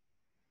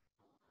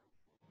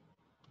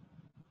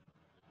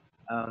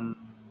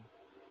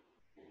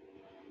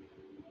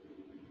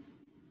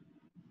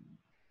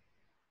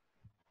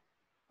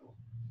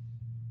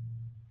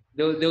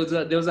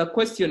 There was a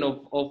question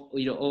of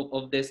you know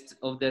of this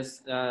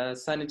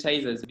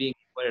sanitizers being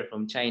imported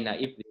from China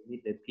if they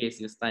meet the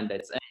PSU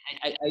standards.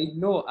 I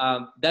know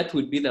that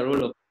would be the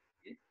role of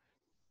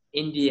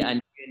India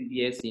and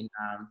NBS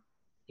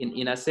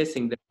in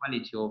assessing the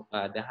quality of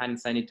the hand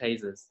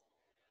sanitizers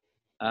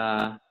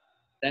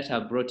that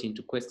are brought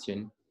into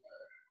question.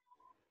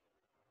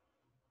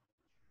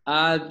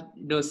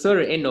 No,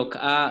 sorry, Enoch.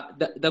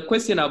 The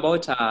question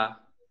about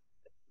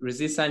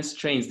resistant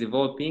strains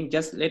developing,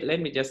 just let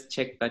me just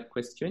check that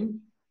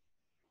question.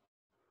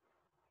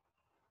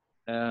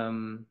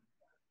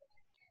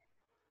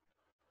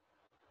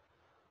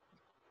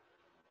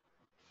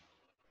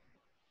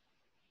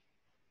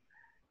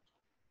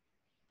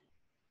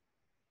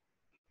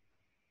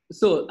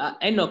 So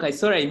Enoch,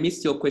 sorry I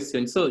missed your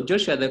question. So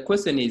Joshua, the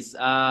question is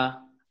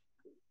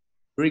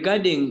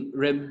regarding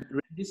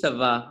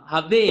remdesivir,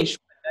 have they ensured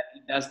that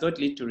it does not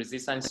lead to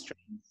resistant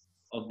strains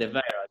of the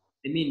virus?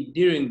 I mean,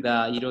 during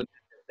the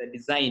the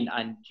design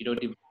and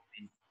development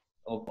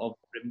of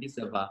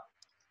remdesivir,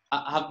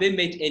 have they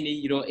made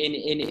any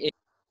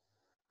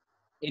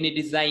any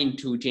design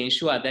to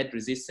ensure that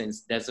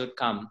resistance does not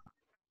come?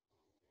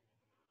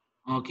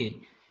 Okay.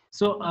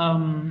 So,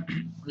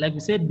 like we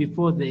said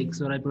before, the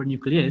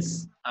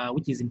exoribonuclease,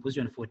 which is in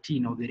position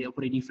 14 of the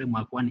operating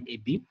framework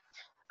 1AB,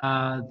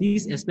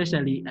 this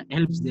especially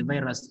helps the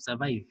virus to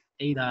survive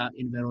either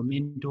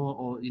environmental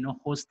or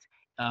host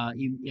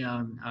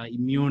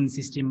immune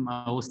system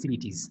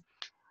hostilities.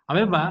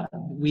 However,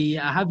 we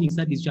are having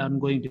studies which are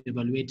going to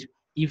evaluate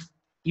if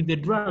the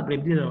drug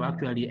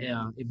actually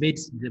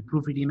evades the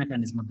proofreading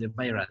mechanism of the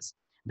virus.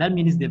 That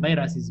means the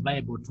virus is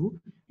viable to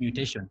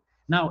mutation.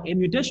 Now, a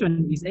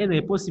mutation is either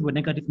a possible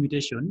negative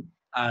mutation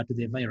to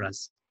the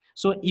virus.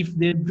 So if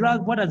the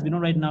drug, what has been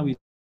known right now is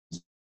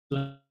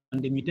the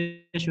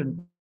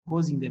mutation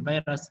causing the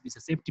virus to be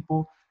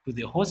susceptible to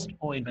the host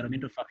or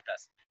environmental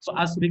factors. So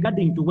as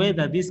regarding to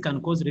whether this can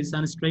cause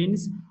resistant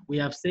strains, we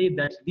have said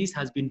that this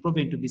has been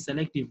proven to be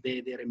selective,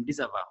 the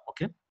remdesivir,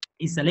 okay?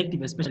 Is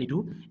selective especially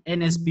to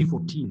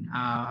NSP14,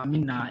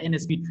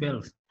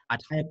 NSP12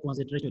 at higher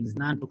concentrations,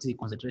 non-toxic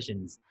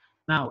concentrations.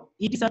 Now,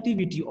 its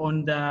activity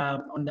on the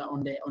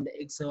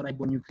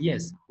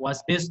exoribonuclease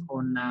was based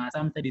on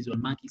some studies on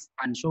monkeys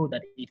and showed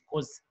that it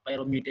caused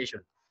viral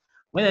mutation.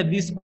 Whether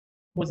this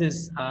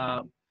causes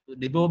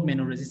development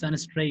of resistant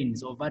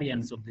strains or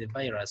variants of the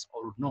virus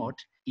or not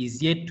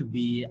is yet to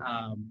be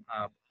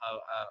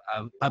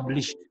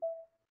published.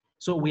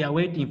 So we are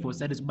waiting for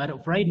studies,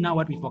 but right now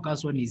what we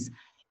focus on is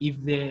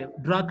if the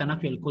drug can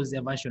actually cause the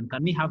aversion,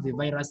 can we have the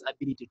virus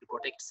ability to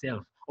protect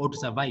itself or to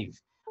survive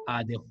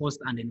the host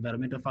and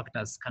environmental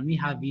factors? Can we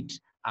have it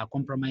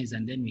compromised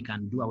and then we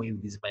can do away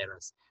with this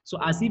virus? So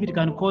as if it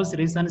can cause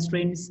resistant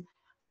strains,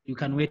 you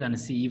can wait and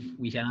see if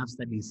we can have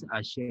studies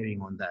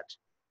sharing on that.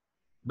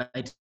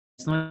 But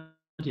it's not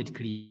yet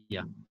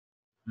clear.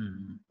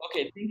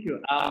 Okay, thank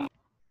you.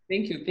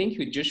 Thank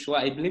you, Joshua.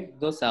 I believe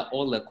those are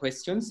all the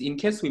questions. In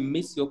case we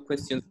miss your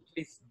questions,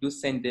 please do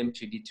send them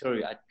to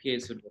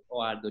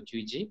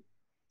editorial@psu.or.ug.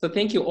 So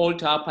thank you all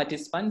to our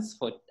participants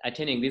for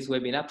attending this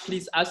webinar.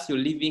 Please, as you're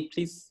leaving,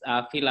 please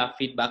fill our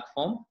feedback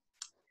form.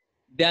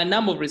 There are a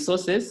number of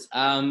resources.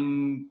 I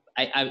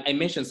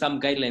mentioned some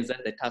guidelines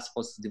that the task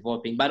force is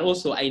developing, but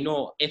also I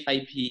know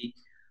FIP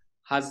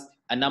has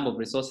a number of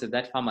resources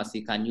that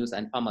pharmacy can use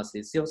and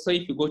pharmacists. So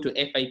if you go to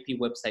FIP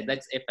website,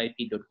 that's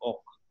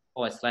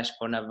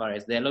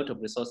fip.org/coronavirus, there are a lot of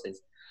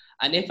resources.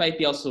 And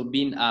FIP also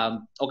been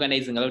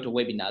organizing a lot of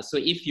webinars. So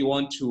if you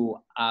want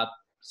to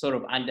sort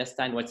of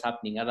understand what's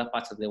happening in other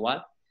parts of the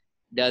world,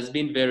 there's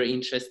been very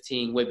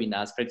interesting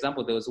webinars. For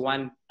example, there was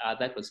one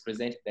that was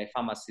presented by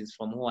pharmacists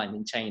from Wuhan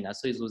in China.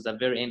 So it was a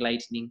very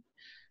enlightening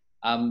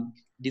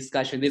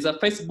discussion. There's a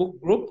Facebook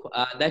group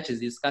that is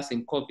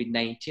discussing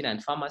COVID-19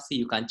 and pharmacy.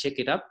 You can check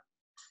it up.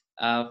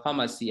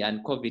 Pharmacy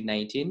and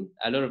COVID-19.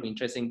 A lot of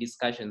interesting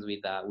discussions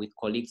with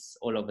colleagues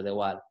all over the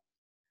world.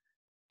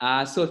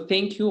 So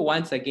thank you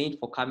once again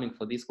for coming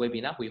for this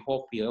webinar. We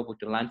hope you're able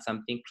to learn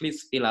something.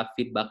 Please fill our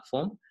feedback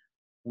form.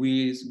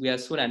 We are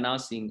soon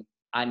announcing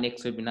our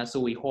next webinar, so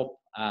we hope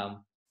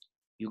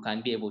you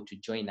can be able to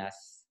join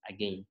us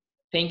again.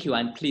 Thank you,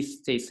 and please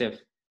stay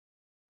safe.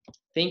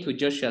 Thank you,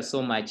 Joshua,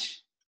 so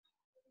much.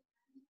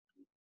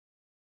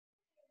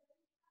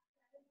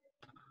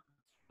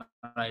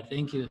 All right,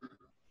 thank you.